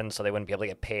sanctions happened, so they wouldn't be able to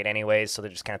get paid anyways. So they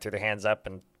just kind of threw their hands up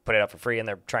and put it up for free, and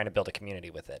they're trying to build a community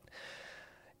with it.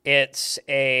 It's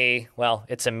a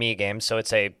me game, so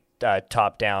it's a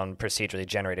top-down, procedurally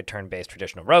generated, turn-based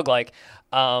traditional roguelike.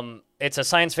 It's a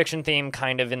science fiction theme,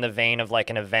 kind of in the vein of like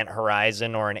an Event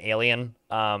Horizon or an Alien.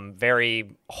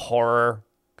 Very horror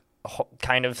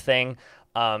kind of thing.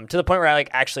 To the point where I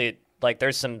actually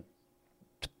there's some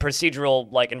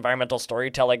procedural environmental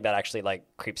storytelling that actually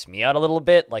creeps me out a little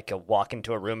bit. Like, you'll walk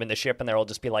into a room in the ship and there will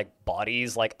just be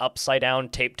bodies upside down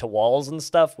taped to walls and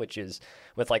stuff, which is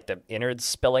with the innards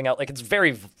spilling out. It's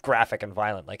very graphic and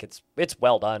violent. It's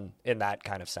well done in that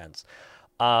kind of sense.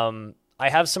 I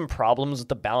have some problems with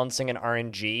the balancing in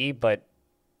RNG, but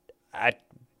I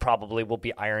probably will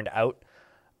be ironed out.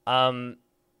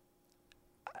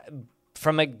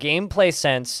 From a gameplay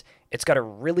sense, it's got a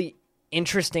really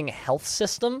interesting health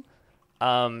system,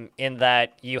 in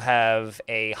that you have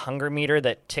a hunger meter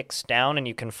that ticks down and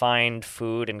you can find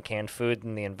food and canned food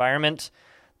in the environment.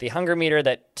 The hunger meter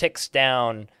that ticks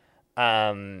down,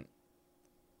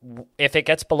 if it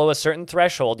gets below a certain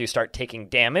threshold, you start taking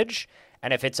damage.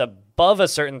 And if it's above a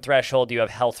certain threshold, you have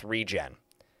health regen.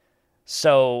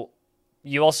 So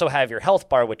you also have your health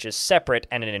bar, which is separate,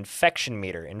 and an infection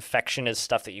meter. Infection is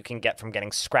stuff that you can get from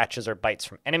getting scratches or bites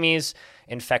from enemies.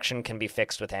 Infection can be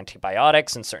fixed with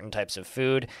antibiotics and certain types of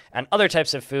food, and other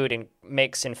types of food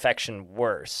makes infection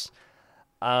worse.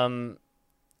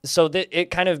 So it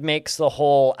kind of makes the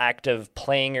whole act of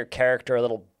playing your character a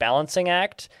little balancing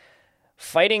act.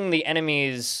 Fighting the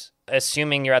enemies,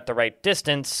 assuming you're at the right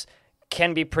distance,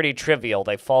 can be pretty trivial.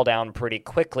 They fall down pretty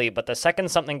quickly, but the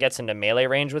second something gets into melee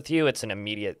range with you, it's an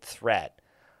immediate threat.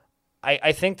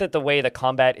 I think that the way the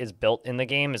combat is built in the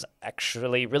game is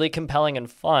actually really compelling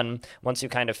and fun once you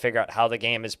kind of figure out how the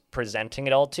game is presenting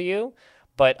it all to you.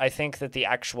 But I think that the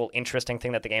actual interesting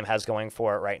thing that the game has going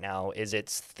for it right now is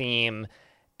its theme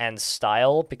and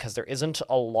style, because there isn't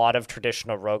a lot of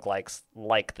traditional roguelikes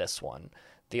like this one.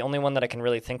 The only one that I can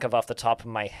really think of off the top of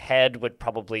my head would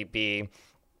probably be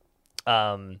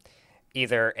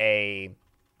either a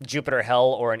Jupiter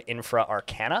Hell or an Infra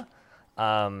Arcana,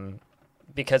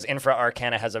 because Infra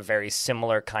Arcana has a very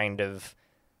similar kind of,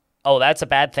 oh, that's a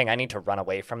bad thing, I need to run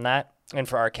away from that.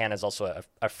 Infra Arcana is also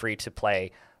a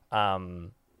free-to-play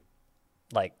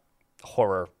like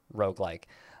horror roguelike,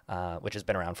 which has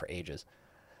been around for ages.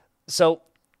 So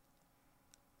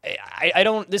I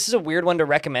don't, this is a weird one to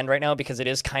recommend right now because it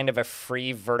is kind of a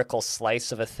free vertical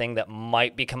slice of a thing that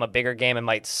might become a bigger game and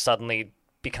might suddenly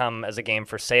become as a game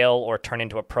for sale or turn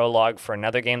into a prologue for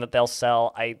another game that they'll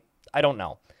sell. I don't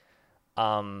know.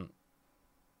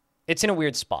 It's in a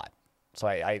weird spot. So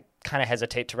I kind of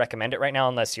hesitate to recommend it right now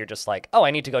unless you're just like, oh, I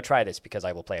need to go try this because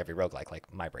I will play every roguelike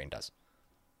like my brain does.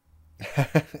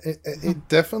 It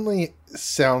definitely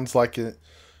sounds like it.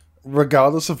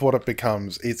 Regardless of what it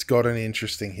becomes, it's got an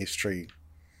interesting history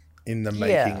in the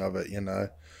making of it, you know?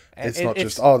 It's not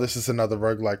just, oh, this is another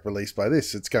roguelike released by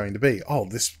this. It's going to be, oh,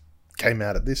 this came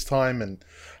out at this time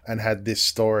and had this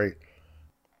story.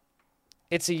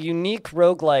 It's a unique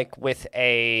roguelike with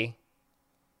a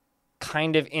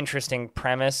kind of interesting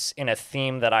premise in a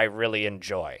theme that I really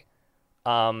enjoy.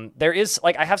 There is,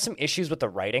 like, I have some issues with the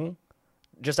writing.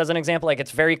 Just as an example, like, it's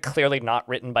very clearly not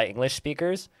written by English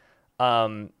speakers.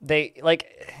 They,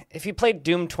 like, if you played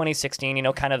Doom 2016, you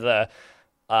know, kind of the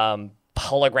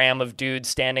hologram of dudes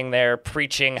standing there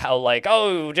preaching how, like,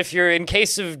 oh, if you're in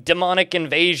case of demonic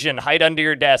invasion, hide under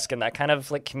your desk, and that kind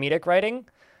of, like, comedic writing.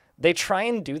 They try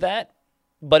and do that,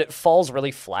 but it falls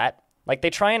really flat. Like, they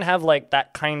try and have, like,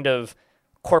 that kind of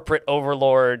corporate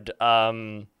overlord,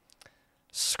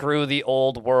 screw the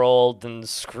old world and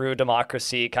screw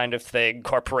democracy kind of thing.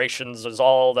 Corporations is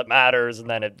all that matters. And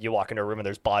then you walk into a room and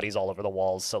there's bodies all over the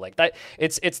walls. So like that,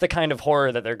 it's the kind of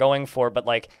horror that they're going for. But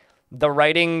like the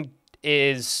writing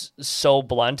is so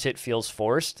blunt, it feels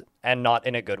forced and not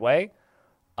in a good way.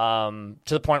 To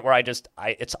the point where I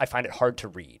find it hard to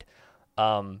read.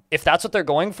 If that's what they're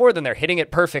going for, then they're hitting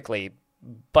it perfectly.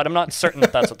 But I'm not certain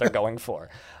that that's what they're going for.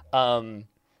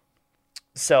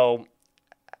 So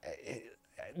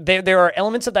there are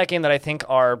elements of that game that I think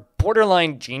are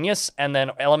borderline genius, and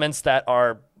then elements that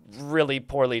are really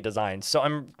poorly designed. So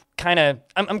I'm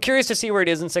curious to see where it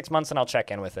is in 6 months, and I'll check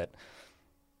in with it.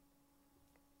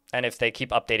 And if they keep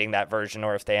updating that version,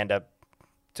 or if they end up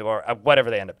or whatever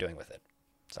they end up doing with it.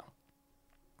 So,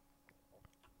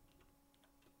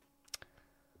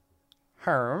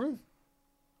 Herm,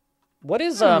 what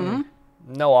is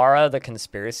Noara the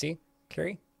Conspiracy,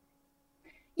 Curie?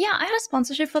 Yeah, I had a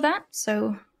sponsorship for that,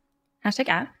 so hashtag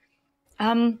out.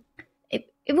 It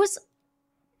was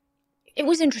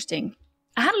interesting.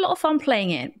 I had a lot of fun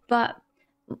playing it, but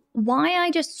why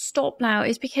I just stopped now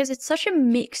is because it's such a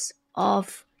mix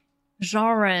of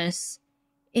genres.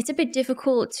 It's a bit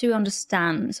difficult to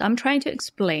understand. So I'm trying to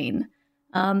explain.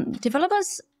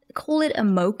 Developers call it a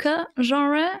MOCA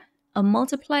genre, a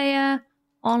multiplayer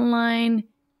online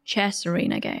chess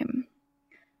arena game.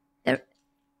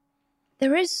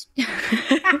 There is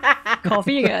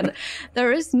coffee again.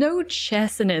 There is no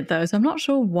chess in it though, so I'm not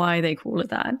sure why they call it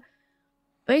that.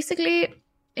 Basically,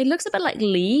 it looks a bit like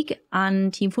League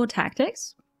and Teamfight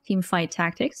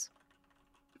Tactics,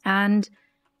 and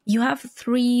you have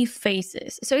 3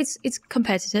 phases. So it's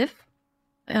competitive.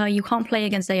 You can't play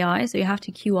against AI, so you have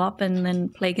to queue up and then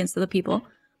play against other people.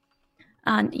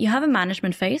 And you have a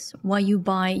management phase where you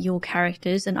buy your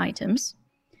characters and items.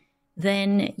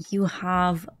 Then you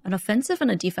have an offensive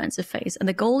and a defensive phase, and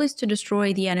the goal is to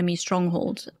destroy the enemy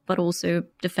stronghold, but also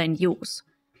defend yours.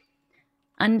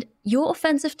 And your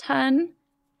offensive turn,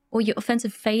 or your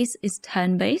offensive phase, is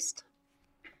turn-based,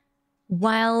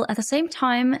 while at the same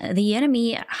time, the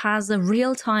enemy has a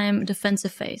real-time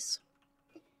defensive phase.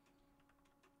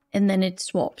 And then it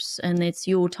swaps, and it's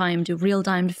your time to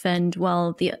real-time defend,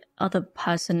 while the other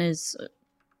person is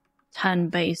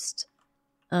turn-based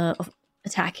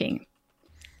attacking.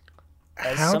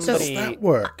 How does that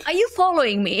work? Are you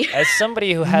following me? As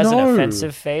somebody who has an No.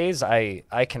 offensive phase, I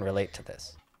can relate to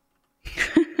this.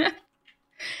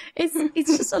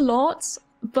 It's just a lot,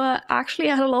 but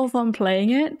actually I had a lot of fun playing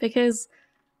it because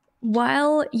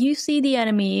while you see the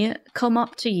enemy come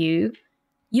up to you,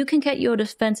 you can get your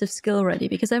defensive skill ready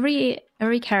because every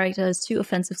character has 2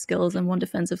 offensive skills and 1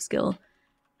 defensive skill,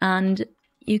 and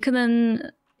you can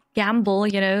then gamble.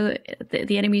 You know,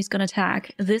 the enemy's going to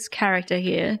attack this character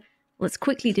here. Let's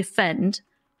quickly defend,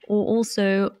 or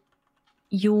also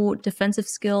your defensive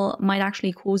skill might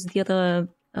actually cause the other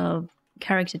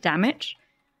character damage.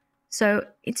 So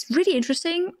it's really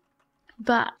interesting,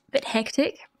 but a bit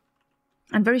hectic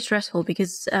and very stressful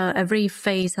because every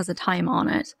phase has a timer on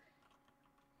it.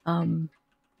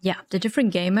 Yeah, the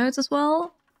different game modes as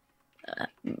well.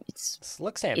 This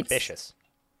looks ambitious.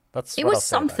 It was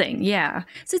something, yeah.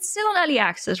 So it's still on early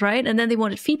access, right? And then they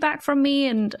wanted feedback from me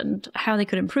and how they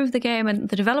could improve the game. And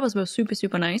the developers were super,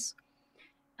 super nice.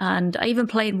 And I even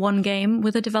played one game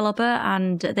with a developer,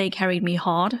 and they carried me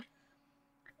hard.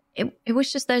 It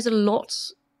was just, there's a lot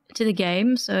to the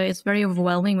game, so it's very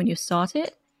overwhelming when you start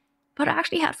it. But I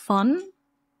actually had fun.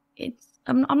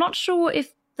 I'm not sure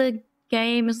if the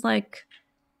game is like,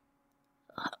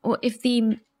 or if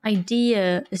the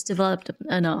idea is developed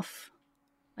enough.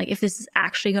 Like if this is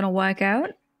actually going to work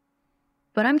out.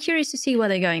 But I'm curious to see where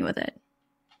they're going with it.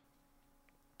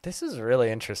 This is really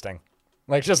interesting.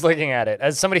 Like just looking at it,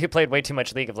 as somebody who played way too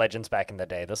much League of Legends back in the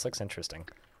day, this looks interesting.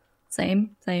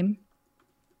 Same.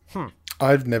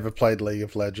 I've never played League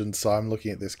of Legends, so I'm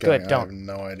looking at this game. I have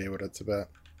no idea what it's about.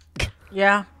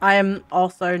 Yeah, I am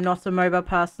also not a MOBA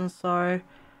person, so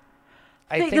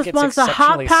I think this it's one's a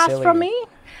hard pass silly. from me.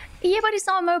 Yeah, but it's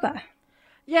not a MOBA.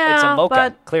 Yeah, it's a mocha.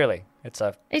 but Clearly, it's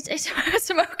a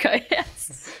a mocha.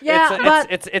 Yes. yeah,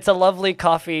 it's a lovely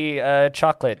coffee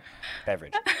chocolate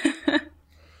beverage.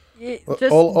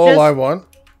 All I want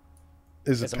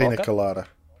is Is a it pina mocha? colada.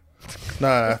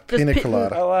 No, pina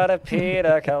colada. I want a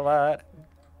pina colada.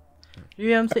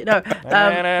 UMC. No,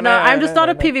 no, I'm just not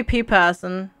a PvP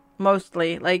person.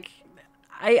 Mostly, like,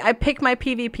 I pick my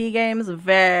PvP games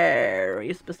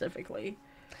very specifically.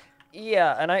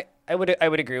 Yeah, and I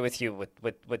would agree with you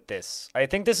with this. I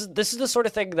think this is the sort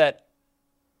of thing that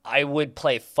I would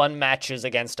play fun matches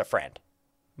against a friend,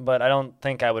 but I don't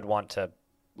think I would want to.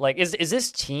 Like, is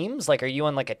this teams? Like, are you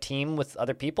on like a team with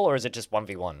other people, or is it just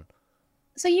 1v1?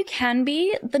 So you can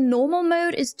be. The normal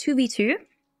mode is 2v2.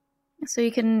 So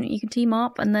you can team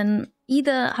up and then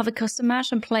either have a custom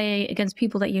match and play against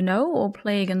people that you know or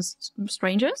play against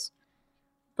strangers.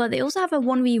 But they also have a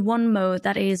 1v1 mode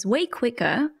that is way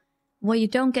quicker, where you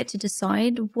don't get to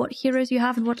decide what heroes you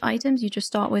have and what items. You just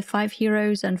start with 5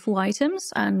 heroes and 4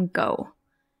 items and go.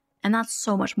 And that's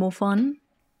so much more fun.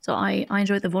 So I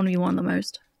enjoyed the 1v1 the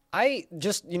most. I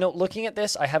just, looking at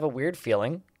this, I have a weird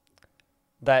feeling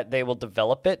that they will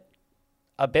develop it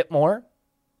a bit more,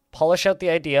 polish out the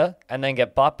idea, and then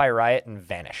get bought by Riot and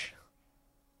vanish.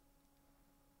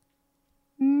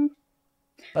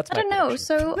 That's I don't know. prediction.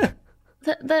 So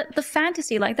the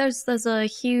fantasy, like there's a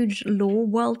huge lore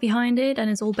world behind it, and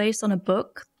it's all based on a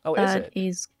book that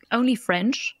is only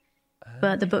French.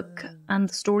 But the book and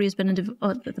the story has been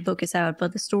the book is out,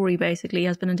 but the story basically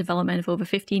has been in development for over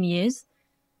 15 years.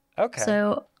 Okay.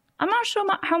 So I'm not sure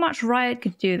how much Riot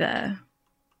could do there.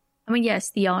 I mean, yes,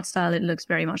 the art style, it looks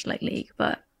very much like League,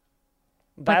 but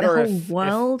like the whole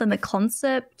world and the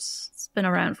concept, it's been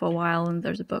around for a while, and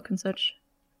there's a book and such.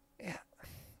 Yeah.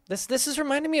 This is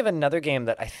reminding me of another game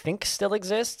that I think still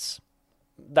exists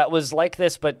that was like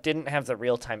this but didn't have the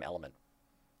real-time element,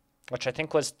 which I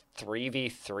think was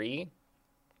 3v3,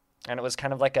 and it was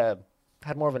kind of like had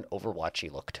more of an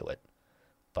Overwatchy look to it.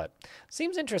 But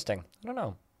seems interesting. I don't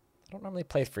know. I don't normally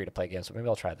play free-to-play games, but maybe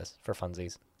I'll try this for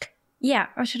funsies. Yeah,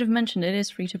 I should have mentioned it is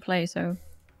free to play, so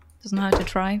it doesn't hurt to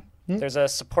try. There's a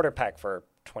supporter pack for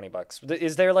 $20.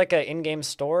 Is there like an in-game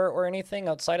store or anything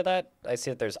outside of that? I see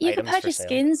that there's you items can purchase for sale.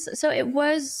 skins. So it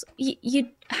was you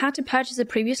had to purchase it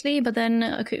previously, but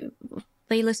then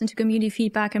they listened to community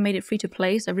feedback and made it free to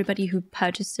play. So everybody who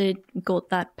purchased it got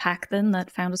that pack, then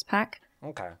that founders pack.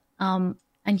 Okay. And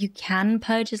you can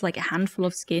purchase like a handful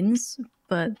of skins,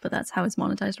 but that's how it's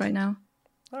monetized right now.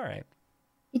 All right.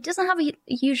 It doesn't have a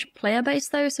huge player base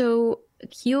though, so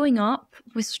queuing up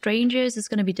with strangers is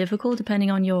going to be difficult depending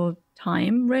on your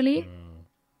time, really.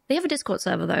 They have a Discord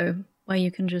server though, where you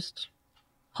can just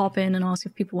hop in and ask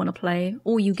if people want to play,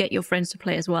 or you get your friends to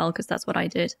play as well, because that's what I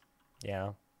did.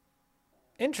 Yeah.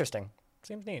 Interesting.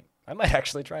 Seems neat. I might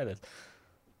actually try this.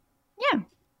 Yeah,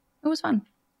 it was fun.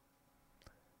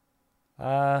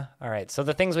 All right. So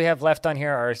the things we have left on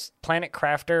here are Planet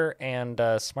Crafter and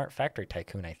Smart Factory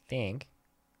Tycoon, I think.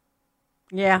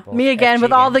 Yeah, Both me again FG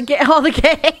with all the games.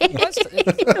 games.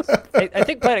 I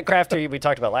think Planet Crafter we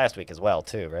talked about last week as well,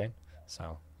 too, right? So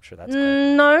I'm sure that's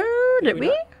great. No, did we we?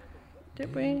 not?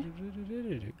 Did we?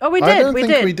 Oh, we did. I don't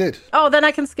think we did. Oh, then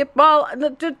I can skip. Well,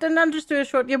 then I'll just do a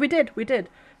short. Yeah, we did. We did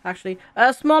actually.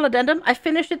 A small addendum. I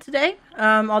finished it today.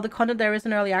 All the content there is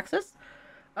in early access.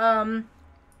 20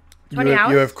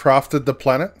 hours. You have crafted the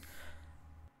planet?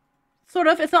 Sort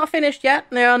of. It's not finished yet.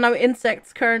 There are no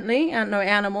insects currently, and no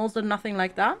animals, and nothing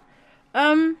like that.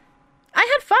 I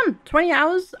had fun. 20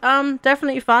 hours.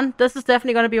 Definitely fun. This is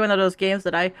definitely going to be one of those games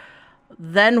that I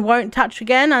then won't touch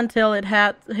again until it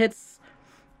hits,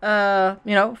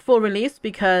 full release,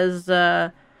 because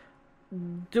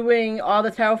doing all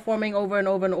the terraforming over and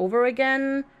over and over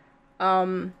again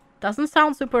doesn't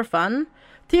sound super fun.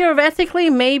 Theoretically,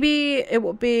 maybe it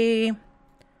would be.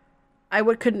 I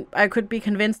could be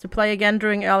convinced to play again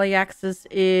during early access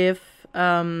if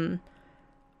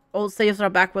old saves are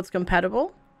backwards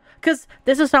compatible. Because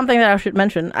this is something that I should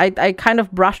mention. I kind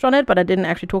of brushed on it, but I didn't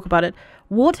actually talk about it.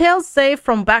 Wartale's save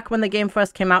from back when the game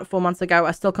first came out 4 months ago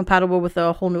are still compatible with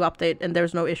a whole new update, and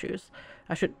there's no issues.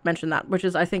 I should mention that, which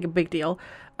is, I think, a big deal.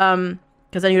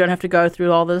 Because then you don't have to go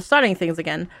through all the starting things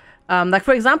again. Like,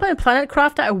 for example, in Planet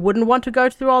Crafter, I wouldn't want to go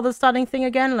through all the starting thing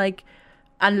again, like,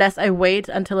 unless I wait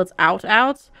until it's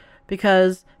out.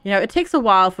 Because, you know, it takes a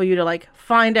while for you to, like,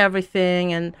 find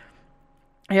everything, and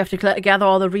you have to gather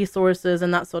all the resources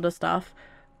and that sort of stuff.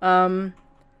 But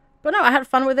no, I had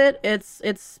fun with it.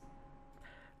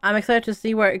 I'm excited to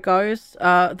see where it goes.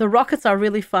 The rockets are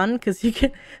really fun because you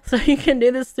can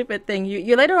do this stupid thing.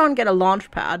 You later on get a launch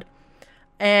pad,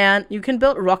 and you can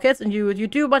build rockets, and you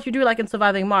do what you do like in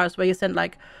Surviving Mars, where you send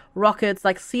like rockets,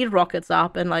 like seed rockets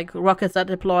up, and like rockets that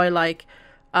deploy like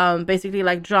basically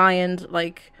like giant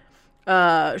like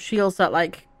shields that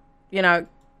like, you know,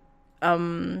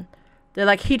 they're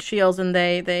like heat shields, and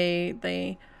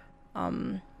they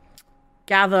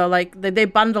gather like they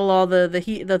bundle all the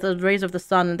heat, the rays of the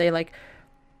sun, and they like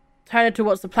turn it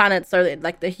towards the planet so that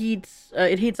like the heat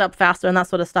it heats up faster and that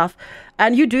sort of stuff.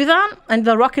 And you do that, and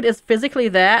the rocket is physically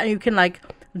there, and you can like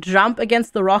jump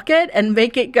against the rocket and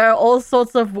make it go all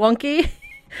sorts of wonky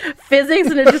physics,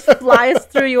 and it just flies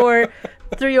through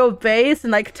your base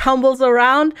and like tumbles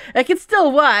around. Like, it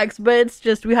still works, but it's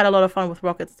just, we had a lot of fun with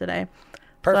rockets today.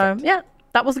 Perfect. So yeah,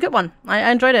 that was a good one.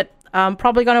 I enjoyed it.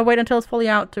 Probably gonna wait until it's fully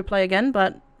out to play again,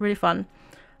 but really fun.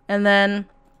 And then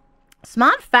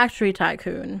Smart Factory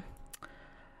Tycoon.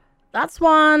 That's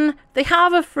one. They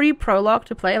have a free prologue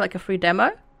to play, like a free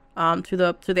demo, to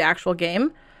the actual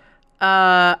game.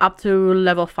 Up to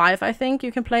level 5, I think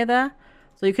you can play there.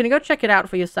 So you can go check it out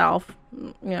for yourself.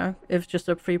 You know, if it's just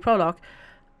a free prologue.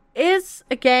 It's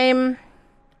a game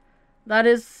that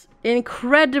is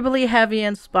incredibly heavy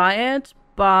inspired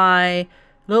by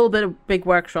Little Big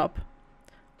Workshop,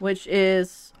 which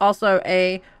is also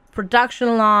a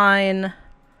production line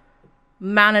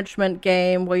management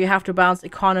game where you have to balance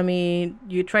economy,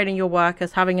 you training your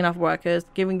workers, having enough workers,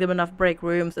 giving them enough break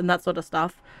rooms, and that sort of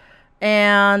stuff.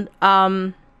 And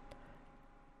I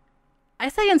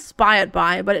say inspired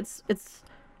by, but it's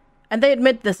and they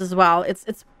admit this as well. It's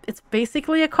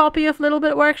basically a copy of Little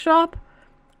Bit Workshop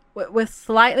with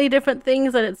slightly different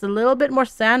things, that it's a little bit more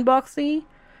sandboxy,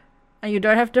 and you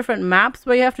don't have different maps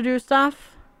where you have to do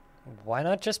stuff. Why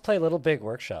not just play Little Big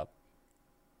Workshop?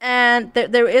 And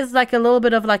there is like a little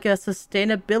bit of like a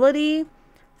sustainability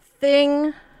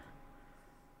thing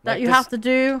that Like you this- have to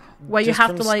do, where you Just have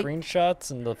from to like,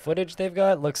 screenshots and the footage they've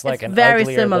got, looks like an very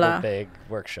uglier similar. Little Big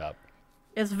Workshop.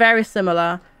 it's very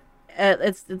similar.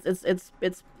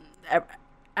 It's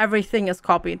everything is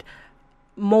copied.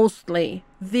 Mostly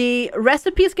the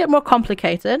recipes get more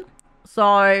complicated,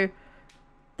 so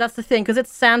that's the thing, because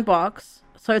it's sandbox,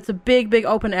 so it's a big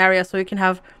open area, so you can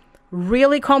have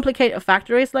really complicated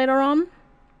factories later on.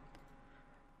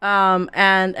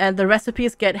 And the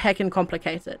recipes get heckin'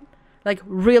 complicated, like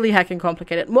really heckin'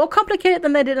 complicated, more complicated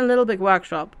than they did in Little Big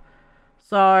Workshop.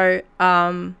 So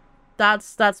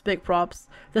that's big props.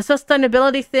 The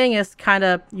sustainability thing is kind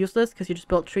of useless because you just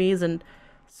build trees and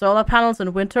solar panels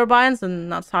and wind turbines,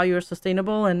 and that's how you're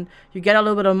sustainable, and you get a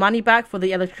little bit of money back for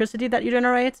the electricity that you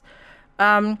generate.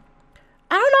 I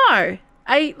don't know.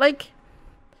 I like.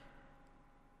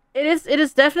 It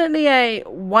is definitely a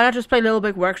why not just play Little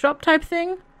Big Workshop type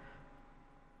thing.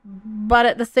 But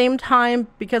at the same time,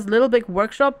 because Little Big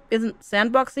Workshop isn't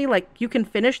sandboxy, like, you can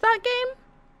finish that game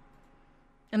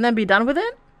and then be done with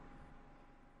it.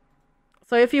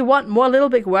 So if you want more Little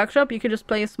Big Workshop, you could just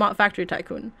play Smart Factory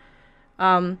Tycoon.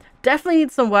 Definitely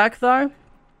needs some work though.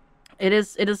 It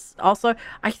is also,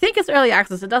 I think it's early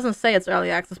access. It doesn't say it's early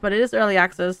access, but it is early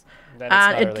access. Then it's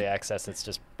not early access, it's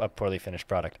just a poorly finished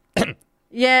product.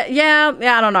 Yeah,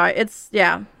 I don't know. It's,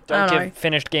 yeah. Don't I don't give know.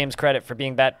 finished games credit for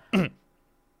being bad.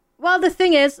 Well, the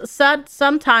thing is,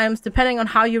 sometimes, depending on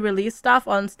how you release stuff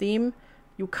on Steam,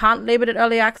 you can't label it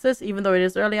early access, even though it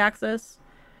is early access.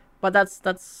 But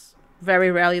that's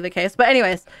very rarely the case. But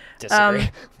anyways. Disagree,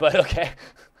 but okay.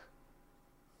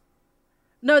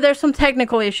 No, there's some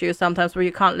technical issues sometimes where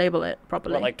you can't label it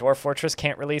properly. Well, like Dwarf Fortress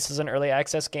can't release as an early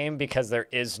access game because there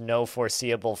is no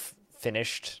foreseeable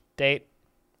finished date.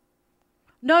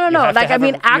 No. You have to Like, I have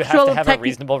mean, you have actual to have a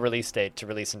reasonable release date to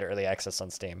release into early access on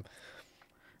Steam.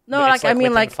 No, It's like I mean,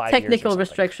 within like 5 years or technical something.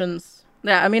 restrictions.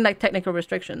 Yeah, I mean like technical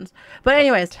restrictions. But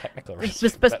anyways, Technical it's,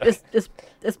 restrictions.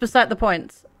 it's beside the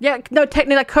point. Yeah, no,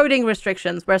 technical like coding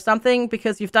restrictions, where something,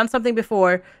 because you've done something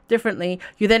before differently,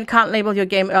 you then can't label your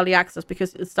game early access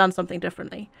because it's done something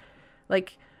differently.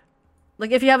 Like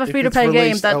if you have a free to play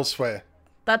game elsewhere,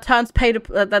 that turns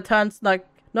that turns like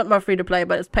not more free to play,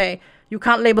 but it's pay. You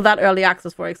can't label that early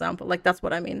access, for example. Like that's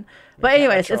what I mean. But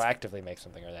anyways, it's retroactively make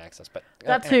something early access, but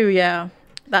that too, yeah,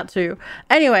 that too.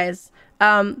 Anyways,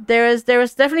 there is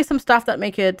definitely some stuff that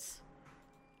make it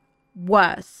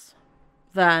worse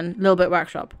than Little Bit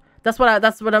Workshop. That's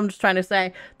what I'm just trying to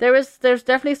say. There's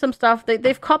definitely some stuff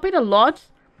they've copied a lot,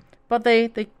 but they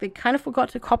kind of forgot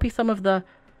to copy some of the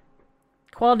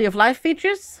quality of life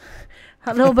features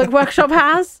that Little Big Workshop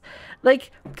has.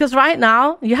 Like, because right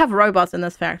now you have robots in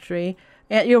this factory,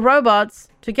 and your robots,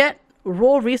 to get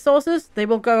raw resources, they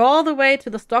will go all the way to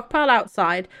the stockpile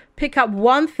outside, pick up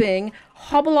one thing,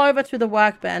 hobble over to the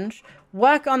workbench,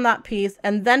 work on that piece,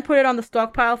 and then put it on the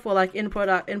stockpile for like in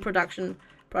production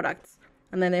products.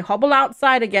 And then they hobble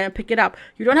outside again and pick it up.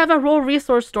 You don't have a raw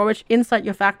resource storage inside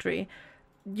your factory.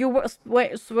 You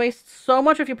waste so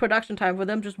much of your production time with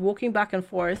them just walking back and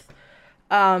forth.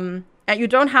 And you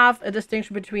don't have a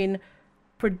distinction between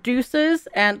producers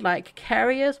and like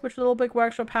carriers, which Little Big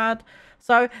Workshop had.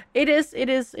 So it is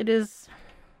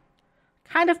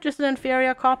kind of just an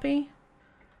inferior copy.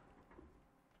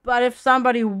 But if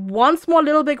somebody wants more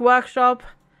Little Big Workshop,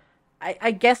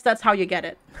 I guess that's how you get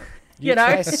it. You know,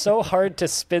 try so hard to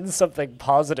spin something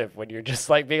positive when you're just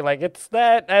like being like, it's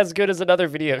not as good as another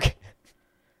video game.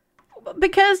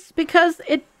 Because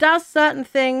it does certain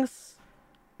things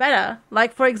better.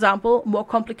 Like, for example, more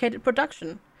complicated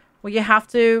production, where you have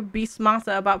to be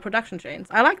smarter about production chains.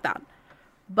 I like that.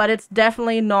 But it's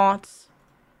definitely not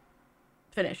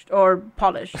finished or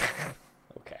polished.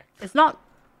 Okay. It's not.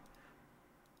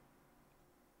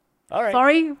 All right.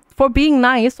 Sorry for being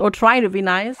nice or trying to be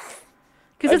nice.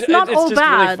 Because it's not all bad. It's just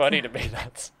bad. really funny to me,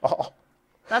 that's all.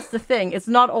 That's the thing. It's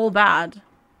not all bad.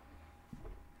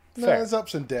 No, there's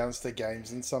ups and downs to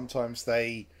games, and sometimes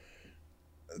they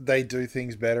do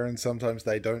things better, and sometimes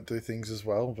they don't do things as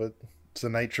well. But it's the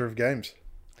nature of games.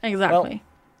 Exactly. Well,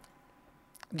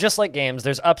 just like games,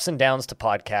 there's ups and downs to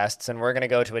podcasts, and we're going to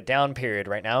go to a down period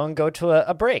right now and go to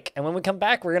a break. And when we come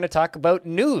back, we're going to talk about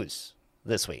news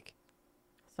this week.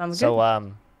 Sounds good.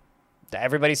 So,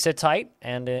 everybody sit tight,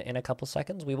 and in a couple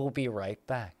seconds, we will be right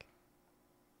back.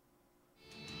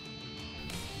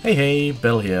 Hey,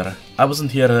 Bell here. I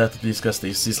wasn't here to discuss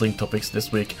these sizzling topics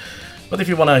this week, but if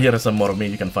you wanna hear some more of me,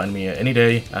 you can find me any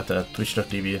day at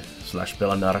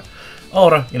twitch.tv/Bellandar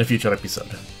or in a future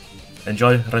episode.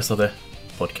 Enjoy the rest of the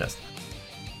podcast.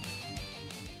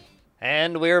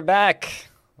 And we're back.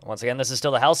 Once again, this is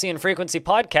still the Halcyon Frequency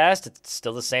Podcast. It's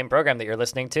still the same program that you're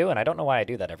listening to, and I don't know why I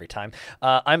do that every time.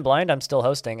 I'm Blind, I'm still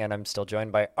hosting, and I'm still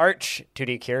joined by Arch,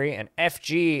 2D Curie, and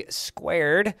FG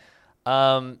Squared.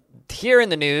 Here in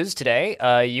the news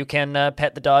today, you can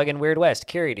pet the dog in Weird West.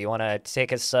 Curie, do you want to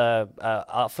take us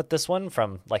off with this one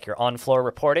from like your on-floor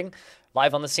reporting,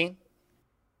 live on the scene?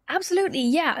 Absolutely,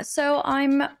 yeah. So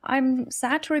I'm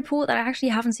sad to report that I actually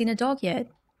haven't seen a dog yet.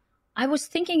 I was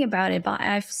thinking about it, but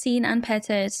I've seen and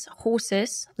petted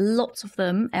horses, lots of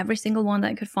them, every single one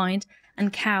that I could find,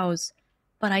 and cows.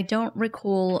 But I don't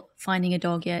recall finding a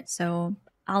dog yet, so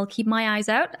I'll keep my eyes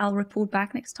out. I'll report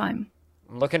back next time.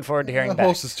 I'm looking forward to hearing A back.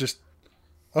 horse is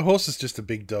just a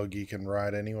big dog you can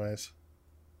ride anyways.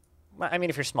 I mean,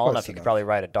 if you're small Close enough, you could enough. probably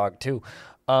ride a dog too.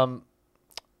 On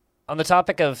the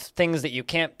topic of things that you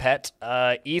can't pet,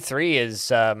 E3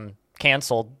 is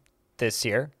canceled this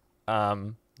year.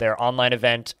 Their online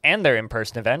event and their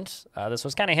in-person event. This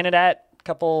was kind of hinted at a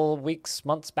couple weeks,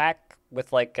 months back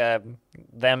with like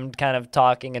them kind of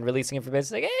talking and releasing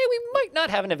information like, hey, we might not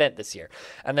have an event this year.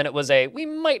 And then it was we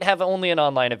might have only an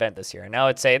online event this year. And now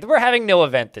it's we're having no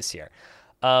event this year.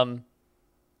 Does I'll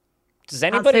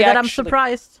anybody say that I'm actually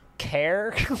surprised.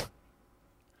 care?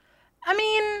 I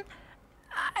mean,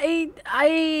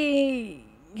 I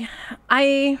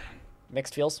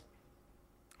Mixed feels?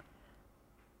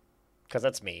 Because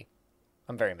that's me.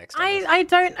 I'm very mixed. on this. I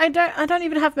don't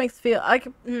even have mixed feel. Like,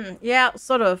 yeah,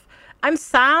 sort of. I'm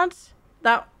sad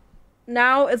that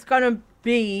now it's gonna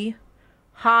be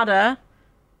harder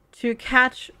to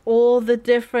catch all the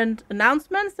different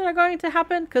announcements that are going to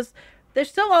happen, because they're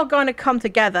still all going to come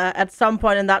together at some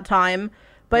point in that time,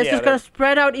 but it's Yeah, just going to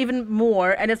spread out even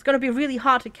more, and it's going to be really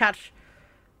hard to catch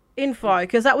info,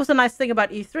 because that was the nice thing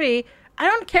about E3. I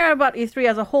don't care about E3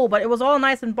 as a whole, but it was all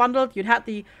nice and bundled. You'd have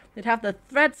the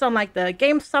threads on like the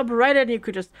game subreddit, and you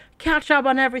could just catch up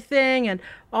on everything and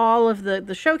all of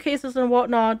the showcases and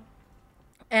whatnot.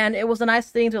 And it was a nice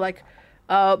thing to like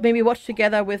maybe watch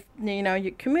together with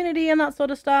your community and that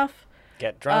sort of stuff.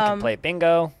 Get drunk and play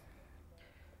bingo.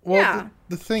 Well, Yeah.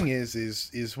 the thing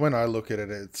is when I look at it,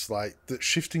 it's like that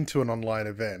shifting to an online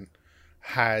event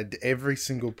had every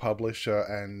single publisher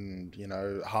and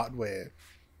hardware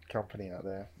company out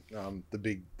there, the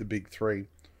big three,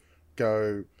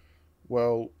 go,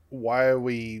 well, why are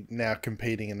we now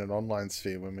competing in an online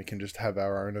sphere when we can just have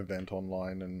our own event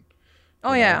online and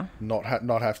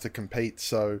not have to compete?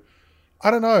 So I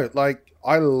don't know. Like,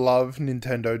 I love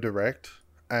Nintendo Direct,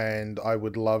 and I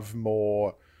would love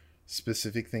more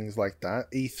specific things like that.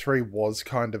 E3 was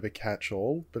kind of a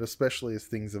catch-all, but especially as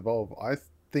things evolve, I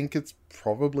think it's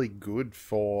probably good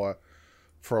for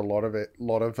a lot of it.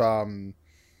 Lot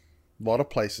of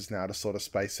places now to sort of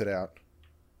space it out.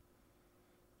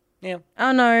 Yeah. I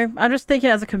don't know. I'm just thinking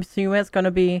as a consumer, it's going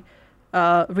to be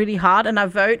really hard. And I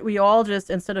vote we all just,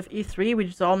 instead of E3, we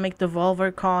just all make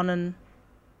Devolver Con, and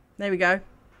there we go.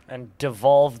 And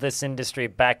devolve this industry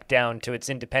back down to its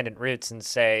independent roots and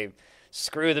say,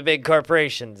 screw the big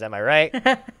corporations, am I right?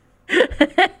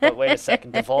 But wait a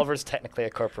second, Devolver's technically a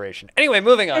corporation. Anyway,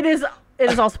 moving on. It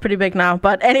is also pretty big now,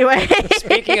 but anyway.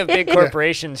 Speaking of big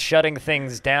corporations shutting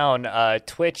things down,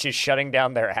 Twitch is shutting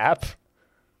down their app.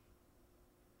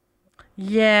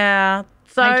 Yeah.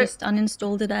 So I just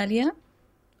uninstalled it earlier.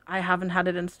 I haven't had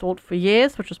it installed for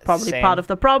years, which is probably Same. part of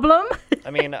the problem.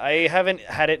 I mean, I haven't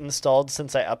had it installed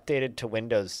since I updated to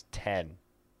Windows 10.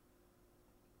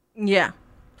 Yeah.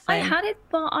 I Same. had it,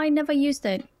 but I never used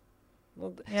it.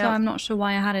 Well, Yeah. So I'm not sure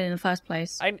why I had it in the first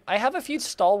place. I have a few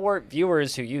stalwart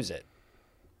viewers who use it.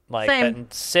 Like, Same. that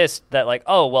insist that, like,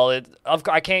 oh, well,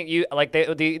 I can't use, like,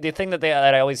 the thing that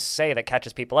I always say that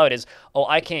catches people out is, oh,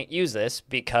 I can't use this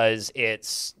because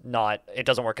it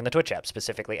doesn't work in the Twitch app,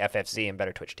 specifically FFZ and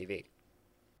Better Twitch TV.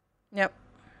 Yep.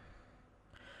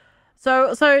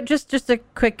 So just a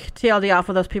quick TLDR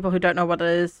for those people who don't know what it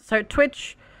is. So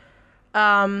Twitch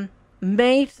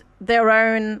made their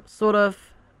own sort of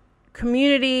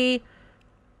community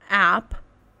app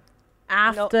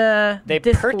after They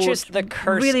Discord purchased the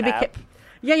Curse really app.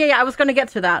 Yeah. I was going to get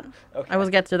to that. Okay. I was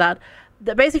get to that.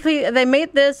 Basically, they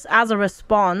made this as a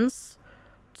response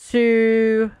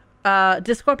to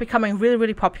Discord becoming really,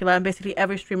 really popular, and basically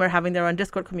every streamer having their own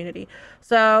Discord community.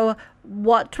 So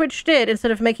what Twitch did,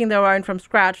 instead of making their own from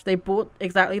scratch, they bought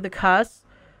exactly the Curse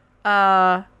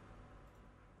app,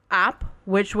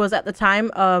 which was at the time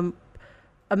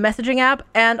a messaging app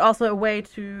and also a way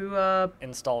to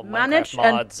Installed manage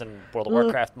Minecraft mods and World of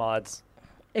Warcraft mods.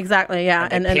 exactly, yeah,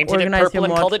 And and painted it organize purple your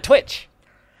and mods. called it Twitch.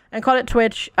 And called it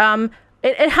Twitch.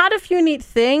 It had a few neat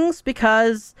things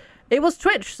because it was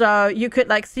Twitch, so you could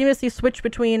like seamlessly switch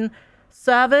between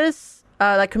service,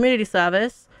 like community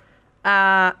service,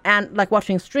 and like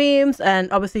watching streams, and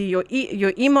obviously your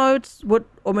emotes would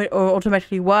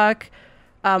automatically work.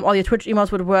 All your Twitch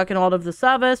emotes would work in all of the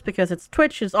servers because it's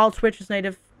Twitch. It's all Twitch's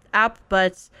native app,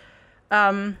 but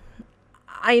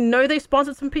I know they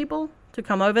sponsored some people to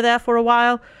come over there for a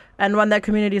while and run their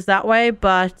communities that way,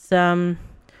 but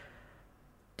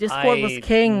Discord was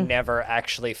king. I never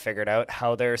actually figured out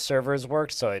how their servers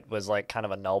worked, so it was like kind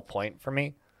of a null point for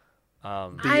me.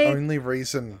 The only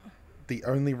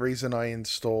reason I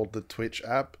installed the Twitch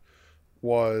app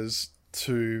was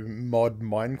to mod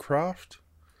Minecraft,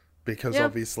 because Yeah.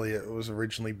 obviously it was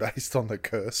originally based on the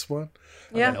Curse one.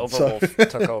 Yeah. And Overwolf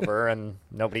took over, and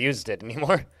nobody used it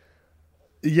anymore.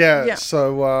 Yeah.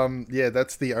 So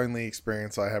that's the only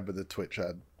experience I have with the Twitch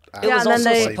ad. It Yeah, was and then also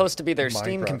they- supposed to be their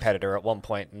Steam Minecraft. competitor at one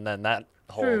point, and then that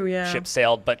whole True, yeah. ship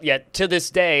sailed. But yet, to this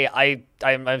day,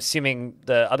 I'm assuming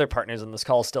the other partners in this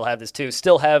call still have this too.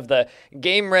 Still have the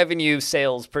game revenue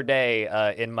sales per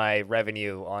day in my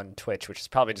revenue on Twitch, which is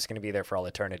probably just going to be there for all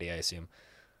eternity, I assume.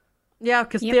 Yeah,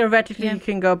 because Yep. theoretically Yeah. you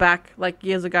can go back like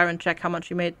years ago and check how much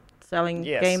you made selling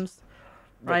Yes. games.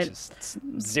 Which Right. is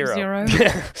zero.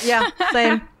 Yeah,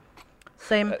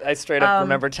 same. I straight up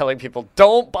remember telling people,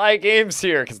 don't buy games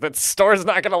here because that store's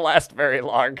not going to last very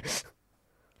long.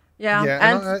 Yeah,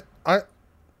 Yeah, and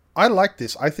I like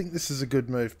this. I think this is a good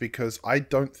move because I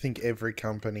don't think every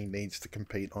company needs to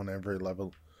compete on every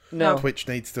level. No. Twitch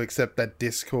needs to accept that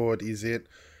Discord is it.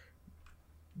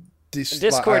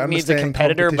 Discord needs a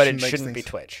competitor, but it shouldn't be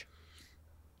Twitch.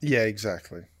 Yeah,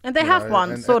 exactly. And they You have know,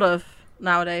 one, and- sort of,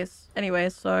 nowadays.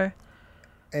 Anyways, so...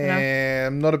 And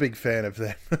I'm not a big fan of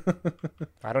them.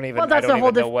 I don't even, Well, I that's don't a whole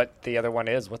even know what the other one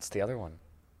is. What's the other one?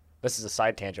 This is a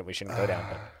side tangent we shouldn't go down.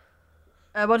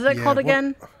 But... what is it Yeah, called what-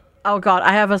 again? Oh god,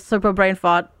 I have a super brain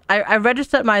fart. I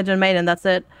registered my domain and that's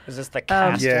it. Is this the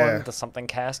cast Yeah. one? The something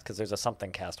cast? Because there's a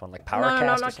something cast one, like No, Powercast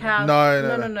not or something? Cast.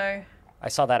 No. No. I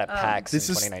saw that at PAX This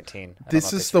in is- 2019. I don't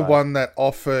This know if is they the survived. one that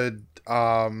offered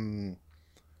offered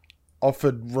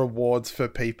rewards for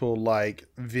people like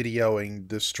videoing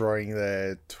destroying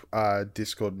their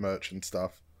Discord merch and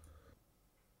stuff.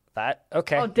 That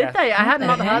okay? Oh, did they? I had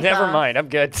not heard that. Never mind. I'm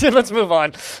good. Let's move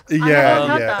on.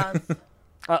 Yeah.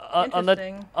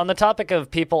 On the topic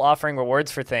of people offering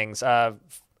rewards for things,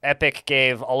 Epic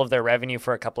gave all of their revenue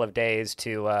for a couple of days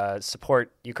to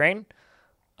support Ukraine,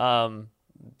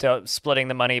 splitting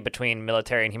the money between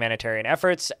military and humanitarian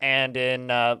efforts. And in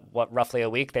roughly a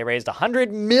week, they raised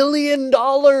 $100 million.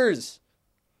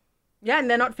 Yeah, and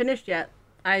they're not finished yet.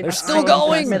 They're still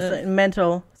going. It's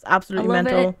mental. It's absolutely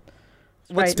mental.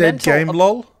 What's dead mental, game,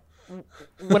 lol?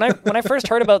 When I first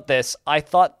heard about this, I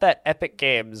thought that Epic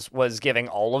Games was giving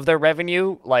all of their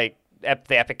revenue, like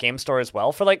the Epic Game Store as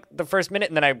well, for like the first minute,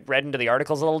 and then I read into the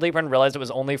articles a little deeper and realized it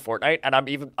was only Fortnite. And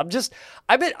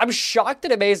I'm shocked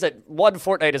and amazed that one,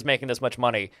 Fortnite is making this much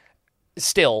money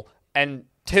still, and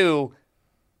two,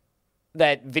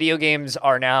 that video games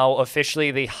are now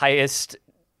officially the highest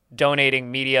donating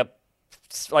media,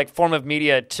 like form of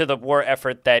media to the war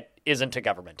effort that isn't a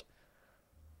government.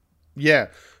 Yeah.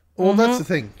 Well, that's the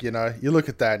thing, you know. You look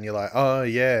at that and you're like, oh,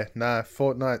 yeah, nah,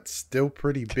 Fortnite's still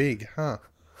pretty big, huh?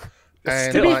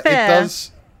 And to be fair,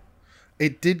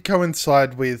 it did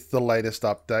coincide with the latest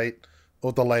update,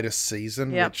 or the latest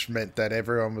season, which meant that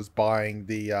everyone was buying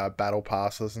the battle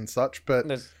passes and such, but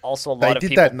there's also a lot of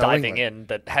people diving in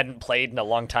that hadn't played in a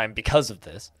long time because of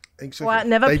this. Exactly. Well,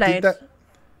 never played.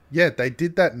 Yeah, they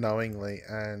did that knowingly,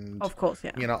 and of course,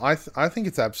 yeah. You know, I think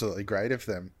it's absolutely great of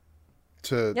them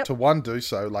to one, do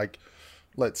so. Like,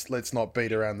 let's not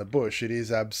beat around the bush. It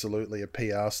is absolutely a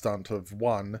PR stunt of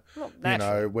one, you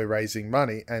know, we're raising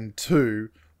money, and two,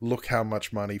 look how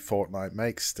much money Fortnite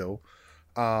makes still.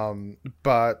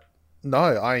 But no,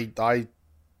 I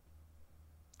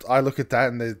look at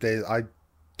that and I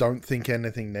don't think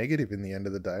anything negative in the end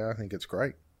of the day. I think it's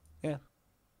great. Yeah.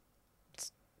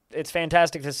 It's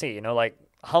fantastic to see, you know, like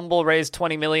Humble raised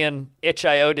 20 million,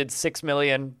 itch.io did 6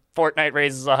 million, Fortnite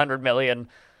raises 100 million.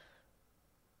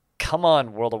 Come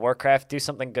on, World of Warcraft, do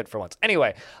something good for once.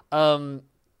 Anyway,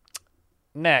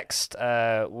 next,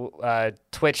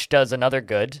 Twitch does another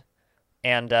good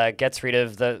and gets rid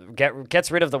of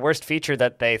the worst feature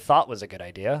that they thought was a good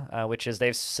idea, which is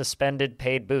they've suspended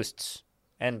paid boosts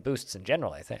and boosts in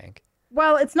general, I think.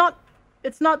 Well, it's not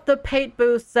the paid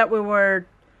boosts that we were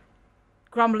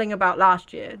grumbling about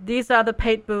last year. These are the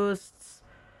paid boosts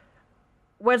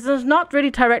where there's not really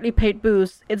directly paid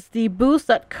boosts. It's the boosts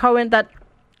that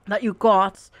you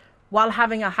got while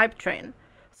having a hype train.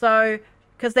 So,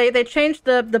 because they changed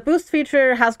the boost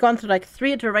feature, has gone through like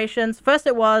 3 iterations. First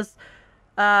it was,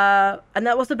 and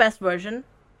that was the best version,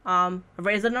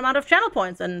 raise an amount of channel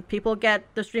points and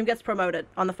the stream gets promoted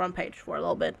on the front page for a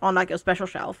little bit on like a special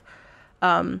shelf.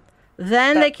 Then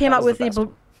they came up with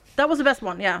that was the best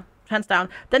one, yeah, hands down.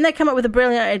 Then they came up with a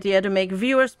brilliant idea to make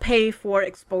viewers pay for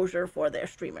exposure for their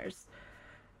streamers.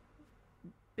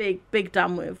 Big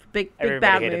dumb move. Big bad move.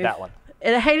 Everybody hated that one.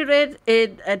 It hated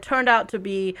it. It turned out to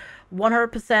be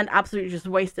 100% absolutely just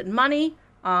wasted money.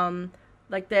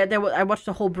 Like I watched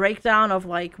a whole breakdown of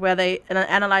like where they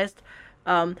analyzed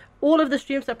all of the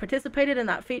streams that participated in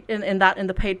that in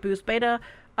the paid boost beta.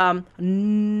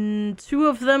 2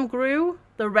 of them grew.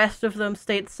 The rest of them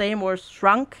stayed the same or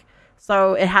shrunk.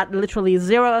 So it had literally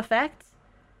 0 effect.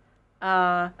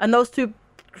 And those 2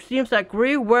 streams that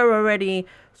grew were already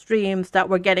streams that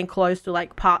were getting close to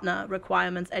like partner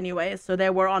requirements anyway, so they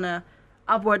were on a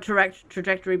upward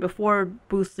trajectory before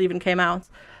boosts even came out.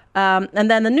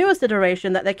 And then the newest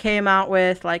iteration that they came out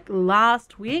with like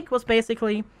last week was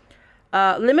basically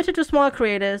limited to smaller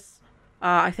creators.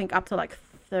 I think up to like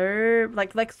third,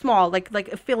 like small, like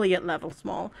affiliate level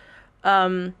small.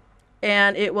 And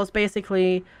it was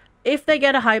basically if they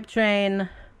get a hype train,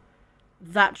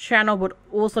 that channel would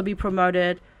also be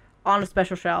promoted on a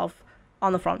special shelf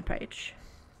on the front page.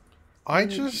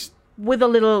 With a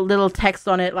little text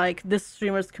on it, like this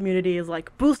streamer's community is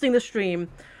like boosting the stream,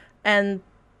 and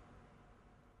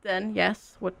then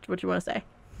yes, what do you want to say?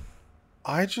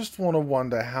 I just want to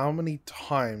wonder how many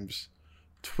times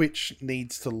Twitch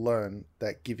needs to learn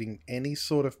that giving any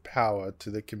sort of power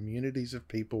to the communities of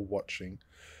people watching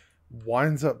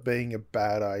winds up being a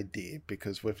bad idea,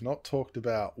 because we've not talked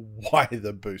about why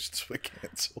the boosts were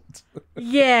cancelled.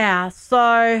 Yeah,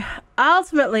 so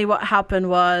ultimately what happened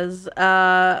was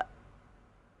on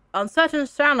certain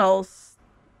channels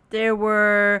there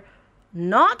were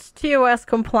not TOS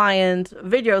compliant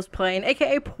videos playing,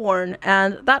 aka porn,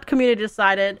 and that community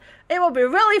decided it would be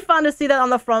really fun to see that on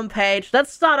the front page.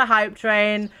 Let's start a hype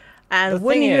train, and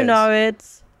wouldn't you know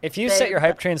it, if you set your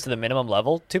hype trains to the minimum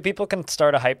level, 2 people can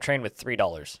start a hype train with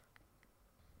 $3.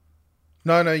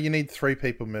 No, you need 3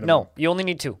 people minimum. No, you only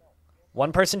need 2.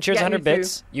 One person cheers Yeah, 100 you do.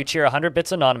 bits. You cheer 100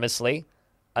 bits anonymously.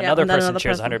 Yeah, Another and then person another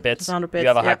cheers person 100 bits. cheers 100 You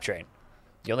have a bits, hype yep. train.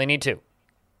 You only need 2.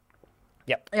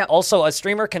 Yep. Yep. Also, a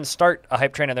streamer can start a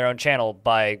hype train on their own channel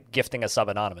by gifting a sub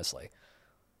anonymously.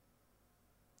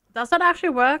 Does that actually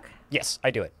work? Yes,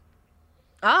 I do it.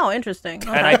 Oh, interesting.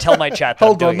 And I tell my chat that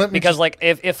Hold I'm on, doing let it me because just- like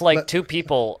if like 2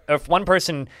 people, if one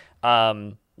person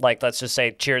like let's just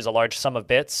say cheers a large sum of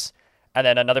bits and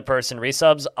then another person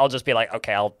resubs, I'll just be like,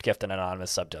 okay, I'll gift an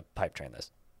anonymous sub to pipe train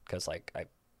this because like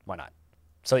why not?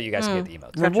 So you guys can get the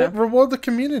emotes. Gotcha. Reward the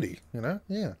community, you know?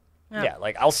 Yeah. Yeah,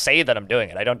 like I'll say that I'm doing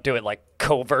it. I don't do it like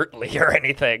covertly or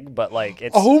anything, but like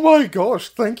it's Oh my gosh,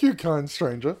 thank you, kind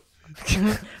stranger.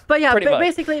 But yeah, Pretty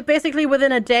much. basically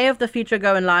within a day of the feature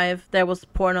going live, there was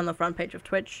porn on the front page of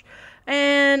Twitch,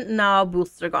 and now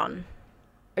boosts are gone.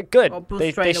 good. or boost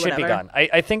They train or should be whatever. gone.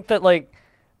 I think that like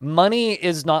money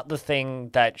is not the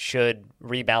thing that should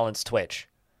rebalance Twitch.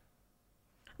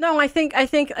 No, I think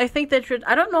they should.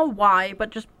 I don't know why,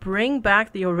 but just bring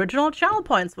back the original channel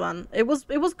points one. It was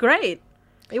great.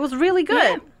 It was really good.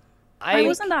 Yeah. I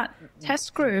was in that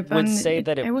test group, would and say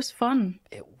that it was fun.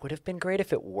 It would have been great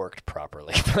if it worked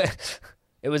properly.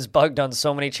 It was bugged on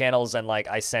so many channels, and like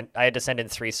I had to send in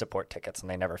 3 support tickets, and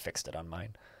they never fixed it on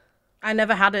mine. I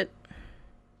never had it.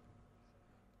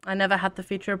 I never had the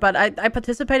feature, but I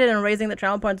participated in raising the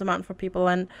channel points amount for people,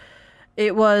 and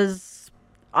it was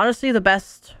honestly the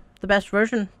best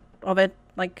version of it.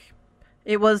 Like,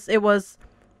 it was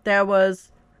there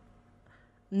was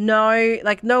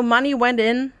no money went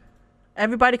in.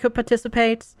 Everybody could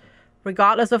participate,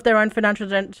 regardless of their own financial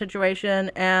situation,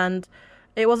 and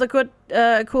it was a good,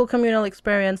 cool communal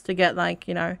experience to get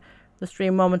the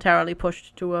stream momentarily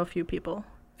pushed to a few people.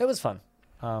 It was fun.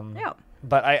 Yeah.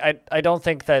 But I don't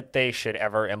think that they should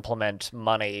ever implement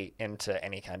money into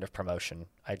any kind of promotion.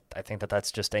 I think that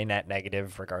that's just a net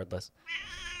negative regardless.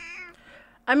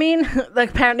 I mean,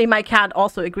 apparently my cat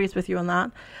also agrees with you on that.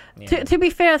 Yeah. To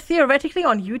be fair, theoretically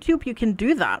on YouTube you can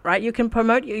do that, right? You can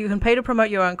pay to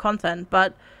promote your own content,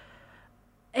 but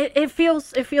it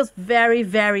feels very,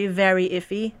 very, very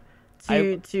iffy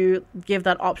to give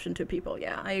that option to people.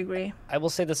 Yeah, I agree. I will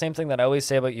say the same thing that I always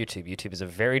say about YouTube. YouTube is a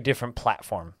very different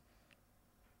platform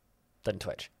than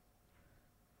Twitch.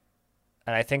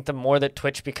 And I think the more that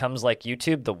Twitch becomes like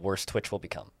YouTube, the worse Twitch will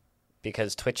become.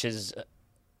 Because Twitch's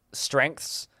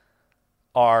strengths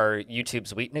are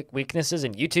YouTube's weaknesses,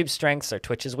 and YouTube's strengths are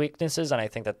Twitch's weaknesses. And I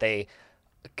think that they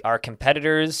are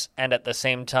competitors and at the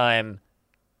same time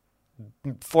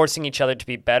forcing each other to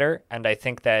be better. And I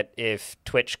think that if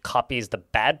Twitch copies the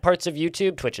bad parts of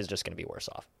YouTube, Twitch is just going to be worse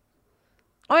off.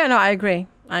 Oh yeah, no, I agree.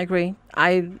 I agree.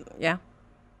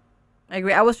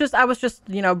 I was just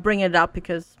bringing it up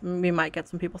because we might get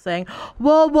some people saying,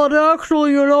 well, but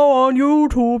actually, on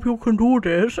YouTube you can do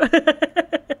this.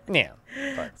 Yeah.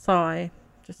 But so I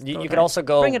just you could also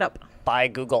go bring it up. buy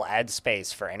Google ad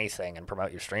space for anything and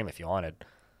promote your stream if you wanted.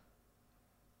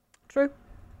 True.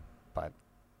 But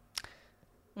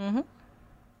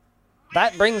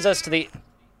that brings us to the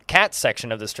cat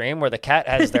section of the stream where the cat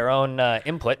has their own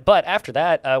input. But after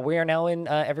that, we are now in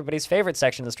everybody's favorite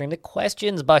section of the stream, the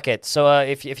questions bucket. So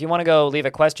if you want to go leave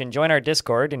a question, join our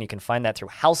Discord, and you can find that through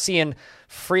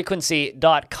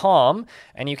halcyonfrequency.com,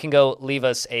 and you can go leave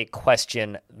us a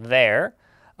question there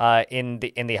in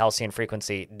the Halcyon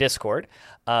Frequency Discord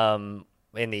in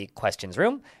the questions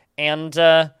room. And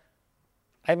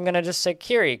I'm going to just say,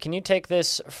 Kiri, can you take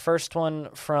this first one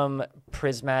from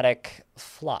Prismatic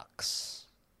Flux?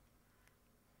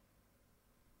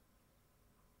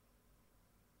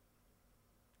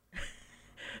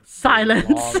 Silence.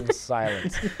 Long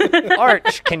silence.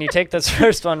 Arch, can you take this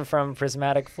first one from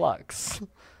Prismatic Flux?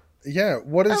 Yeah,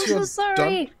 what is I'm your so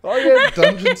sorry.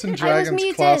 Dungeons and I was Dragons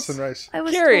muted. class and race? I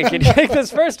was Kiri, can you take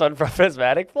this first one from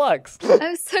Prismatic Flux?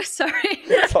 I'm so sorry.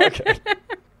 It's all good.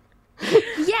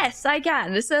 Yes, I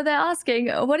can. So they're asking,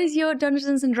 what is your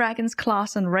Dungeons and Dragons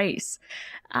class and race?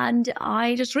 And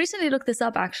I just recently looked this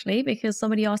up actually because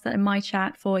somebody asked that in my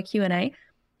chat for a Q&A.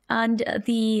 And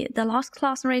the last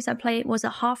class and race I played was a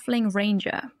Halfling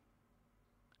Ranger.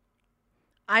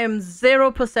 I am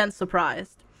 0%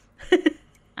 surprised.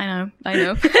 I know.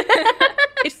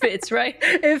 It fits, right?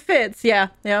 It fits, yeah.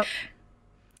 Yep.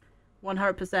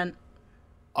 100%.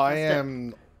 I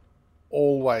am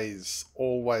always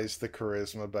the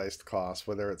charisma-based class,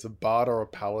 whether it's a bard or a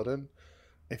paladin.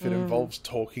 If it involves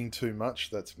talking too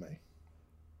much, that's me.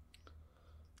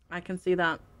 I can see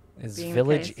that. Is being the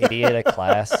Village case. Idiot a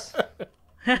class?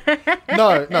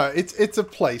 No, it's a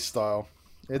play style.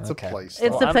 It's Okay. a playstyle.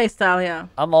 It's the playstyle, yeah.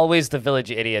 I'm always the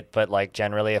village idiot, but like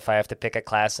generally, if I have to pick a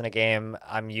class in a game,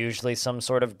 I'm usually some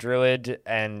sort of druid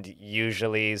and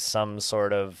usually some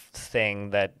sort of thing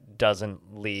that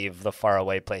doesn't leave the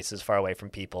faraway places far away from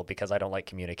people because I don't like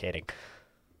communicating.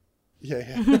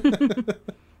 Yeah.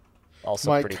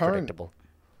 Also My pretty current- predictable.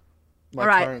 My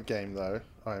Alright. current game, though,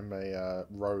 I'm a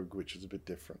rogue, which is a bit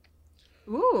different.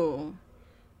 Ooh.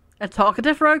 A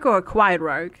talkative rogue or a quiet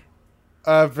rogue?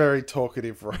 A very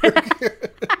talkative rogue.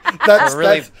 that's A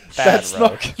really bad that's rogue.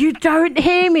 not. You don't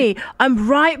hear me. I'm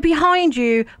right behind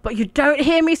you, but you don't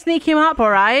hear me sneak him up,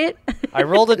 all right? I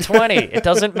rolled a 20. It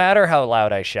doesn't matter how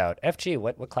loud I shout. FG,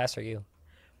 what class are you?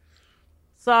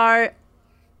 So,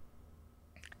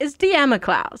 is DM a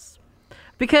class?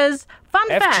 Because, fun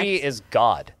fact... FG is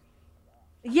God.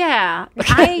 Yeah,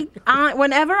 I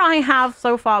whenever I have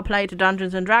so far played to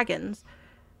Dungeons and Dragons,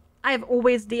 I've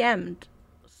always DM'd.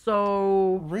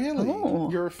 So Really? Oh.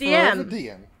 You're a forever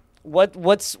DM. DM.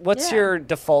 What's Yeah. your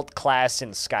default class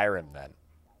in Skyrim then?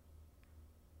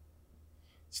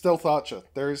 Stealth Archer.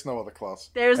 There is no other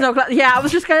class. there is no class. Yeah, I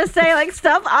was just gonna say like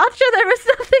Stealth Archer. There is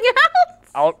nothing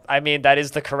else. I mean, that is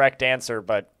the correct answer,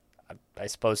 but I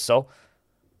suppose so.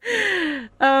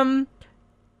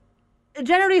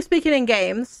 Generally speaking, in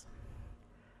games,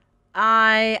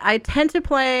 I tend to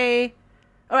play.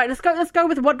 All right, let's go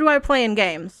with what do I play in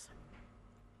games.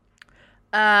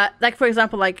 Like for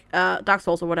example, like Dark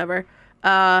Souls or whatever.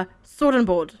 Sword and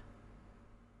board.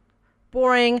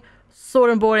 Boring sword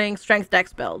and boarding strength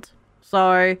dex build.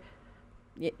 So,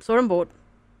 yeah, sword and board.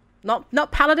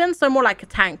 Not paladin, so more like a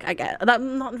tank. I guess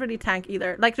not really tank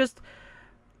either. Like just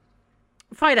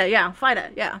fighter. Yeah,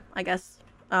 I guess.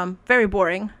 Very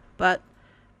boring, but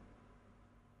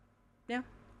yeah,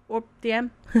 or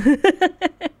DM.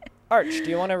 Arch, do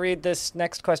you want to read this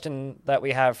next question that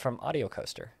we have from Audio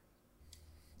Coaster?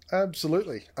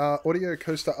 Absolutely. Audio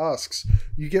Coaster asks,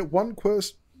 you get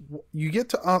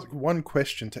to ask one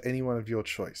question to anyone of your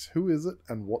choice. Who is it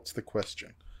and what's the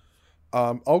question?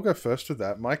 I'll go first with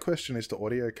that. My question is to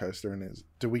Audio Coaster and is,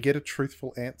 do we get a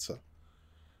truthful answer?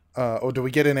 Or do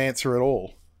we get an answer at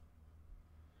all?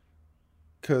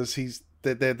 Because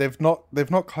they've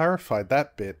not clarified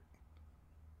that bit.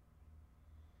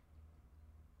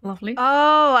 Lovely.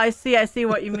 Oh, I see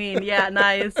what you mean. Yeah,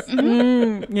 nice.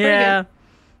 Yeah,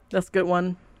 that's a good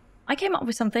one. I came up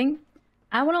with something.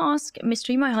 I want to ask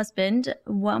Mystery, my husband,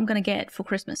 what I'm going to get for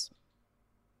Christmas.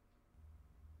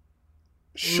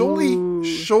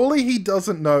 Surely he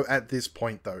doesn't know at this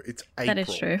point though. It's April. That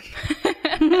is true.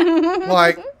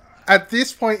 Like at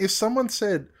this point, if someone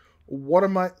said, "What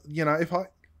am I?"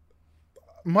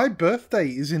 My birthday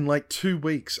is in like 2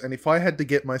 weeks, and if I had to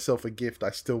get myself a gift,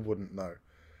 I still wouldn't know.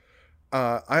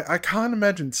 I can't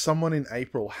imagine someone in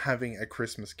April having a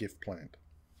Christmas gift planned.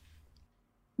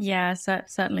 Yeah,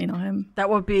 certainly not him. That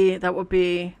would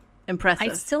be impressive.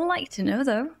 I'd still like to know,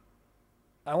 though.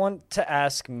 I want to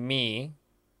ask me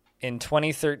in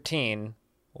 2013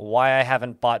 why I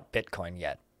haven't bought Bitcoin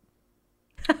yet.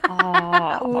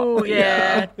 Oh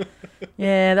yeah,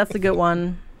 yeah, that's a good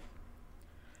one.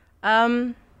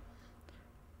 All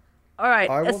right.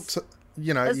 I want to.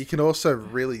 You can also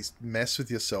really mess with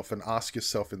yourself and ask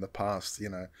yourself in the past.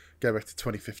 Go back to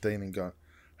 2015 and go,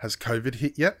 "Has COVID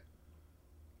hit yet?"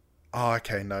 Oh,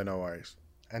 okay, no worries,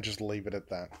 and just leave it at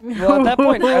that. Well, at that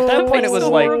point it was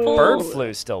like horrible. bird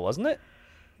flu still, wasn't it?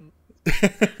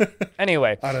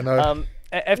 Anyway, I don't know.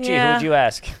 FG, who Yeah. would you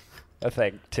ask? I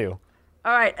think too.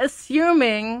 All right.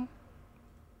 Assuming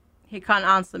he can't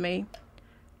answer me,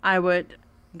 I would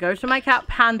go to my cat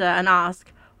Panda and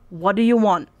ask, "What do you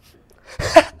want?"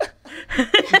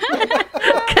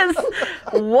 Because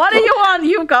what do you want?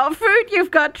 You've got food,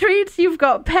 you've got treats, you've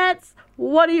got pets.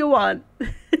 What do you want?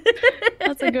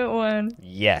 That's a good one.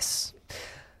 Yes.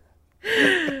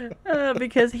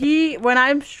 Because when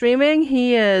I'm streaming,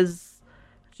 he is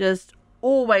just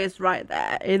always right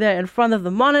there, either in front of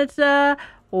the monitor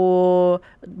or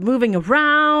moving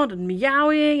around and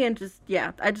meowing and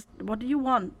what do you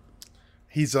want?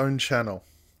 His own channel.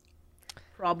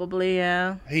 Probably,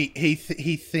 yeah. He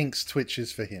thinks Twitch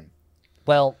is for him.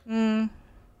 Well,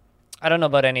 I don't know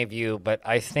about any of you, but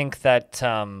I think that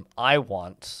I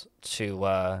want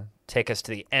to take us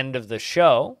to the end of the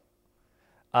show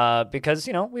because,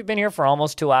 we've been here for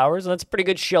almost 2 hours, and that's pretty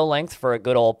good show length for a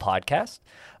good old podcast.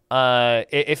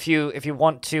 If you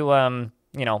want to,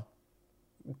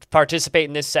 participate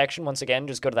in this section, once again,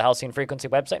 just go to the Halcyon Frequency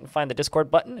website and find the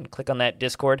Discord button and click on that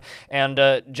Discord and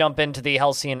jump into the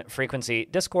Halcyon Frequency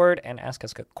Discord and ask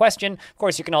us a question. Of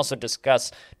course, you can also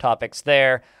discuss topics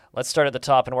there. Let's start at the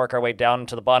top and work our way down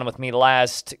to the bottom with me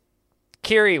last.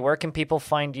 Kiri, where can people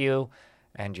find you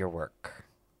and your work.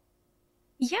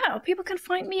 Yeah, people can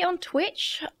find me on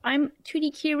Twitch. I'm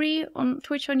 2D Kiri on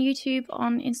Twitch, on YouTube,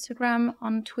 on Instagram,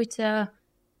 on Twitter,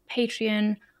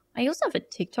 Patreon. I also have a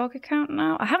TikTok account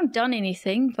now. I haven't done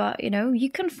anything, but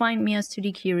you can find me as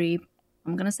 2D Kiri.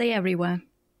 I'm gonna say everywhere.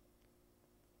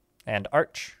 And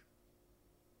Arch.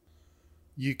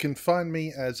 You can find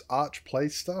me as Arch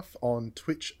Plays Stuff on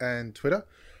Twitch and Twitter.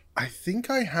 I think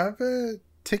I have a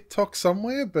TikTok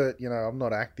somewhere, but I'm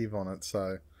not active on it,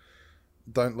 so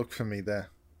don't look for me there.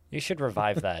 You should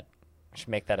revive that. You should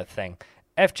make that a thing.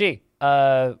 FG,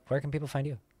 where can people find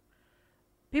you?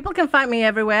 People can find me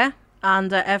everywhere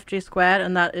under FG Squared,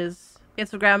 and that is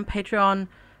Instagram, Patreon,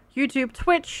 YouTube,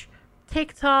 Twitch,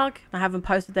 TikTok. I haven't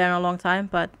posted there in a long time,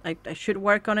 but I should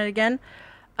work on it again.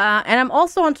 And I'm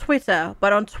also on Twitter,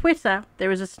 but on Twitter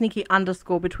there is a sneaky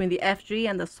underscore between the FG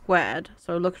and the squared,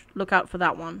 so look out for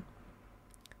that one.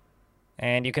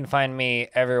 And you can find me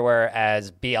everywhere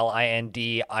as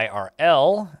BLINDIRL,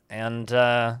 and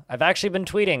I've actually been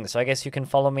tweeting, so I guess you can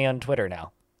follow me on Twitter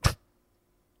now.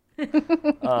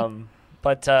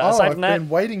 But aside from that, I've been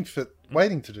waiting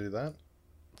to do that.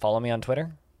 Follow me on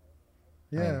Twitter.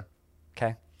 Yeah.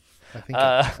 Okay. I think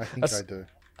I do.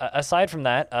 Aside from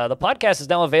that, the podcast is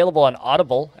now available on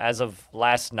Audible as of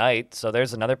last night, so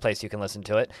there's another place you can listen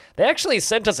to it. They actually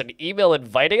sent us an email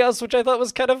inviting us, which I thought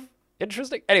was kind of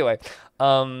interesting. Anyway,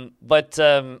 but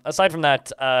aside from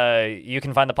that, you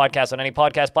can find the podcast on any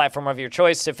podcast platform of your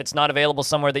choice. If it's not available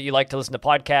somewhere that you like to listen to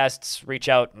podcasts, reach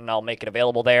out and I'll make it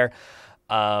available there.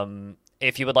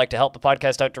 If you would like to help the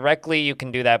podcast out directly, you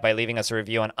can do that by leaving us a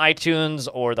review on iTunes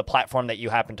or the platform that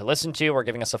you happen to listen to, or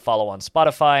giving us a follow on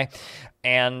Spotify.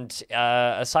 And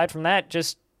aside from that,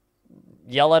 just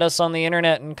yell at us on the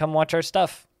internet and come watch our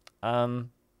stuff. I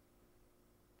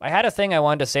had a thing I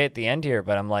wanted to say at the end here,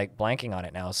 but I'm blanking on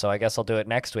it now, so I guess I'll do it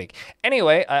next week.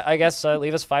 Anyway, I guess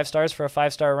leave us 5 stars for a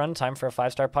 5-star runtime for a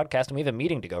 5-star podcast, and we have a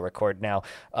meeting to go record now,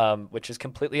 which is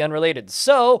completely unrelated.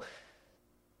 So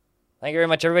thank you very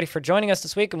much, everybody, for joining us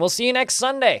this week, and we'll see you next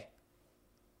Sunday.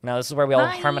 Now, this is where we all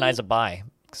harmonize a bye.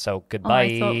 So, goodbye.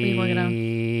 Oh, I thought we were gonna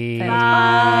say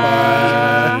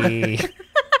Bye. Bye.